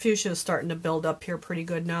fuchsia is starting to build up here pretty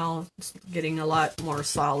good now. It's getting a lot more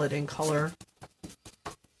solid in color.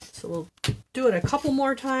 So we'll do it a couple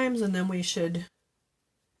more times, and then we'll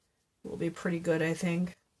be pretty good, I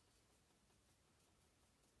think.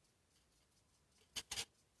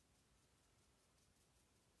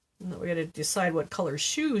 And then we got to decide what color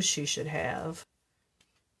shoes she should have.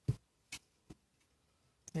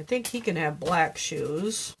 I think he can have black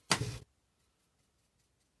shoes.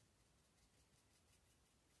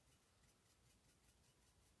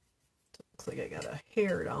 Looks like I got a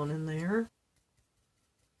hair down in there.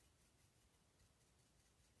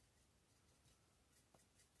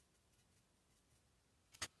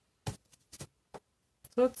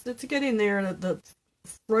 So it's getting there. The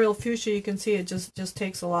royal fuchsia, you can see it just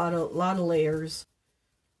takes a lot of layers.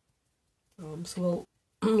 So we'll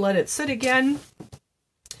let it sit again.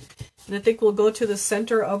 And I think we'll go to the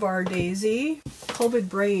center of our daisy. COVID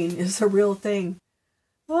brain is a real thing.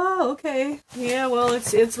 Oh, okay. Yeah, well,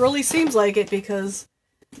 it really seems like it because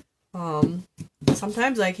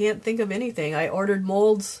sometimes I can't think of anything. I ordered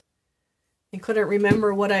molds and couldn't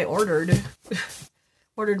remember what I ordered.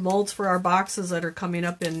 Ordered molds for our boxes that are coming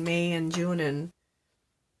up in May and June and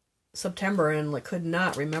September, and like could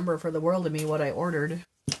not remember for the world of me what I ordered.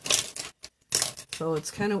 So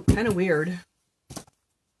it's kind of weird.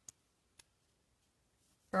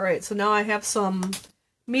 All right, so now I have some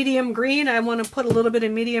medium green. I want to put a little bit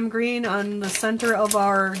of medium green on the center of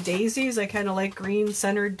our daisies. I kind of like green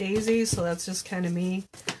centered daisies, so that's just kind of me.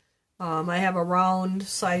 I have a round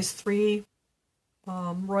size 3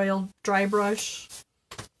 royal dry brush.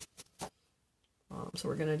 So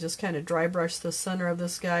we're going to just kind of dry brush the center of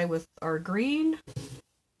this guy with our green.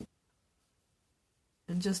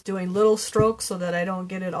 And just doing little strokes so that I don't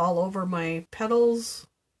get it all over my petals.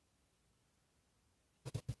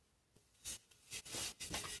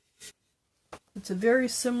 It's very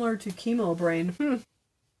similar to chemo brain.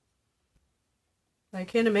 I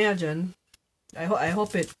can't imagine. I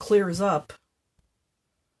hope it clears up.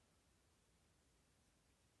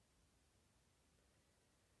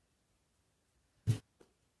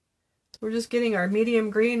 We're just getting our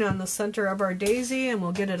medium green on the center of our daisy, and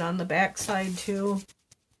we'll get it on the back side too.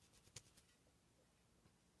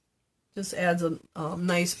 Just adds a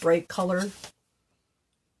nice bright color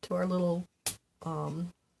to our little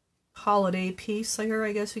holiday piece here,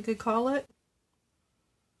 I guess you could call it.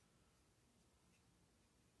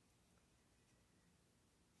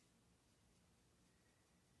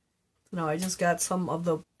 Now I just got some of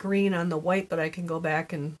the green on the white, but I can go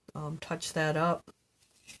back and touch that up.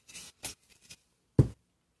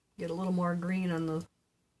 Get a little more green on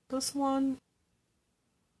this one.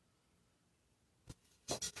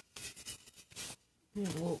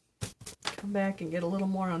 And we'll come back and get a little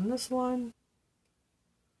more on this one.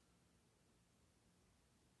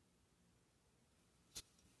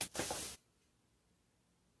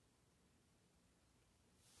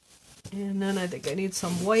 And then I think I need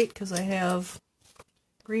some white because I have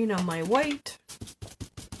green on my white.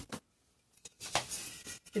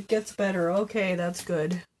 It gets better. Okay, that's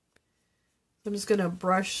good. I'm just going to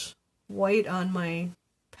brush white on my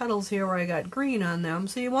petals here where I got green on them.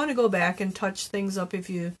 So you want to go back and touch things up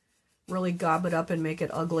if you really gob it up and make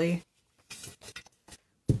it ugly.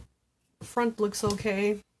 The front looks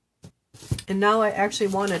okay. And now I actually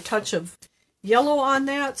want a touch of yellow on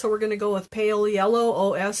that. So we're going to go with pale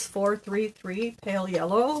yellow, OS433, pale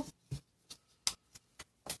yellow.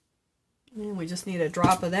 And we just need a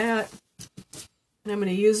drop of that. And I'm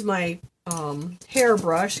going to use my hair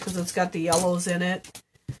brush because it's got the yellows in it.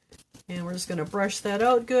 And we're just going to brush that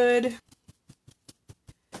out good.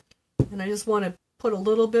 And I just want to put a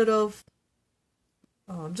little bit of,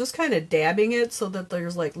 just kind of dabbing it so that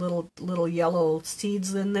there's like little yellow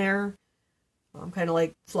seeds in there. Kind of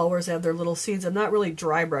like flowers have their little seeds. I'm not really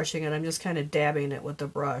dry brushing it. I'm just kind of dabbing it with the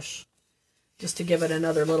brush just to give it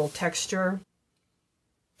another little texture.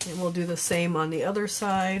 And we'll do the same on the other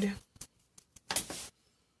side.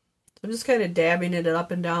 I'm just kind of dabbing it up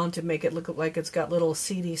and down to make it look like it's got little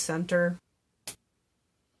seedy center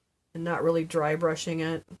and not really dry brushing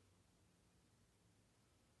it.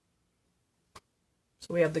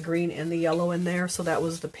 So we have the green and the yellow in there, so that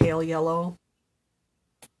was the pale yellow.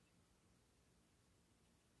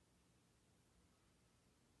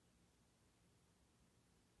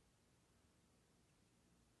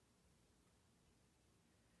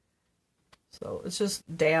 So it's just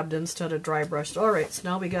dabbed instead of dry brushed. Alright, so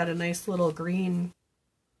now we got a nice little green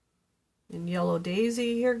and yellow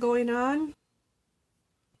daisy here going on.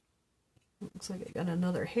 Looks like I got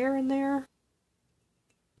another hair in there.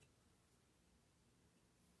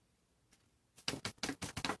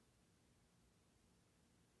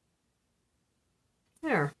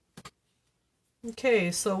 There.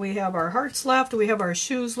 Okay, so we have our hearts left, we have our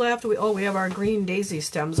shoes left, we have our green daisy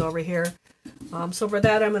stems over here. So for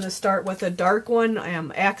that I'm going to start with a dark one.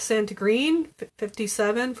 Accent Green,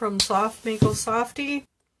 57 from Soft Mako Softy.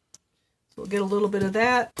 So we'll get a little bit of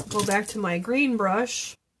that. Go back to my green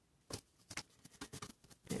brush.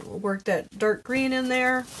 And we'll work that dark green in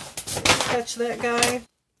there. Catch that guy.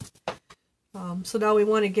 So now we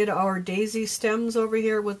want to get our daisy stems over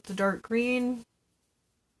here with the dark green.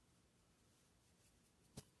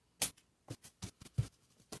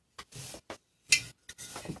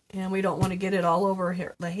 And we don't want to get it all over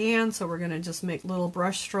here, the hand, so we're going to just make little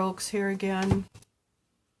brush strokes here again.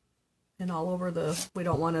 And all over the, we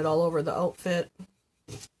don't want it all over the outfit.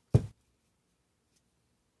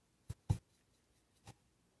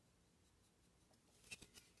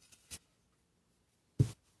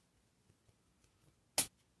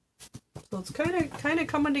 So it's kind of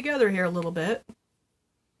coming together here a little bit.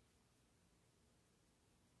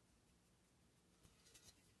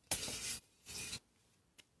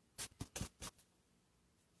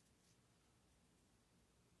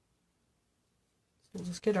 We'll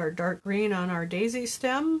just get our dark green on our daisy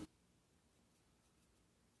stem.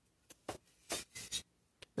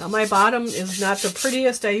 Now my bottom is not the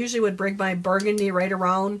prettiest. I usually would bring my burgundy right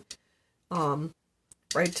around,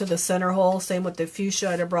 right to the center hole. Same with the fuchsia,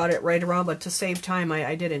 I'd have brought it right around, but to save time,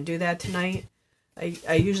 I didn't do that tonight.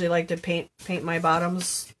 I usually like to paint my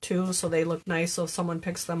bottoms too, so they look nice. So if someone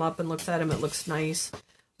picks them up and looks at them, it looks nice.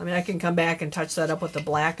 I mean, I can come back and touch that up with the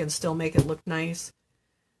black and still make it look nice.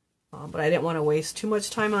 But I didn't want to waste too much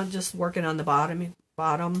time on just working on the bottom.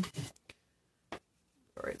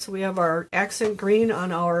 Alright, so we have our accent green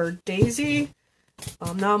on our daisy.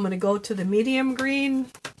 Now I'm going to go to the medium green,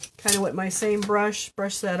 kind of with my same brush,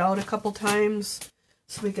 brush that out a couple times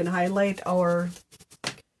so we can highlight our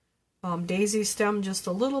daisy stem just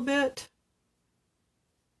a little bit.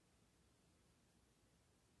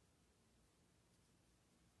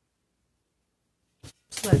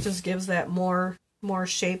 So that just gives that more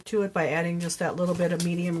shape to it by adding just that little bit of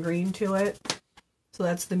medium green to it. So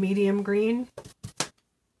that's the medium green.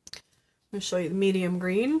 Let me show you the medium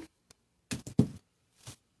green.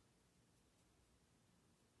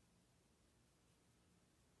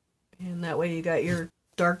 And that way you got your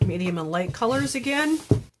dark, medium, and light colors again.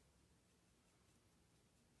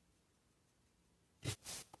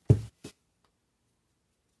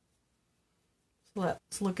 So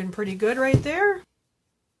that's looking pretty good right there.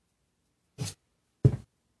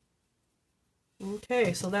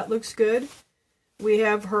 Okay, so that looks good. We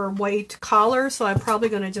have her white collar, so I'm probably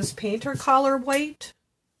going to just paint her collar white.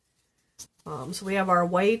 So we have our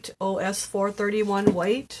white OS 431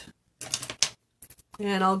 white.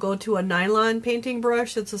 And I'll go to a nylon painting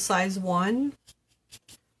brush. It's a size 1.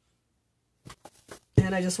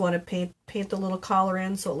 And I just want to paint the little collar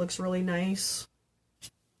in so it looks really nice.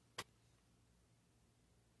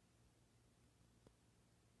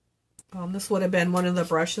 This would have been one of the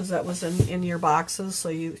brushes that was in your boxes, so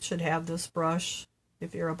you should have this brush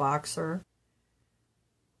if you're a boxer.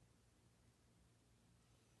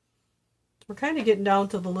 We're kind of getting down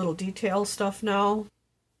to the little detail stuff now.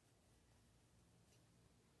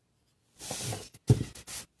 So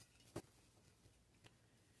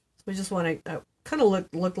we just want to kind of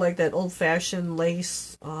look like that old-fashioned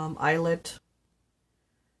lace eyelet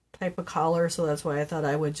type of collar, so that's why I thought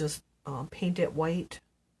I would just paint it white.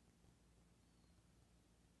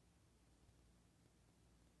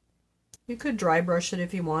 You could dry brush it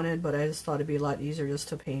if you wanted, but I just thought it'd be a lot easier just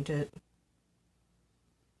to paint it.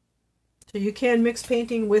 So you can mix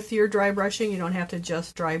painting with your dry brushing. You don't have to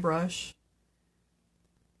just dry brush.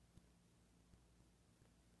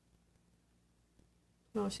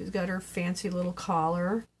 Oh, she's got her fancy little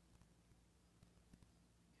collar.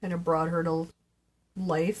 Kind of brought her to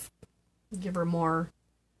life. Give her more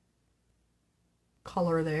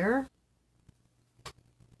color there.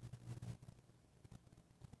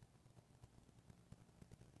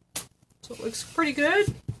 So it looks pretty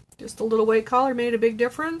good. Just a little white collar made a big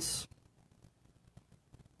difference.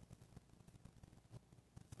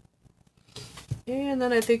 And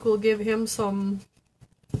then I think we'll give him some...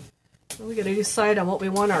 We gotta decide on what we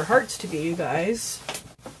want our hearts to be, you guys.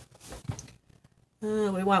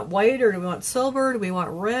 Do we want white or do we want silver? Do we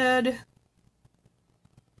want red?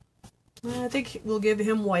 I think we'll give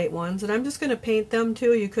him white ones. And I'm just going to paint them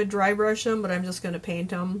too. You could dry brush them, but I'm just going to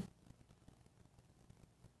paint them.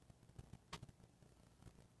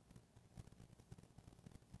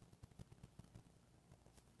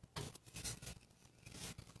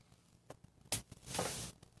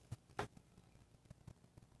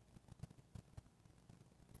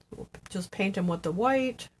 Just paint them with the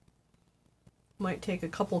white. Might take a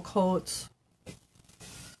couple coats.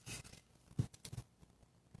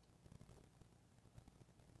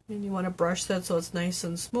 And you want to brush that so it's nice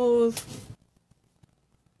and smooth.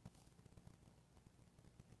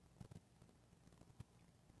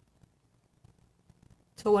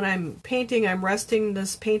 So when I'm painting, I'm resting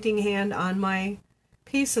this painting hand on my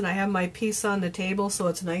piece, and I have my piece on the table so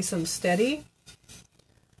it's nice and steady.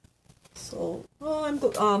 So,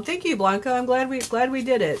 thank you, Blanca. I'm glad we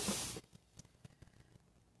did it.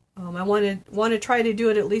 I want to try to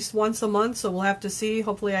do it at least once a month, so we'll have to see.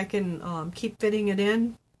 Hopefully, I can keep fitting it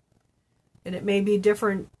in, and it may be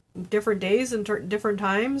different days and different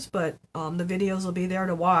times, but the videos will be there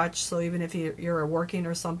to watch. So even if you're working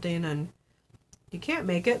or something and you can't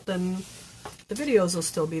make it, then the videos will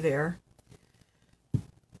still be there.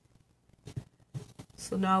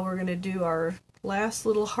 So now we're going to do our last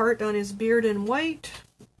little heart on his beard in white.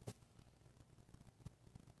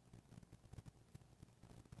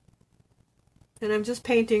 And I'm just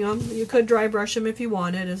painting them. You could dry brush them if you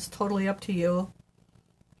wanted. It's totally up to you.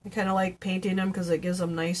 I kind of like painting them because it gives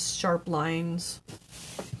them nice sharp lines.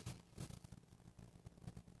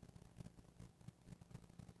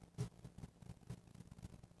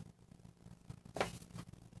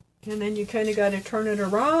 And then you kind of got to turn it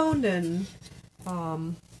around, and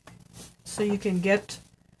so you can get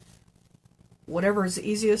whatever is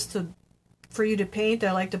easiest for you to paint.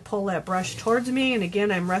 I like to pull that brush towards me, and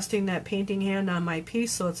again I'm resting that painting hand on my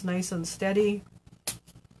piece so it's nice and steady.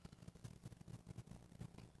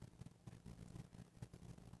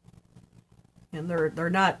 And they're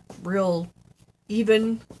not real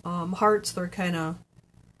even hearts. They're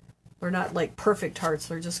not like perfect hearts.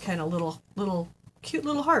 They're just kind of little cute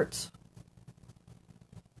little hearts.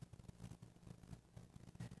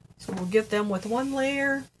 So we'll get them with one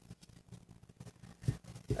layer.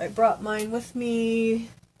 I brought mine with me,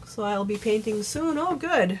 so I'll be painting soon. Oh,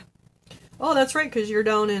 good. Oh, that's right, because you're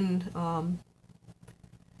down in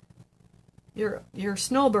you're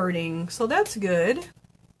snowbirding, so that's good.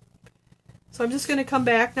 So I'm just going to come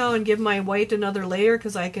back now and give my white another layer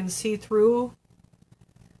because I can see through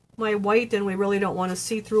my white, and we really don't want to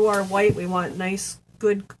see through our white. We want nice,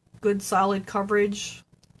 good solid coverage.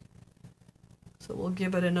 So we'll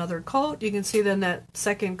give it another coat. You can see then that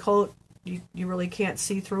second coat, you really can't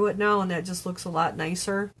see through it now, and that just looks a lot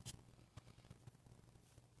nicer.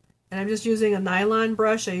 And I'm just using a nylon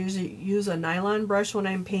brush. I usually use a nylon brush when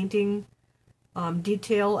I'm painting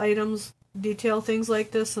detail things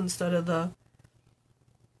like this, instead of the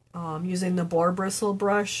using the boar bristle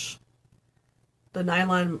brush. The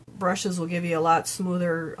nylon brushes will give you a lot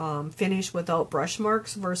smoother finish without brush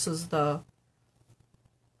marks versus the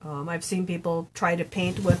I've seen people try to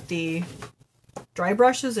paint with the dry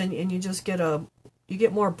brushes, and you just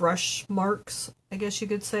get more brush marks, I guess you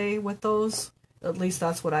could say, with those. At least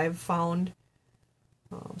that's what I've found.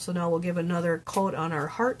 So now we'll give another coat on our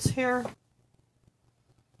hearts here.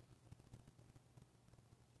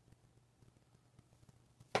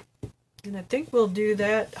 And I think we'll do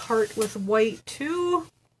that heart with white too.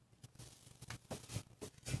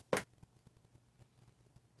 So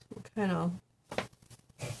kind of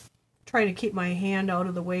trying to keep my hand out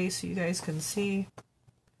of the way so you guys can see.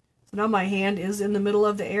 So now my hand is in the middle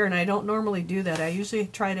of the air, and I don't normally do that. I usually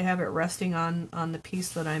try to have it resting on the piece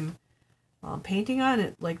that I'm painting on.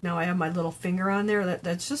 It like now I have my little finger on there.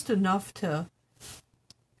 That's just enough to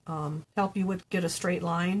help you get a straight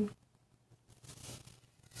line.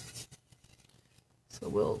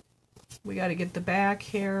 So we got to get the back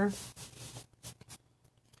here.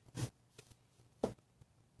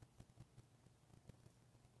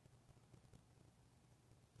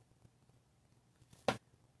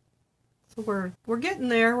 So we're getting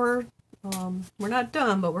there. We're not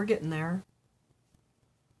done, but we're getting there.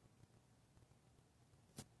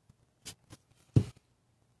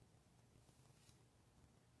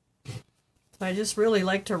 So I just really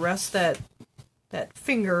like to rest that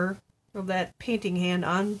finger of that painting hand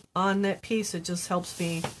on that piece. It just helps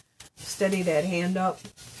me steady that hand up.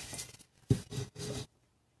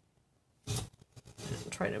 I'm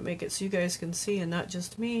trying to make it so you guys can see and not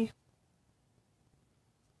just me.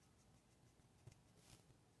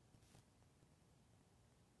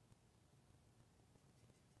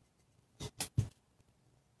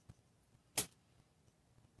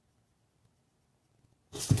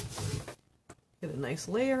 Get a nice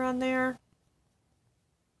layer on there.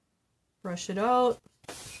 Brush it out.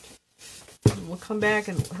 And we'll come back,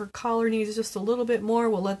 and her collar needs just a little bit more.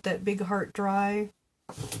 We'll let that big heart dry.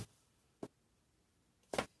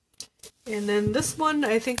 And then this one,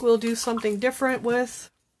 I think we'll do something different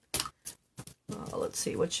with. Let's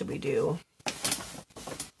see, what should we do?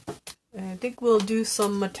 I think we'll do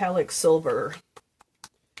some metallic silver.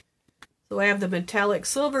 So I have the metallic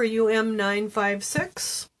silver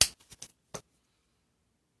UM956.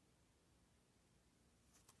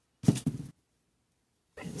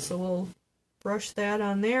 So brush that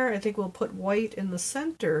on there. I think we'll put white in the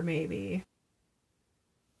center maybe.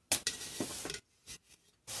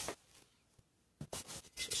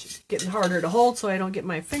 It's getting harder to hold so I don't get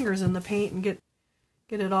my fingers in the paint and get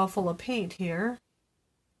it all full of paint here.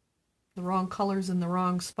 The wrong color's in the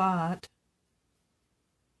wrong spot.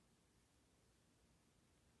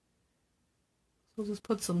 We'll just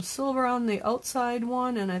put some silver on the outside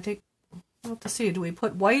one, and I think we'll have to see, do we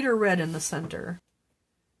put white or red in the center?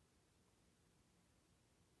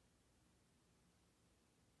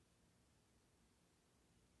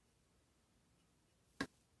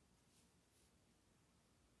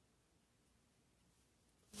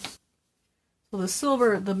 So the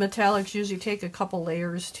silver, the metallics usually take a couple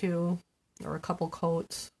layers too, or a couple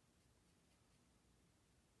coats.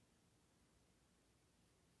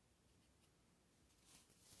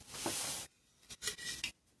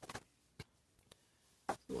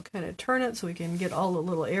 We'll kind of turn it so we can get all the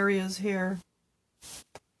little areas here.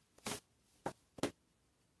 So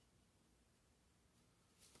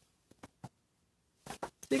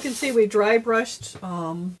you can see we dry brushed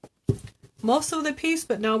most of the piece,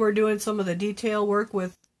 but now we're doing some of the detail work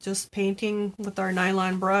with just painting with our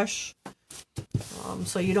nylon brush.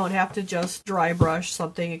 So you don't have to just dry brush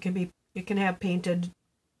something. It can have painted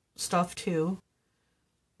stuff too.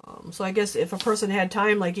 So I guess if a person had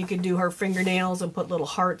time, like you could do her fingernails and put little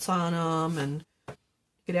hearts on them, and you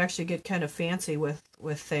could actually get kind of fancy with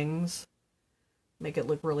things. Make it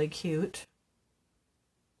look really cute.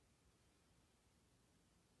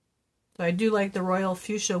 So I do like the royal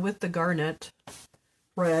fuchsia with the garnet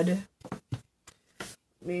red.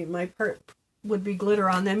 My part would be glitter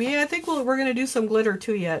on them. Yeah, I think we're going to do some glitter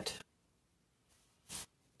too yet.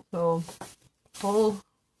 So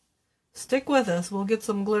stick with us. We'll get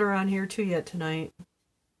some glitter on here too yet tonight.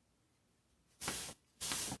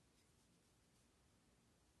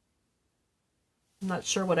 I'm not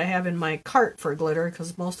sure what I have in my cart for glitter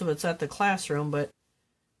because most of it's at the classroom, but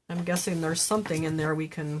I'm guessing there's something in there we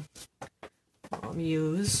can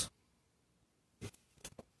use.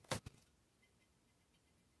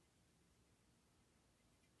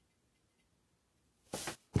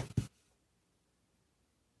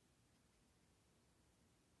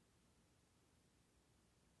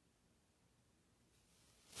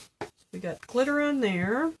 We got glitter on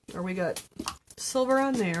there, or we got silver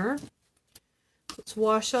on there. Let's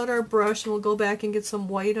wash out our brush and we'll go back and get some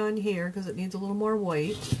white on here because it needs a little more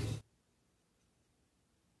white.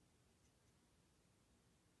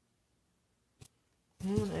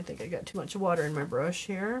 And I think I got too much water in my brush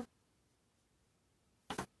here.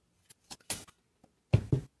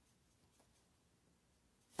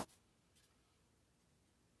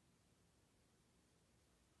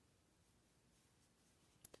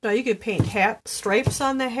 Now you could paint hat stripes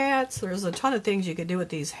on the hats. There's a ton of things you could do with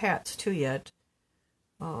these hats too yet.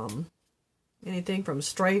 Anything from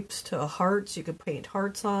stripes to hearts, you could paint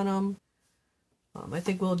hearts on them. I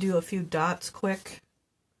think we'll do a few dots quick.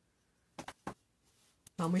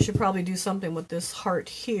 We should probably do something with this heart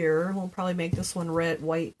here. We'll probably make this one red,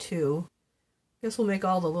 white too. I guess we'll make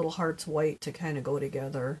all the little hearts white to kind of go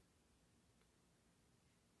together.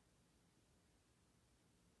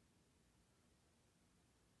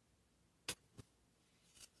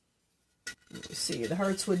 Let me see, the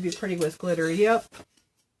hearts would be pretty with glitter. Yep.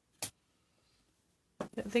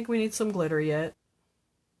 I think we need some glitter yet.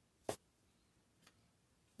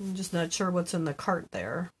 I'm just not sure what's in the cart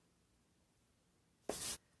there.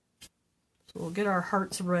 So we'll get our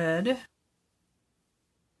hearts red. And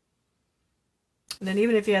then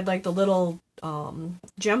even if you had like the little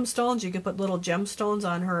gemstones, you could put little gemstones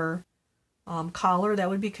on her collar. That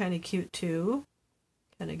would be kind of cute too.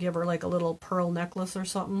 Kind of give her like a little pearl necklace or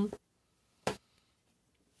something.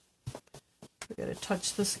 I gotta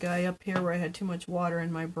touch this guy up here where I had too much water in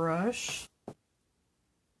my brush.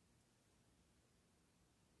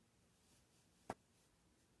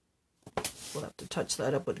 We'll have to touch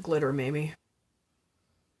that up with glitter maybe.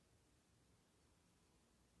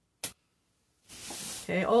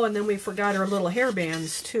 Okay, oh, and then we forgot our little hair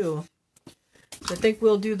bands too. I think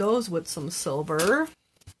we'll do those with some silver.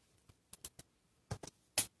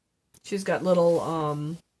 She's got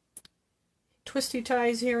little twisty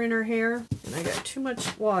ties here in her hair, and I got too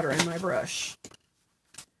much water in my brush.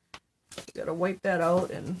 Gotta wipe that out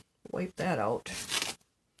and wipe that out.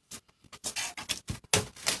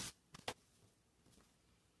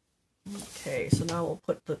 Okay, so now we'll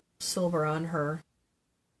put the silver on her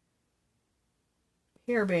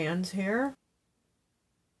hair bands here.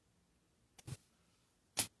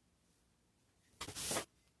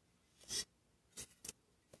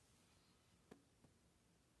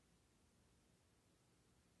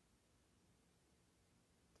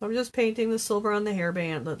 I'm just painting the silver on the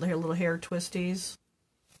hairband, the little hair twisties.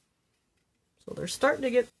 So they're starting to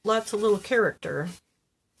get lots of little character.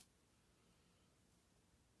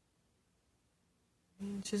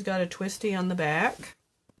 And she's got a twisty on the back.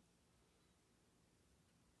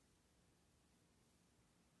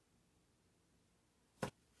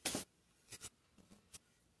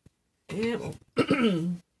 And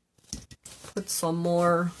we'll put some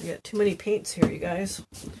more. I got too many paints here, you guys.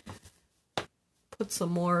 Put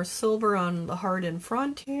some more silver on the heart in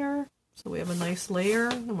front here, so we have a nice layer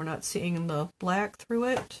and we're not seeing the black through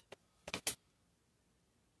it.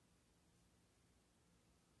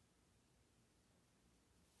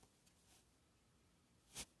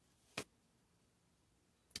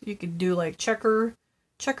 You could do like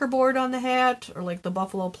checkerboard on the hat, or like the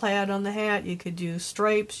buffalo plaid on the hat. You could do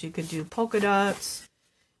stripes, you could do polka dots,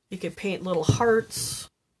 you could paint little hearts.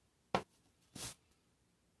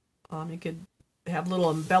 You could have little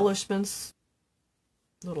embellishments,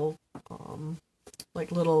 little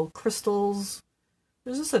like little crystals.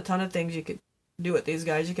 There's just a ton of things you could do with these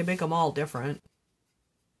guys. You can make them all different.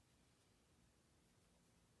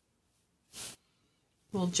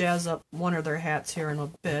 We'll jazz up one of their hats here in a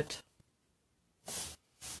bit.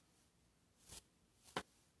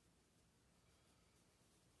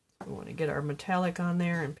 We want to get our metallic on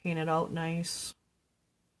there and paint it out nice.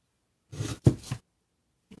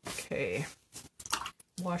 Okay.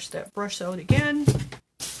 Wash that brush out again.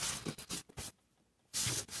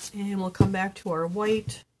 And we'll come back to our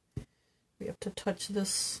white. We have to touch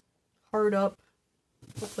this heart up.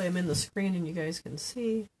 Hopefully I'm in the screen and you guys can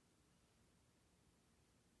see.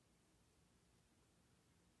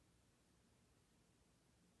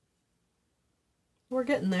 We're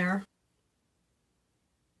getting there.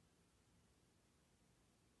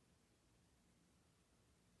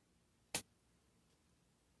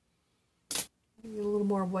 Get a little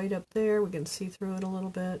more white up there. We can see through it a little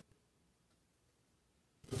bit.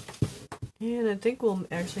 And I think we'll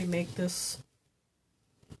actually make this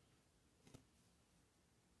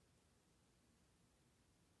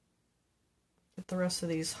get the rest of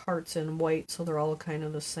these hearts in white so they're all kind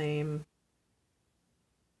of the same.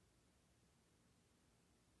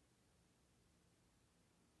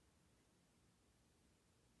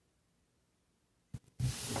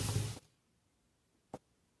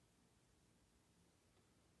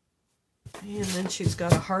 And then she's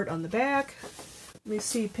got a heart on the back. Let me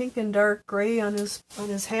see, pink and dark gray on his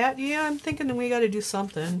hat. Yeah, I'm thinking we got to do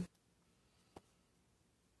something.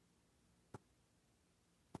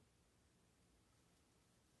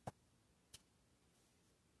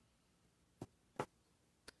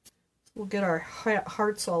 We'll get our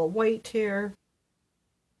hearts all white here.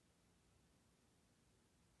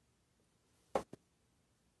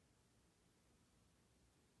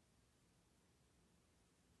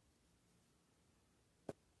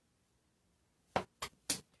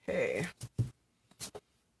 Okay.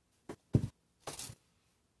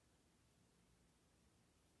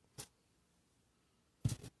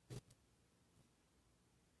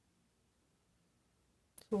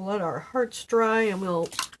 So we'll let our hearts dry and we'll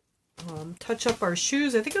touch up our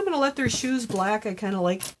shoes. I think I'm going to let their shoes black. I kind of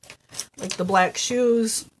like the black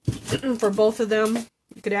shoes for both of them.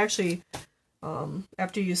 You could actually,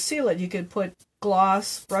 after you seal it, you could put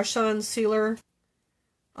gloss brush-on sealer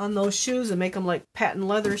on those shoes and make them like patent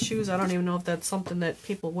leather shoes. I don't even know if that's something that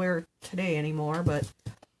people wear today anymore, but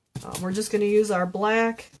we're just going to use our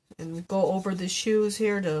black and go over the shoes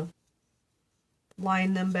here to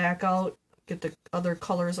line them back out, get the other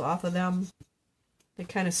colors off of them. They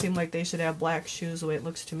kind of seem like they should have black shoes the way it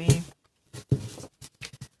looks to me.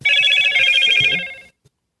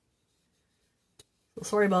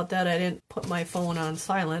 Sorry about that. I didn't put my phone on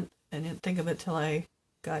silent. I didn't think of it till I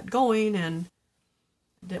got going, and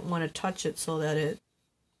didn't want to touch it so that it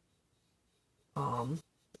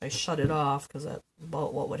I shut it off, because that's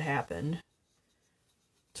about what would happen.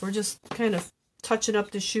 So we're just kind of touching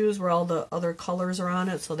up the shoes where all the other colors are on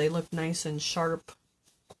it so they look nice and sharp.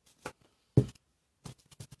 And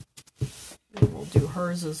we'll do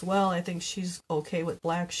hers as well. I think she's okay with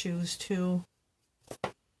black shoes too.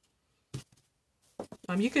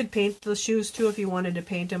 You could paint the shoes too if you wanted to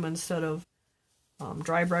paint them instead of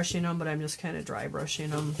dry brushing them, but I'm just kind of dry brushing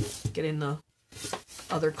them, getting the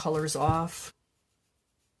other colors off.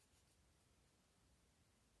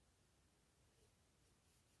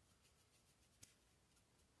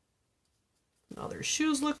 Now their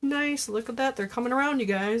shoes look nice. Look at that. They're coming around, you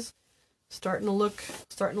guys. Starting to look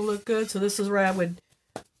good. So this is where I would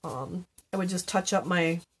just touch up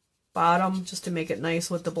my bottom just to make it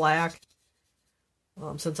nice with the black.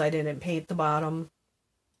 Since I didn't paint the bottom.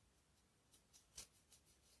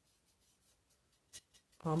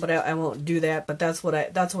 but I won't do that. But that's what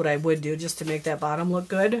I would do just to make that bottom look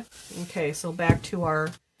good. Okay, so back to our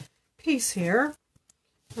piece here.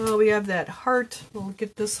 We have that heart. We'll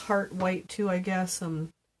get this heart white too, I guess.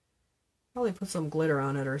 Probably put some glitter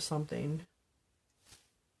on it or something.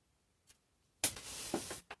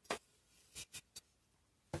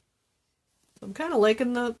 I'm kind of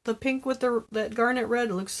liking the pink with that garnet red.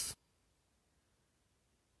 It looks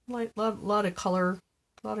like a lot of color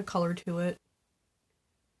to it.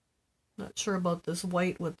 Not sure about this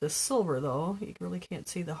white with this silver though. You really can't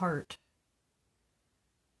see the heart.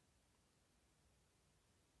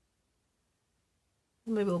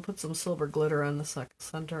 Maybe we'll put some silver glitter on the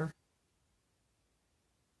center.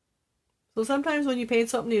 So sometimes when you paint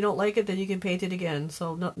something you don't like it, then you can paint it again.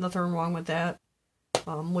 So nothing wrong with that.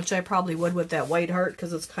 Which I probably would with that white heart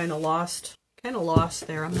because it's kind of lost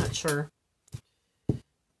there. I'm not sure.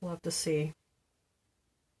 We'll have to see.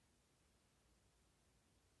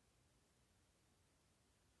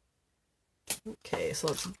 Okay, so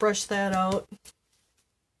let's brush that out.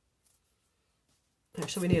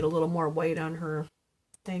 Actually, we need a little more white on her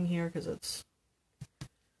thing here because it's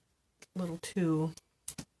a little too,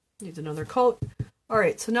 needs another coat.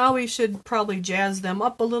 Alright, so now we should probably jazz them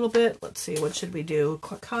up a little bit. Let's see, what should we do?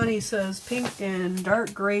 Connie says pink and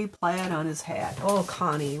dark gray plaid on his hat. Oh,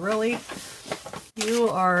 Connie, really? You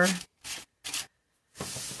are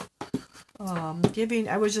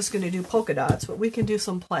I was just going to do polka dots, but we can do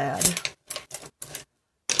some plaid.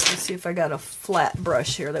 Let's see if I got a flat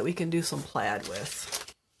brush here that we can do some plaid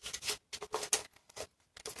with.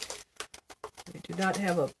 We do not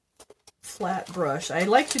have a flat brush. I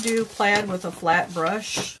like to do plaid with a flat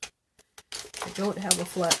brush. I don't have a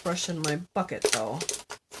flat brush in my bucket though.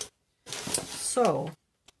 So,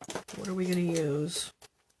 what are we going to use?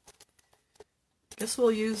 Guess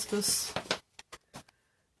we'll use this.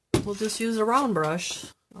 We'll just use a round brush.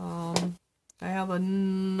 I have a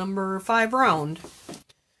number 5 round.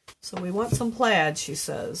 So we want some plaid, she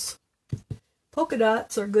says. Polka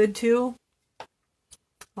dots are good too.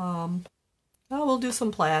 We'll do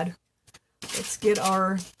some plaid. Let's get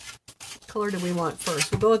our color that we want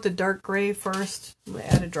first. We'll go with the dark gray first. I'm going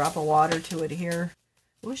to add a drop of water to it here.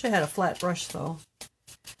 I wish I had a flat brush though.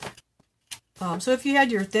 So if you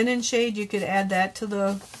had your thin and shade, you could add that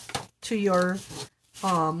to your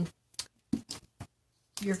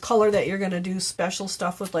color that you're going to do special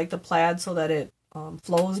stuff with, like the plaid, so that it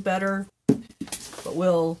flows better.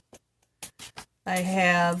 But I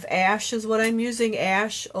have Ash is what I'm using,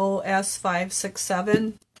 Ash OS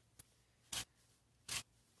 567.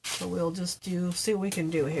 So we'll just see what we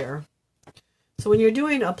can do here. So when you're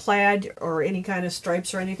doing a plaid or any kind of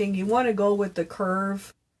stripes or anything, you want to go with the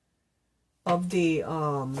curve of the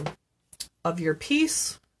of your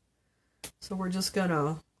piece. So we're just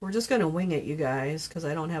gonna wing it, you guys, because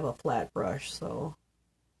I don't have a flat brush. So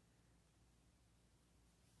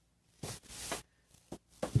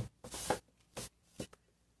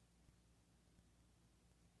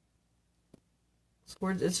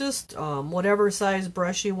it's just whatever size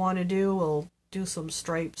brush you want to do. We'll do some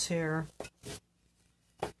stripes here,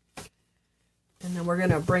 and then we're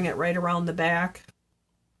gonna bring it right around the back.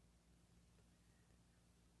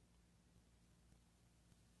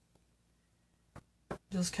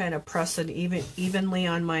 Just kind of press it evenly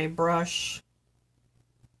on my brush,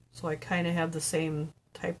 so I kind of have the same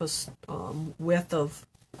type of width of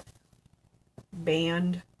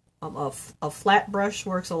band. A flat brush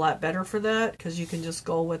works a lot better for that because you can just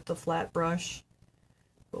go with the flat brush,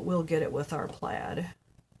 but we'll get it with our plaid,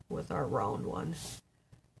 with our round one.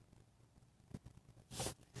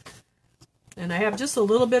 And I have just a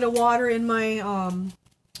little bit of water in my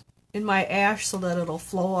ash so that it'll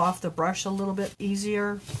flow off the brush a little bit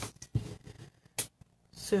easier.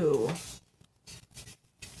 So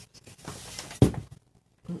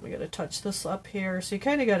we got to touch this up here. So you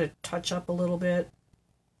kind of got to touch up a little bit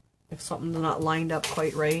if something's not lined up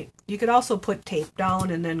quite right. You could also put tape down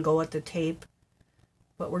and then go with the tape,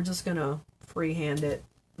 but we're just gonna freehand it.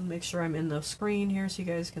 Make sure I'm in the screen here so you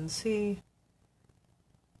guys can see.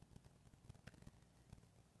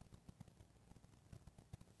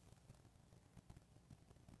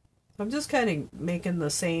 I'm just kind of making the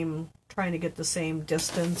same, trying to get the same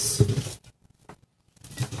distance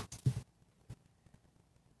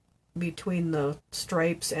between the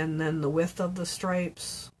stripes and then the width of the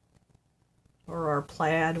stripes, or our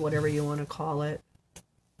plaid, whatever you want to call it.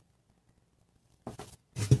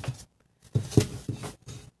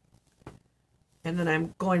 And then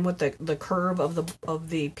I'm going with the curve of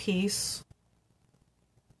the piece,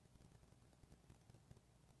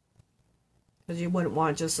 because you wouldn't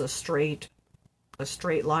want just a straight a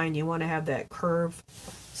straight line. You want to have that curve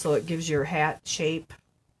so it gives your hat shape.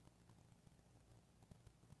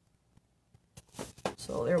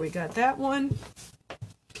 So there we got that one.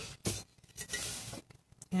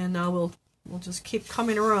 And now we'll just keep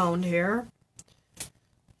coming around here.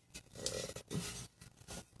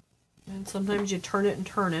 And sometimes you turn it and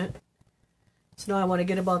turn it. So now I want to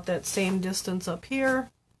get about that same distance up here.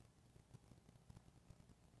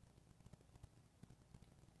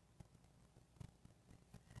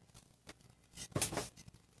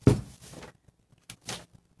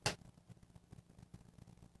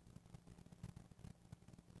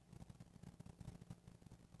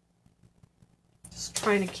 Just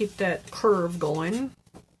trying to keep that curve going.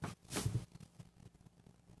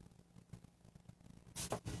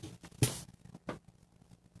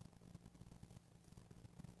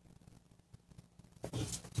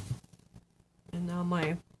 And now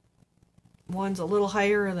my one's a little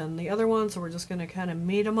higher than the other one, so we're just going to kind of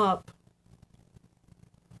meet them up.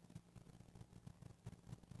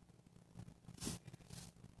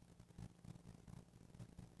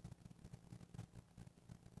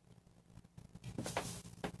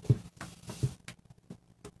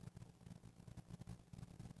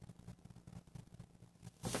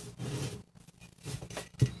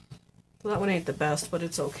 Well, that one ain't the best, but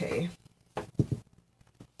it's okay.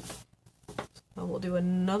 So we'll do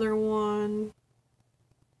another one.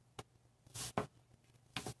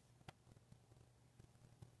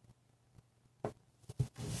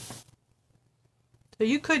 So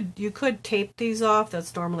you could tape these off.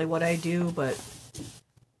 That's normally what I do, but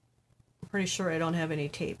I'm pretty sure I don't have any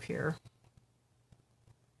tape here.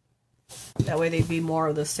 That way they'd be more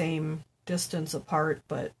of the same distance apart,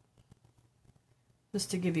 but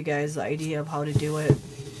just to give you guys the idea of how to do it.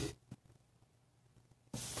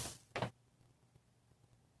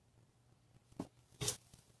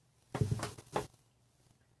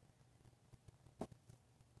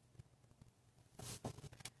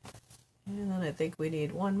 And then I think we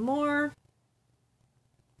need one more.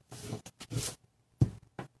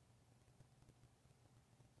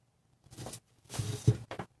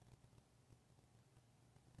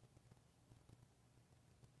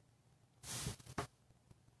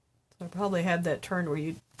 I probably had that turned where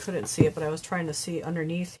you couldn't see it, but I was trying to see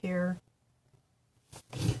underneath here.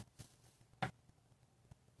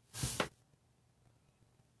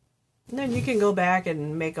 And then you can go back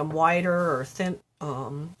and make them wider or thin,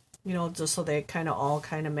 you know, just so they kind of all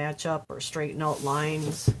match up, or straighten out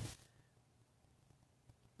lines.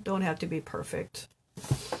 Don't have to be perfect.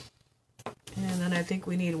 And then I think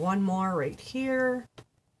we need one more right here.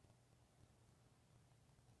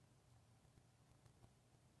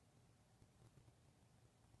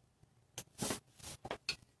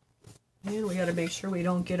 And we got to make sure we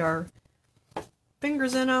don't get our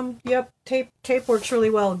fingers in them. Yep, tape works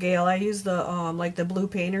really well, Gail. I use the like the blue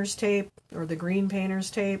painter's tape or the green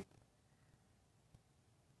painter's tape.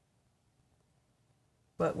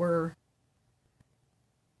 But we're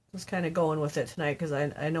just kind of going with it tonight because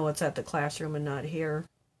I know it's at the classroom and not here.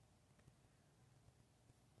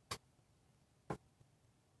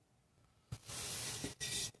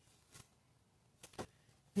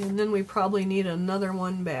 And then we probably need another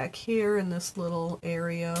one back here in this little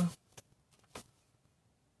area.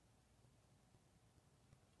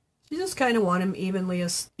 You just kind of want them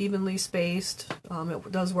evenly spaced.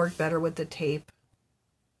 It does work better with the tape,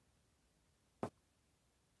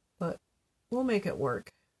 but we'll make it work.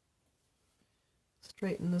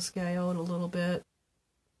 Straighten this guy out a little bit.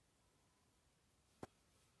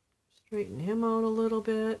 Straighten him out a little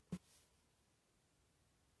bit.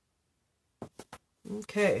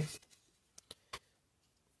 Okay.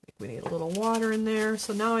 We need a little water in there.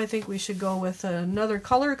 So now I think we should go with another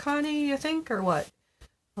color, Connie, you think, or what?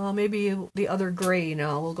 Maybe the other gray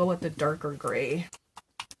now. We'll go with the darker gray.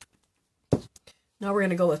 Now we're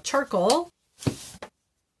going to go with charcoal.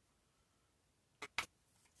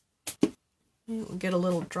 We'll get a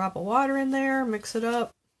little drop of water in there, mix it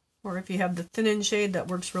up. Or if you have the thin-in shade, that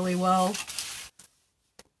works really well.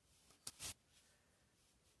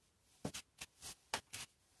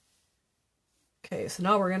 Okay, so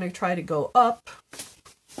now we're going to try to go up.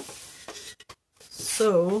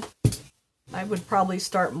 So I would probably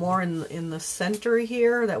start more in the center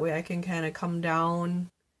here. That way I can kind of come down,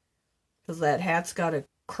 because that hat's got a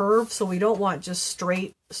curve, so we don't want just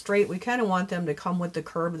straight. We kind of want them to come with the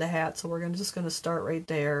curve of the hat, so we're just going to start right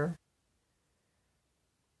there.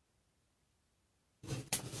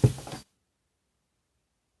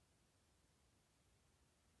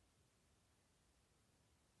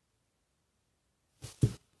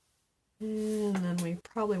 And then we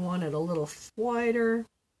probably want it a little wider.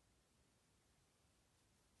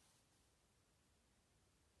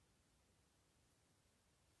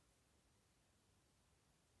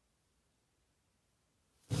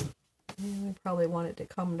 And we probably want it to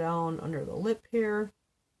come down under the lip here.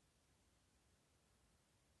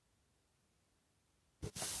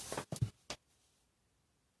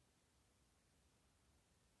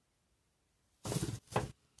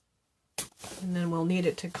 And then we'll need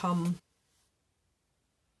it to come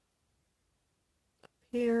up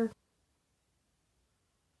here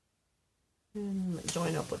and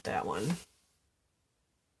join up with that one.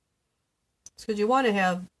 Because you want to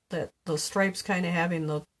have the stripes kind of having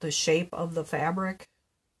the shape of the fabric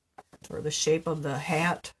or the shape of the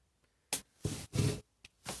hat. So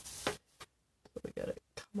we got to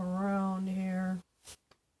come around here.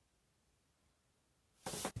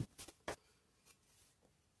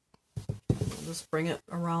 We'll just bring it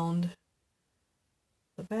around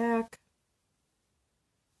the back.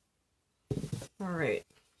 All right.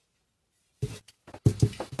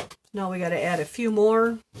 Now we got to add a few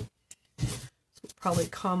more. So probably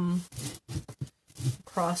come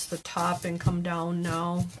across the top and come down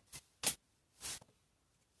now.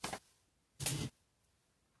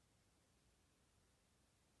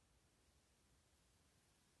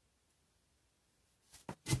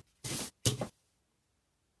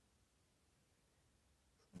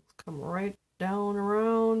 Come right down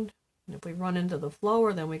around. And if we run into the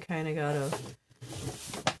flower, then we kind of got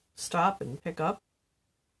to stop and pick up.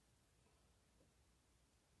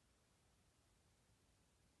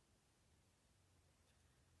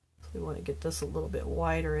 We want to get this a little bit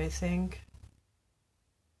wider, I think.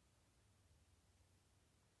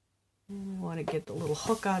 And we want to get the little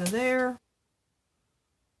hook out of there.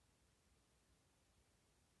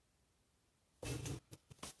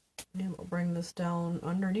 And we'll bring this down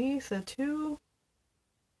underneath it too.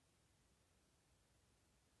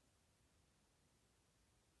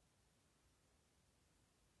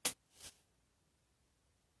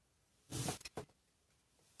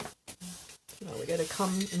 Now we got to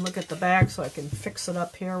come and look at the back so I can fix it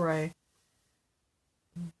up here where I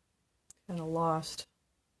kind of lost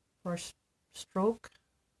first stroke.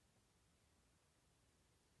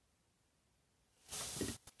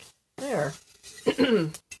 There.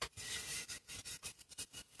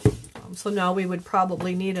 So now we would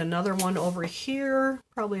probably need another one over here,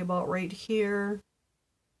 probably about right here.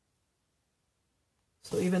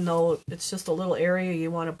 So even though it's just a little area,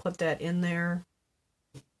 you want to put that in there.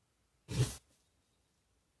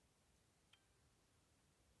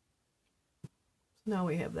 Now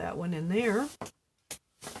we have that one in there.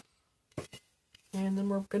 And then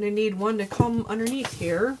we're going to need one to come underneath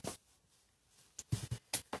here.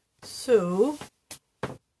 So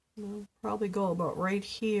we'll probably go about right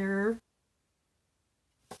here.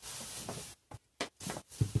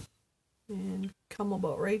 And come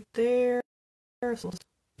about right there. So,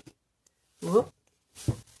 whoop.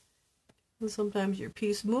 And sometimes your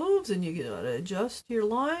piece moves and you gotta adjust your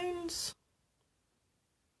lines.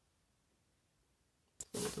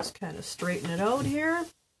 So we'll just kind of straighten it out here.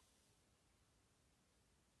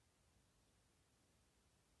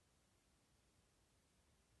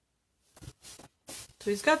 So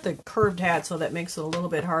he's got the curved hat, so that makes it a little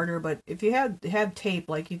bit harder, but if you have tape,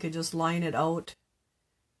 like you could just line it out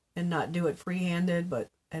and not do it free-handed, but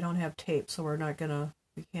I don't have tape, so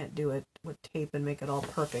we can't do it with tape and make it all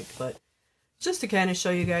perfect, but just to kind of show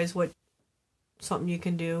you guys something you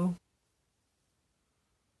can do.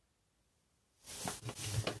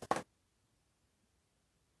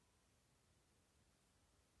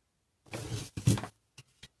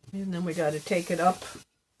 And then we got to take it up.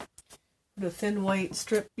 Put a thin white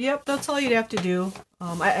strip. Yep, that's all you'd have to do.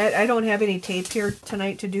 I don't have any tape here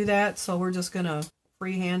tonight to do that, so we're just going to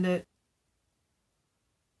freehand it.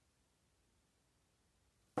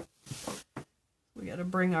 We got to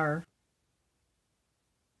bring our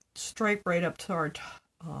stripe right up to our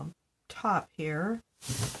top here.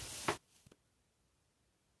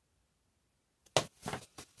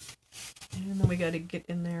 And then we got to get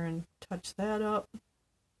in there and touch that up.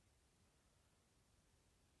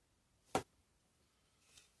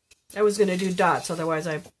 I was going to do dots, otherwise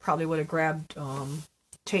I probably would have grabbed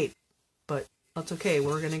tape, but that's okay,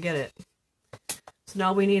 we're going to get it. So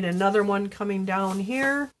now we need another one coming down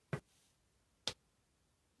here.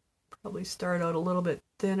 Probably start out a little bit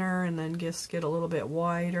thinner and then just get a little bit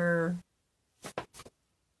wider.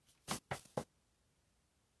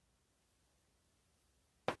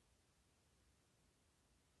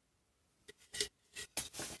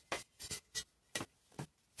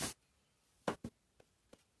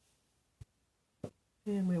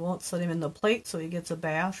 And we won't set him in the plate so he gets a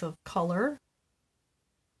bath of color.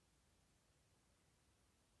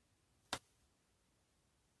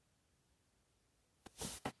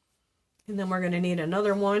 And then we're going to need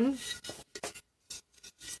another one.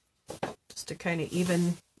 to kind of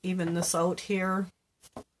even this out here.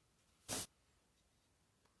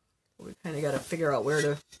 We kind of got to figure out where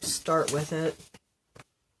to start with it.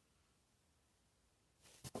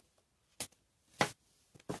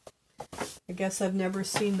 I guess I've never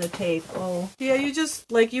seen the tape. Oh, yeah, you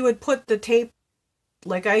just, like, you would put the tape,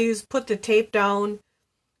 like I put the tape down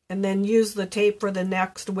and then use the tape for the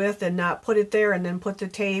next width and not put it there and then put the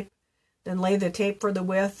tape, then lay the tape for the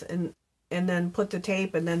width and then put the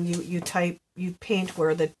tape, and then you paint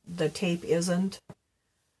where the tape isn't.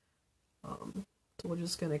 So we're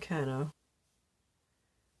just going to kind of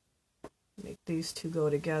make these two go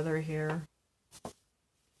together here.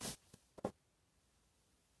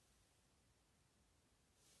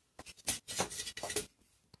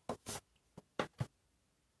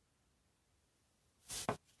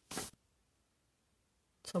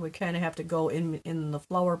 So we kind of have to go in the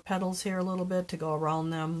flower petals here a little bit to go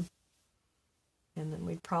around them. And then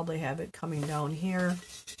we'd probably have it coming down here.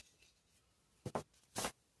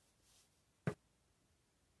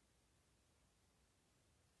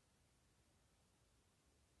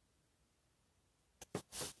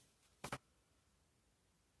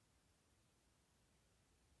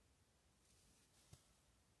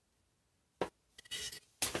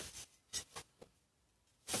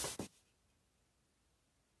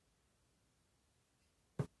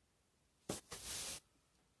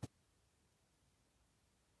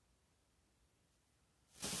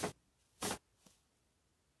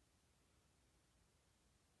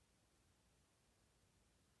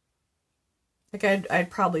 Like I'd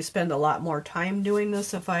probably spend a lot more time doing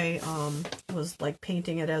this if I was like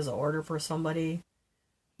painting it as an order for somebody,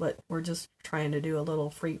 but we're just trying to do a little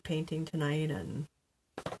freak painting tonight. And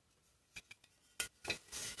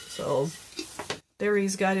so there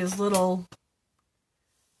he's got his little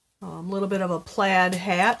bit of a plaid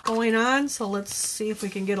hat going on. So let's see if we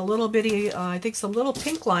can get a little bitty, I think some little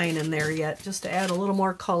pink line in there yet, just to add a little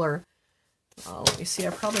more color. Let me see, I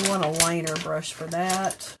probably want a liner brush for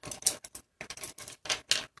that.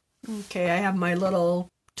 Okay, I have my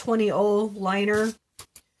little 20O liner,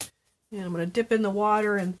 and I'm going to dip in the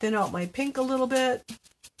water and thin out my pink a little bit.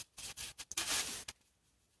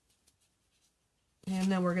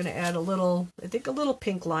 And then we're going to add a little, I think a little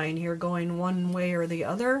pink line here going one way or the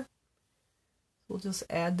other. We'll just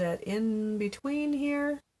add that in between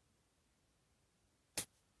here.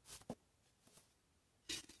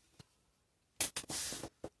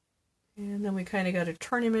 And then we kind of got to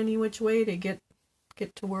turn him any which way to get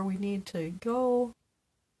to where we need to go.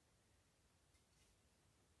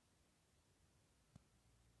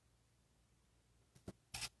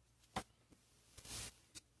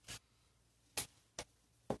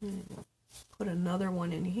 Put another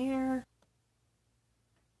one in here.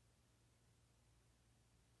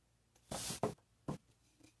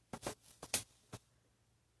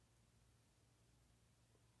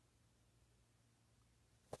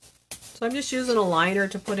 So I'm just using a liner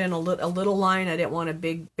to put in a little line. I didn't want a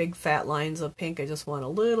big fat lines of pink. I just want a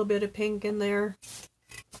little bit of pink in there.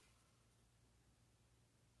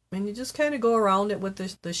 And you just kind of go around it with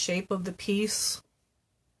the shape of the piece.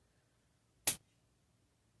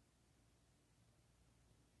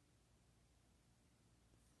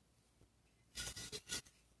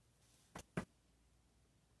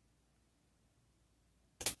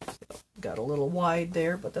 Got a little wide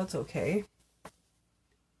there, but that's okay.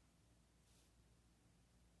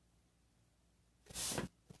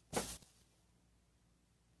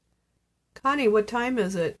 Connie, what time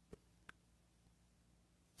is it?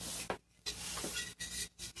 So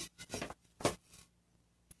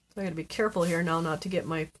I gotta be careful here now not to get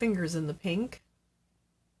my fingers in the pink.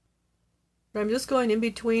 But I'm just going in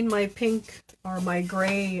between my pink or my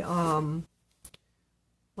gray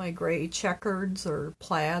checkers or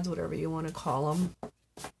plaids, whatever you want to call them.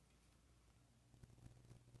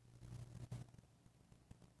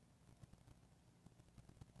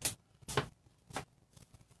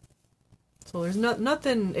 So there's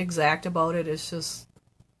nothing exact about it. It's just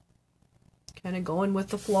kind of going with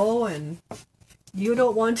the flow, and you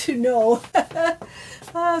don't want to know.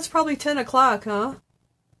 It's probably 10 o'clock, huh?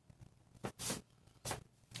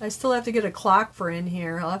 I still have to get a clock for in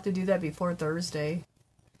here. I'll have to do that before Thursday.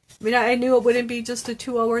 I mean, I knew it wouldn't be just a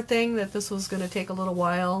 2-hour thing, that this was going to take a little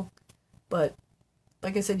while. But,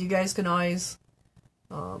 like I said, you guys can always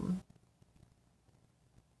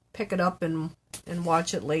pick it up and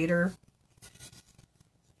watch it later.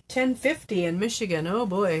 10:50 in Michigan. Oh,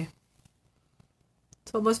 boy.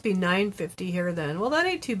 So it must be 9:50 here then. Well, that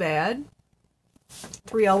ain't too bad.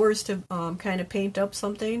 3 hours to kind of paint up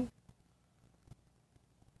something.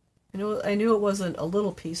 I knew it wasn't a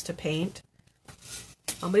little piece to paint.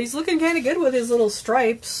 But he's looking kind of good with his little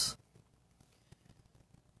stripes.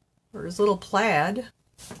 Or his little plaid.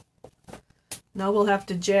 Now we'll have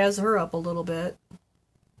to jazz her up a little bit.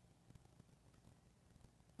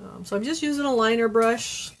 So I'm just using a liner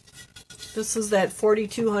brush. This is that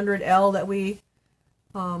 4200L that we,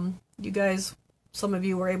 you guys, some of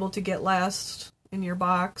you were able to get last in your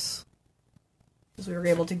box. Because we were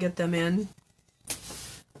able to get them in.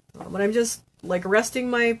 But I'm just like resting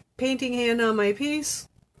my painting hand on my piece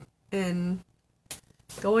and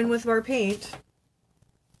going with our paint.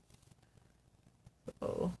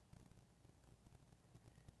 So.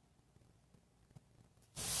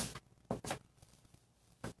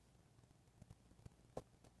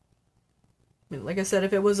 I mean, like I said,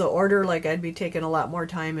 if it was an order, like I'd be taking a lot more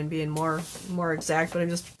time and being more exact, but I'm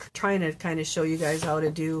just trying to kind of show you guys how to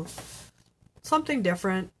do something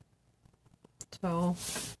different. So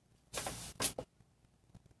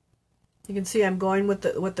you can see I'm going with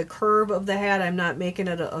the curve of the hat. I'm not making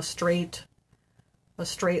it a straight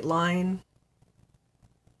line.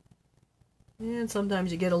 And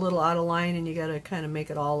sometimes you get a little out of line and you got to kind of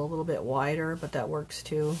make it all a little bit wider, but that works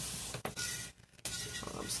too.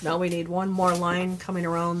 So now we need one more line coming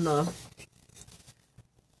around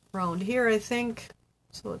here, I think,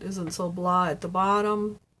 so it isn't so blah at the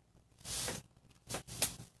bottom.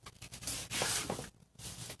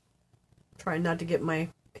 Trying not to get my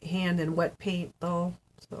hand in wet paint though,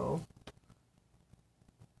 so.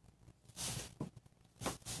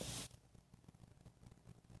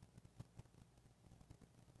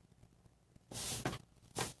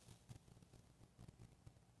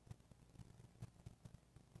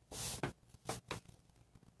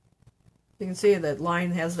 You can see that line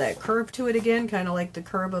has that curve to it again, kind of like the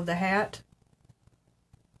curve of the hat.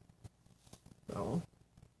 So.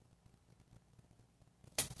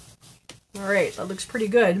 Alright, that looks pretty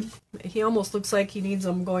good. He almost looks like he needs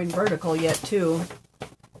them going vertical yet too.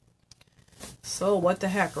 So what the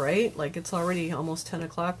heck, right? Like it's already almost 10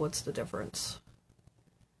 o'clock. What's the difference?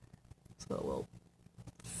 So we'll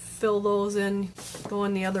fill those in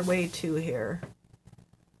going the other way too here.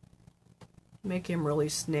 Make him really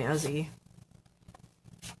snazzy.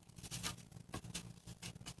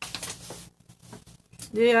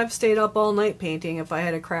 Yeah, I've stayed up all night painting if I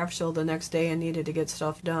had a craft show the next day and needed to get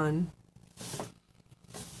stuff done.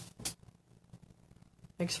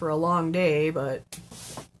 Makes for a long day, but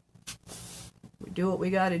we do what we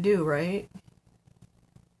gotta do, right?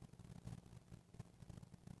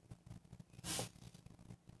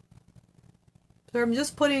 So I'm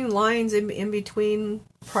just putting lines in between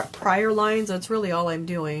prior lines. That's really all I'm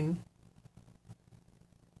doing.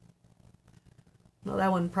 Now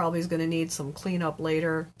that one probably is going to need some cleanup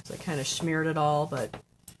later because I kind of smeared it all, but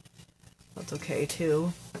that's okay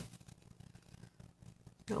too.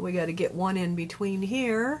 Now we got to get one in between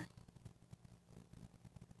here.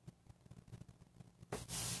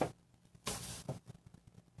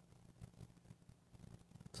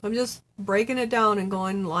 So I'm just breaking it down and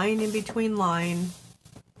going line in between line.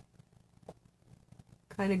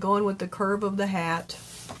 Kind of going with the curve of the hat.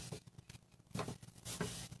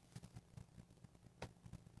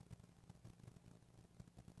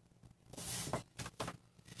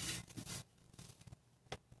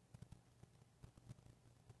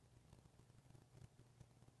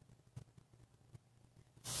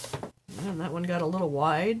 And that one got a little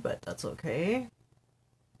wide, but that's okay.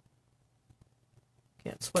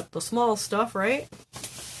 Can't sweat the small stuff, right?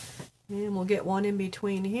 And we'll get one in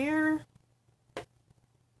between here.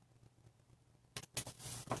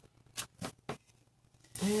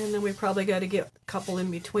 And then we probably got to get a couple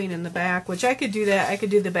in between in the back, which I could do that. I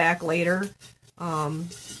could do the back later.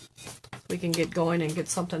 We can get going and get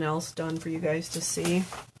something else done for you guys to see.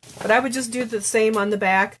 But I would just do the same on the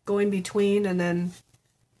back, go in between, and then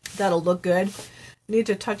that'll look good. I need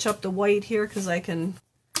to touch up the white here because I can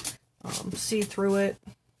see through it.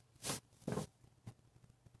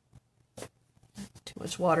 Too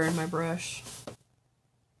much water in my brush.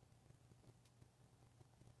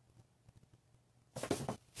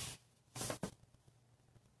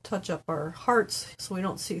 Touch up our hearts so we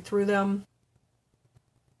don't see through them.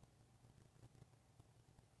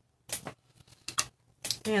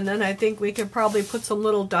 And then I think we could probably put some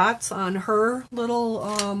little dots on her little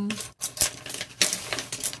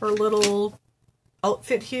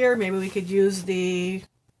outfit here. Maybe we could use the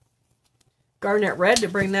garnet red to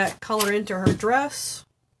bring that color into her dress.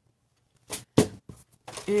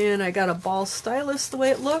 And I got a ball stylus the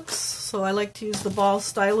way it looks, so I like to use the ball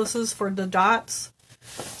styluses for the dots.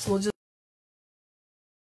 So we'll just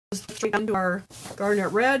straight into our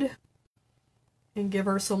garnet red and give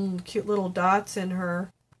her some cute little dots in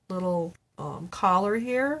her little collar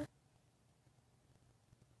here.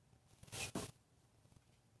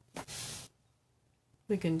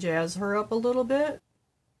 We can jazz her up a little bit.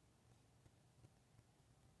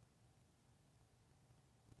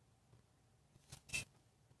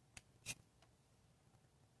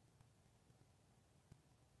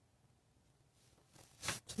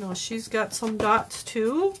 So now she's got some dots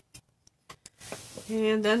too.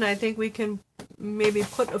 And then I think we can maybe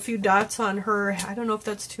put a few dots on her. I don't know if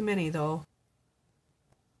that's too many though.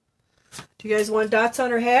 Do you guys want dots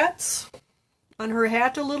on her hats? On her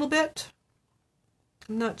hat a little bit?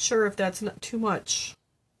 I'm not sure if that's not too much.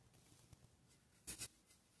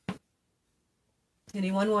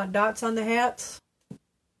 Anyone want dots on the hats?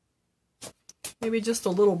 Maybe just a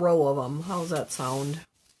little row of them. How's that sound?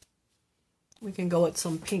 We can go with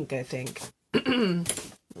some pink, I think. Well,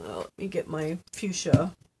 let me get my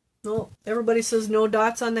fuchsia. No, everybody says no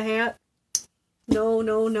dots on the hat. No,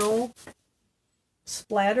 no, no.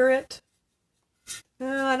 Splatter it.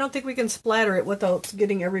 I don't think we can splatter it without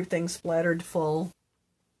getting everything splattered full.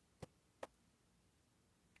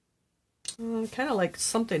 Kind of like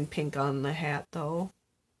something pink on the hat, though.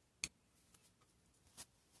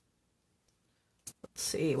 Let's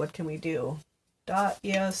see, what can we do? Dot,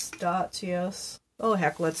 yes. Dots, yes. Oh,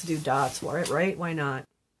 heck, let's do dots, right? Why not?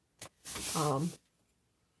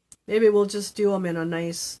 Maybe we'll just do them in a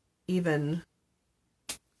nice, even...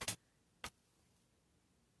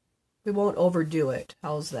 We won't overdo it.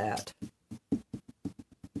 How's that?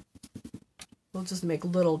 We'll just make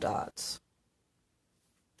little dots.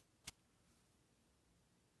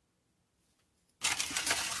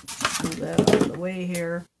 Move that out of the way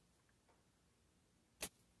here.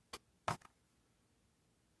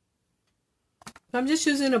 I'm just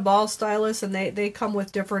using a ball stylus, and they come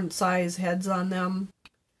with different size heads on them.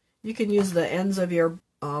 You can use the ends of your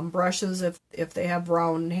brushes if they have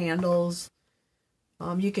round handles.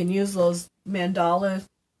 You can use those mandala.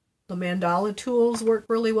 The mandala tools work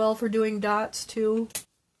really well for doing dots too.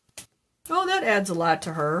 Oh, that adds a lot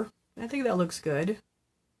to her. I think that looks good.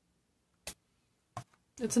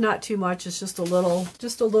 It's not too much. It's just a little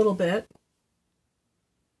bit.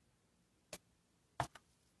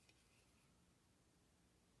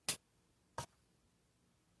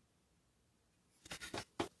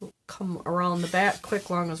 We'll come around the back quick,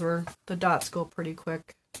 long as the dots go pretty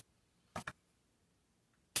quick.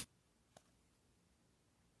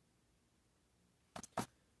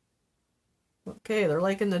 Okay, they're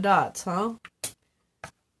liking the dots, huh?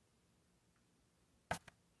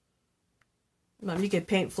 You could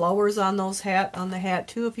paint flowers on the hat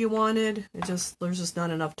too if you wanted. There's just not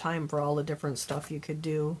enough time for all the different stuff you could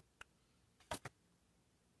do.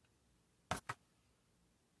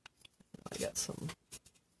 I got some.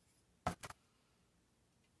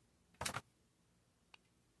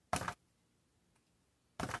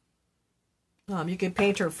 You could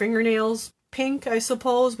paint her fingernails pink, I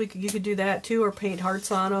suppose. You could do that too, or paint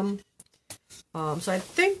hearts on them. So I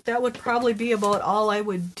think that would probably be about all I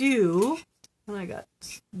would do. And I got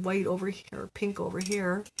white over here, or pink over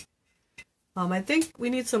here. I think we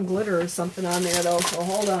need some glitter or something on there though, so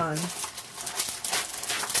hold on.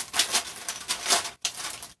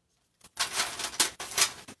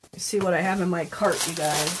 See what I have in my cart, you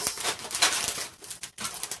guys.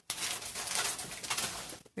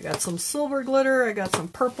 I got some silver glitter, I got some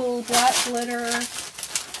purple black glitter.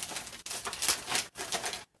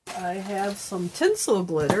 I have some tinsel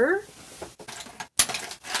glitter.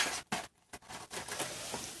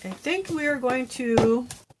 I think we are going to,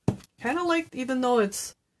 kind of like, even though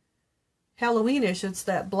it's Halloweenish, it's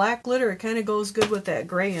that black glitter. It kind of goes good with that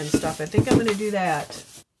gray and stuff. I think I'm going to do that.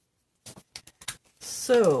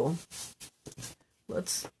 So,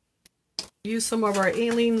 let's use some of our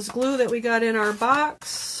Aleene's glue that we got in our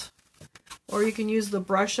box. Or you can use the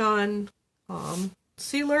brush-on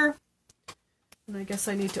sealer. And I guess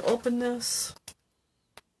I need to open this.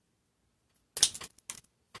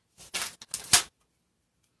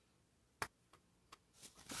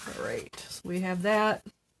 Alright, so we have that.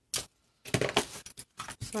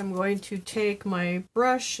 So I'm going to take my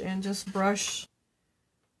brush and just brush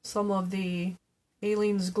some of the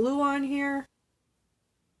Aleene's glue on here.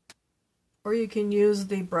 Or you can use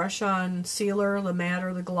the brush-on sealer, the matte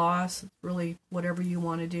or the gloss, really whatever you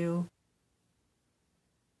want to do.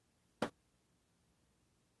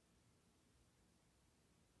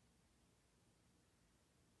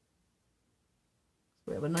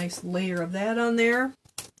 We have a nice layer of that on there.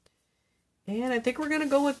 And I think we're going to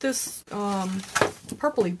go with this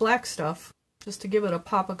purpley black stuff, just to give it a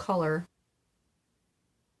pop of color.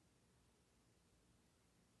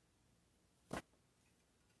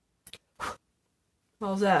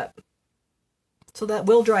 How's that? So that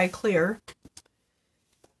will dry clear.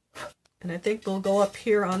 And I think they'll go up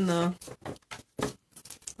here on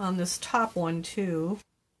this top one too.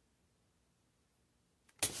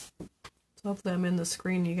 So hopefully I'm in the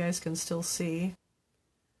screen, you guys can still see.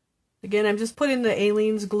 Again, I'm just putting the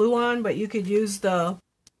Aleene's glue on, but you could use if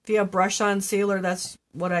you have brush on sealer, that's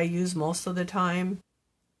what I use most of the time.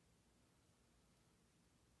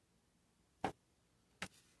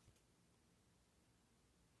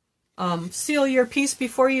 Seal your piece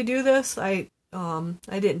before you do this. I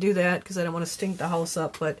didn't do that because I don't want to stink the house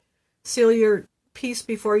up, but seal your piece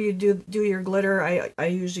before you do your glitter. I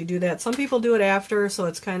usually do that. Some people do it after, so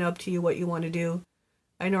it's kind of up to you what you want to do.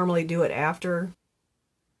 I normally do it after,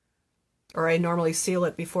 or I normally seal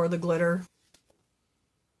it before the glitter.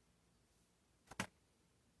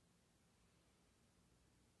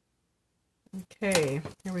 Okay,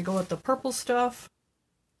 here we go with the purple stuff.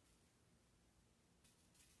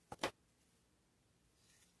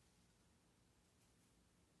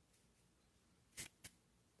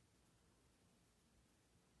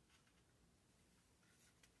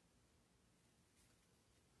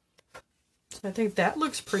 I think that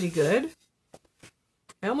looks pretty good.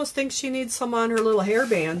 I almost think she needs some on her little hair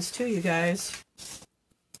bands too, you guys.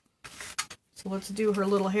 So let's do her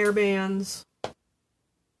little hair bands.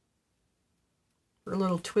 Her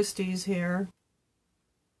little twisties here.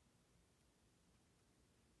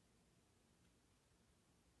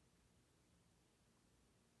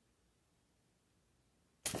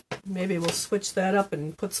 Maybe we'll switch that up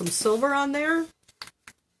and put some silver on there.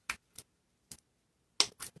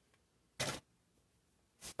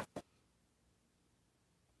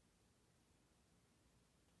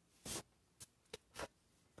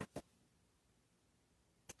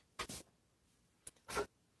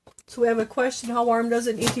 So we have a question: how warm does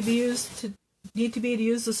it need to be to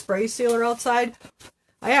use the spray sealer outside?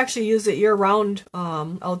 I actually use it year round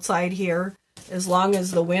outside here, as long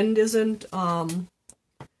as the wind isn't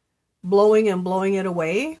blowing it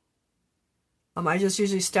away. I just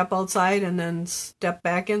usually step outside and then step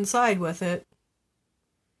back inside with it.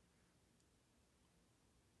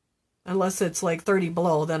 Unless it's like 30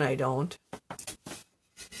 below, then I don't.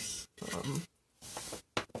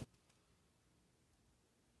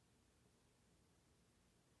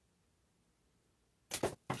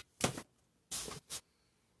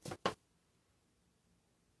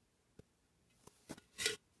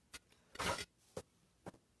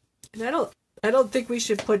 And I don't think we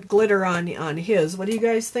should put glitter on his. What do you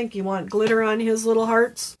guys think? You want glitter on his little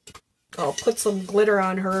hearts? I'll put some glitter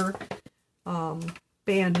on her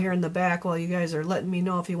band here in the back while you guys are letting me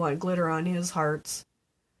know if you want glitter on his hearts,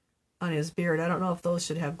 on his beard. I don't know if those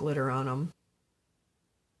should have glitter on them.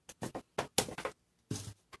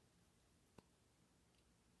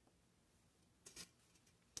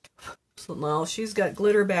 So now she's got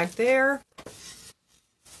glitter back there.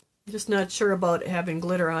 I'm just not sure about having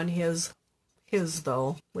glitter on his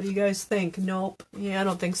though. What do you guys think? Nope. Yeah, I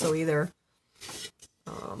don't think so either.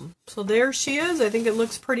 So there she is. I think it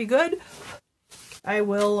looks pretty good. I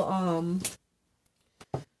will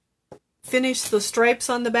finish the stripes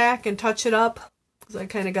on the back and touch it up, because I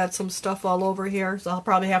kind of got some stuff all over here, so I'll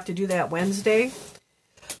probably have to do that Wednesday.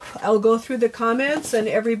 I'll go through the comments, and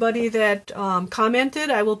everybody that commented,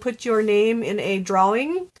 I will put your name in a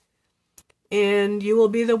drawing, and you will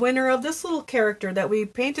be the winner of this little character that we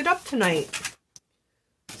painted up tonight.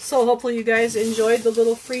 So hopefully you guys enjoyed the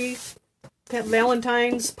little free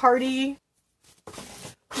Valentine's party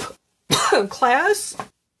class.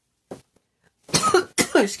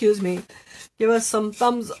 Excuse me. Give us some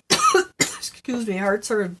thumbs excuse me,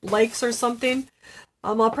 hearts or likes or something.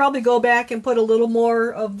 I'll probably go back and put a little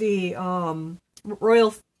more of the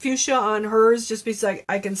royal fuchsia on hers, just because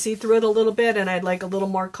I can see through it a little bit, and I'd like a little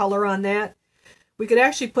more color on that. We could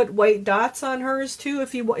actually put white dots on hers too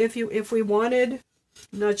if we wanted.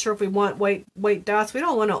 I'm not sure if we want white dots. We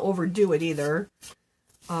don't want to overdo it either.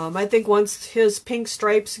 I think once his pink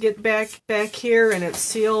stripes get back here and it's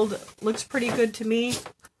sealed, it looks pretty good to me.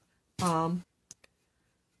 So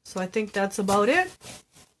I think that's about it.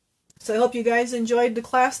 So I hope you guys enjoyed the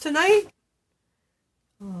class tonight.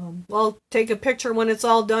 I'll take a picture when it's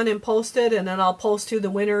all done and post it, and then I'll post who the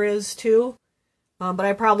winner is too. But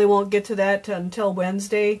I probably won't get to that until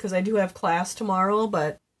Wednesday, because I do have class tomorrow.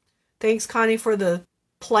 But thanks, Connie, for the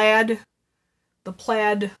plaid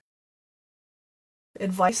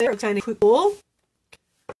advice there. It's kind of cool.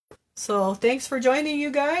 So thanks for joining,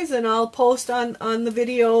 you guys, and I'll post on the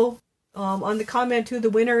video, on the comment who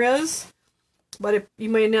the winner is. But you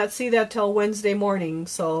may not see that till Wednesday morning.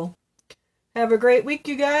 So have a great week,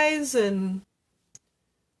 you guys, and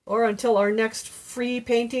or until our next free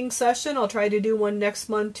painting session. I'll try to do one next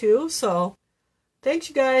month too. So thanks,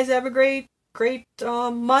 you guys. Have a great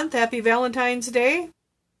month. Happy Valentine's Day.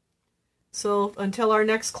 So until our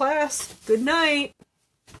next class, good night.